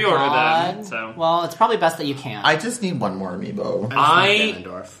fucking My pre-order God. them. So Well, it's probably best that you can't. I just need one more amiibo.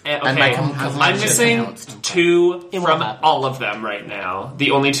 Ganondorf. Okay, And my com- I'm missing announced. 2 It from won't happen. all of them right now.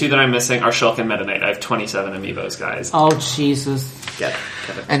 The only 2 that I'm missing are Shulk and Meta Knight. I have 27 amiibos, guys. Oh, Jesus. Get it.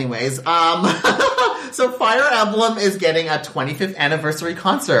 Anyways, so Fire Emblem is getting a 25th anniversary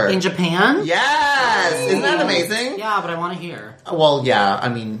concert. In Japan? Yes! Isn't that amazing? Yeah, but I want to hear. Well, yeah, I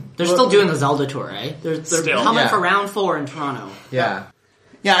mean... They're still doing the Zelda tour, eh? They're Still. coming Yeah. for round 4 in Toronto. Yeah.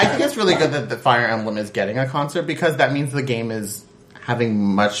 Yeah, I think it's really good that the Fire Emblem is getting a concert because that means the game is having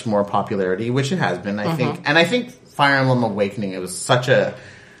much more popularity, which it has been, I think. And I think Fire Emblem Awakening, it was such a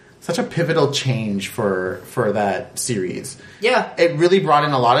pivotal change for that series. Yeah. It really brought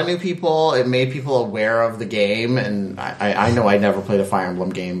in a lot of new people. It made people aware of the game, and I know I never played a Fire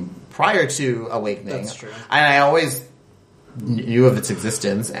Emblem game prior to Awakening. That's true. And I always knew of its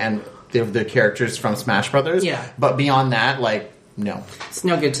existence and the characters from Smash Brothers. Yeah. But beyond that, like, no. It's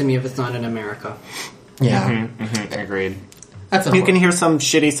no good to me if it's not in America. Yeah. Agreed. That's You can hear some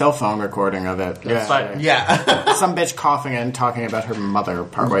shitty cell phone recording of it. Yeah. But Yeah. Some bitch coughing and talking about her mother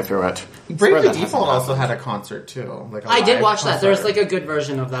partway through it. Bravely Swear that Default hasn't also had a concert, too. Like a I did live watch that. concert. There's like a good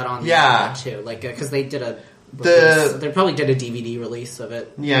version of that on the Yeah. internet too. Like, because they did a The- release. They probably did a DVD release of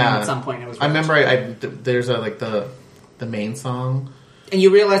it. Yeah. At some point it was I remember there's the main song. And you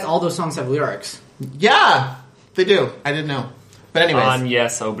realize all those songs have lyrics. Yeah, they do. I didn't know. But anyways. on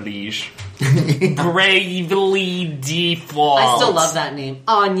yes, oblige. Bravely Default. I still love that name.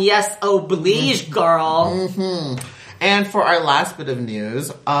 Yes, oblige, girl. And for our last bit of news,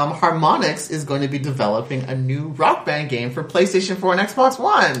 Harmonix is going to be developing a new Rock Band game for PlayStation 4 and Xbox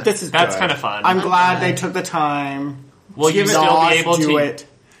One. This is That's good. kind of fun. I'm glad they took the time. Will to you still not be able do to? it?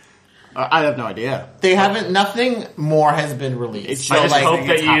 I have no idea. They haven't. Nothing more has been released. It's So, I just like, hope that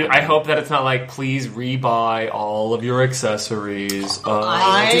it's happening. I hope that it's not like, please rebuy all of your accessories.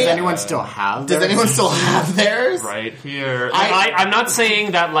 Does anyone still have? Does anyone still have theirs? Right here. I- I'm not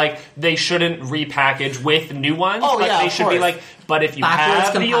saying that like they shouldn't repackage with new ones. Oh, but yeah, they of should be course. like. But if you Backwards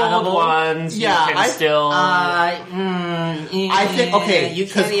have the compatible? old ones, Yeah, you can still. I think- okay, you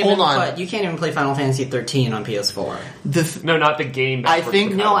 'cause can't even hold on. you can't even play Final Fantasy 13 on PS4. No, not the game. I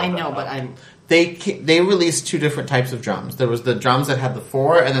think- No, I know, but I'm. They released two different types of drums. There was the drums that had the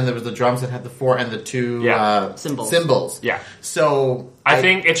 4, and then there was the drums that had the 4 and the 2 symbols. Yeah. So I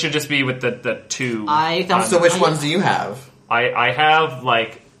think it should just be with the two. I thought- So which ones do you have? I have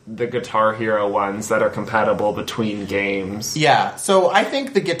like the Guitar Hero ones that are compatible between games. Yeah. So I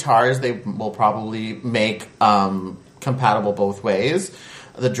think the guitars they will probably make compatible both ways.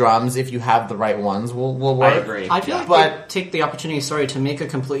 The drums, if you have the right ones, will work. I agree. I feel like But- they take the opportunity, to make a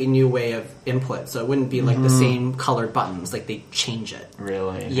completely new way of input, so it wouldn't be like the same colored buttons. Like they change it.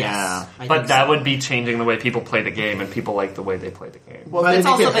 Really? Yes, I But think that so. would be changing the way people play the game, and people like the way they play the game. Well, It's they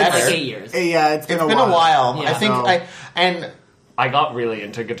make also it been better. like 8 years. Yeah, it's It's been a while. Yeah. I think So- I got really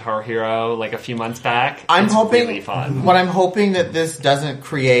into Guitar Hero like a few months back. I'm It's hoping really fun. what I'm hoping that this doesn't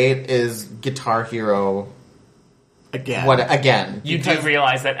create is Guitar Hero again. You do Because-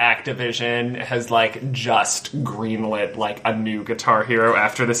 realize that Activision has like just greenlit like a new Guitar Hero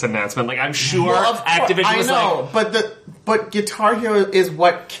after this announcement. Like I'm sure Well, of course, Activision I was know, like but Guitar Hero is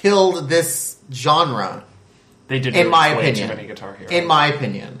what killed this genre. they did In my way opinion, too many Guitar Heroes. in my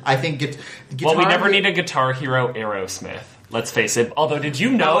opinion, I think Guitar well, we never Hero- need a Guitar Hero Aerosmith. Let's face it. Although, did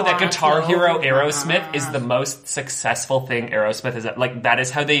you know that Guitar Hero Aerosmith is the most successful thing Aerosmith is? Like that is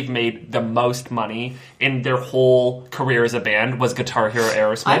how they've made the most money in their whole career as a band. Was Guitar Hero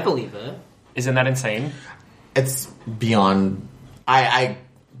Aerosmith? I believe it. Isn't that insane? It's beyond. I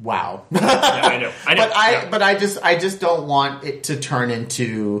wow. Yeah, I know. But I just don't want it to turn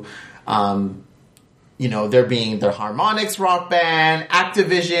into, there being the Harmonix Rock Band,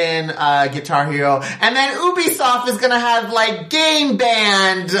 Activision, Guitar Hero, and then Ubisoft is gonna have like Game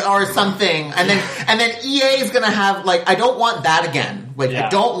Band or something, and then EA is gonna have like, I don't want that again. Like Yeah. I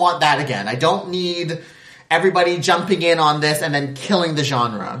don't want that again. I don't need everybody jumping in on this and then killing the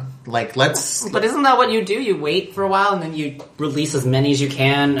genre. Like let's. But isn't that what you do? You wait for a while and then you release as many as you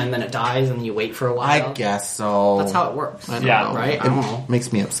can, and then it dies, and you wait for a while. I guess so. That's how it works. I don't Yeah. know. Right? I don't know.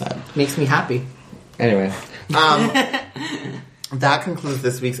 Makes me upset. Makes me happy. Anyway, that concludes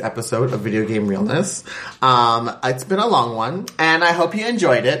this week's episode of Video Game Realness. It's been a long one, and I hope you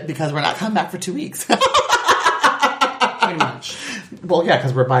enjoyed it because we're not coming back for 2 weeks. Pretty much. Well, yeah,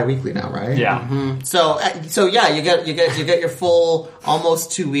 because we're bi-weekly now, right? Yeah. So yeah, you get your full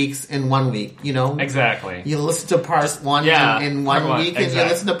almost 2 weeks in 1 week. You know, Exactly. You listen to part 1 Yeah, in part 1 one, week, and you exactly.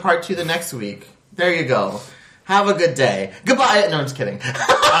 listen to part 2 the next week. There you go. Have a good day. Goodbye. No, I'm just kidding.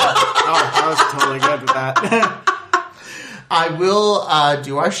 I was totally good with that. I will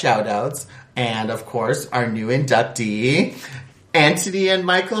do our shout-outs, and of course, our new inductee, Anthony and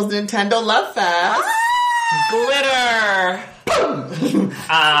Michael's Nintendo Love Fest. Glitter!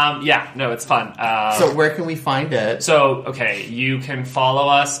 Yeah, no, it's fun. So where can we find it? So, okay, you can follow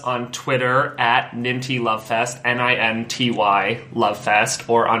us on Twitter at Ninty Lovefest, Ninty Lovefest,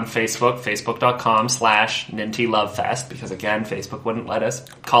 or on Facebook, facebook.com/Ninty Lovefest, because again, Facebook wouldn't let us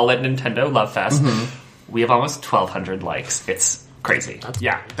call it Nintendo Lovefest. We have almost 1,200 likes. It's crazy.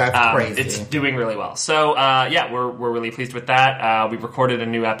 That's crazy. It's doing really well. So, we're really pleased with that. We recorded a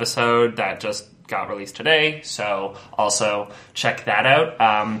new episode that just got released today, so also check that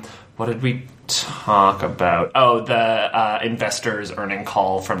out. What did we talk about? Oh, the investors earning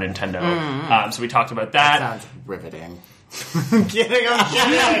call from Nintendo. So we talked about that. Sounds riveting. I'm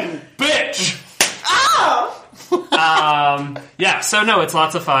kidding. Bitch! So no, it's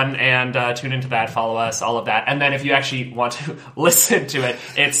lots of fun, and tune into that, follow us, all of that. And then if you actually want to listen to it,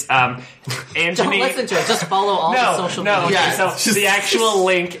 it's Anthony... Don't listen to it. Just follow all the social media. Yeah, So it's just- the actual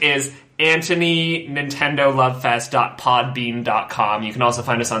link is AnthonyNintendoLovefest.podbean.com. You can also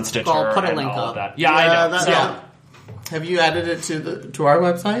find us on Stitcher. I'll put a and link all of up. that. Yeah, I know. that's So- all. Have you added it to our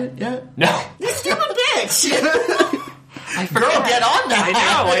website yet? No. Stupid bitch! I Girl, get on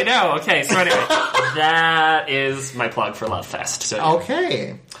that! I know. Okay, so anyway, that is my plug for Love Fest. So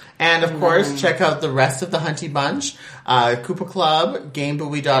Okay. And of course, check out the rest of the Hunty Bunch. Koopa Club,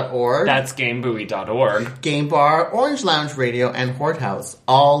 GameBuoy.org. That's GameBuoy.org. Game Bar, Orange Lounge Radio, and Hort House.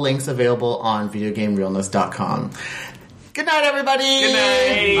 All links available on VideoGameRealness.com. Good night, everybody! Good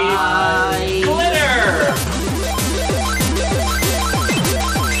night! Bye. Glitter!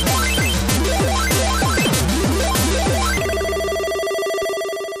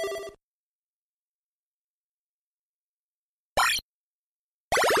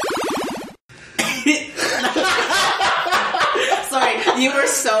 Sorry, you were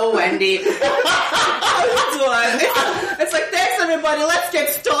so Wendy. It's like, thanks everybody, let's get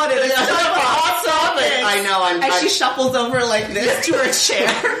started. It's time for hot topics. I know, And she shuffles over like this to her chair.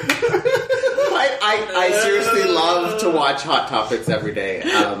 I seriously love to watch Hot Topics every day.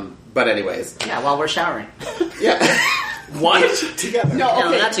 But anyways. Yeah, while we're showering. Yeah. What? Together. No, okay.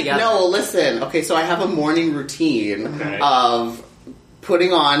 No, not together. No, listen. Okay, so I have a morning routine of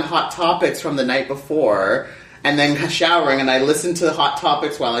putting on Hot Topics from the night before and then showering, and I listen to Hot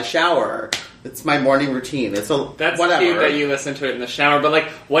Topics while I shower. It's my morning routine. It's That's whatever. cute that you listen to it in the shower, but like,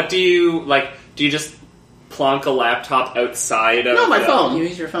 what do you, like, do you just plonk a laptop outside of my phone. You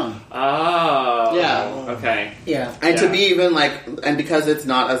use your phone. Oh. Yeah. Okay. Yeah. And to Yeah. be even like, and because it's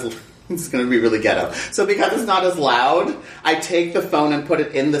not as, it's going to be really ghetto. So because it's not as loud, I take the phone and put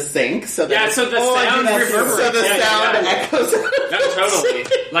it in the sink. So that Yeah, so the sound reverberates. So the Yeah, sound yeah. echoes. No, totally.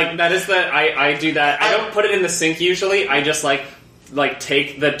 Like, that is I do that. I don't put it in the sink usually. I just, like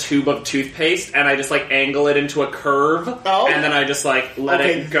take the tube of toothpaste and I just, like, angle it into a curve. Oh. And then I just, like, let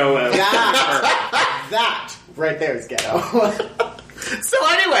Okay. it go out. That right there is ghetto. So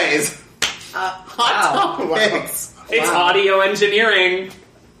anyways, Hot Topics. It's audio engineering.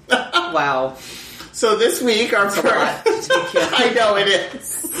 Wow. So this week, our I know it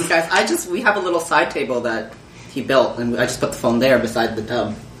is. Guys, we have a little side table that he built, and I just put the phone there beside the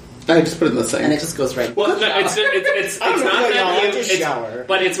tub, I just put it in the sink. and it just goes right. Well, no, it's I don't not know, that y'all, I you, just shower.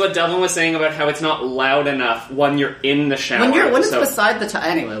 but it's what Devlin was saying about how it's not loud enough when you're in the shower. when it's So beside the tub.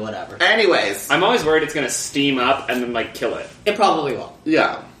 Anyway, whatever. Anyways, I'm always worried it's going to steam up and then, like, kill it. It probably will.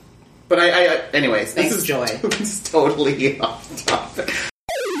 yeah. But anyways, Thanks, this is Joy. It's totally off topic.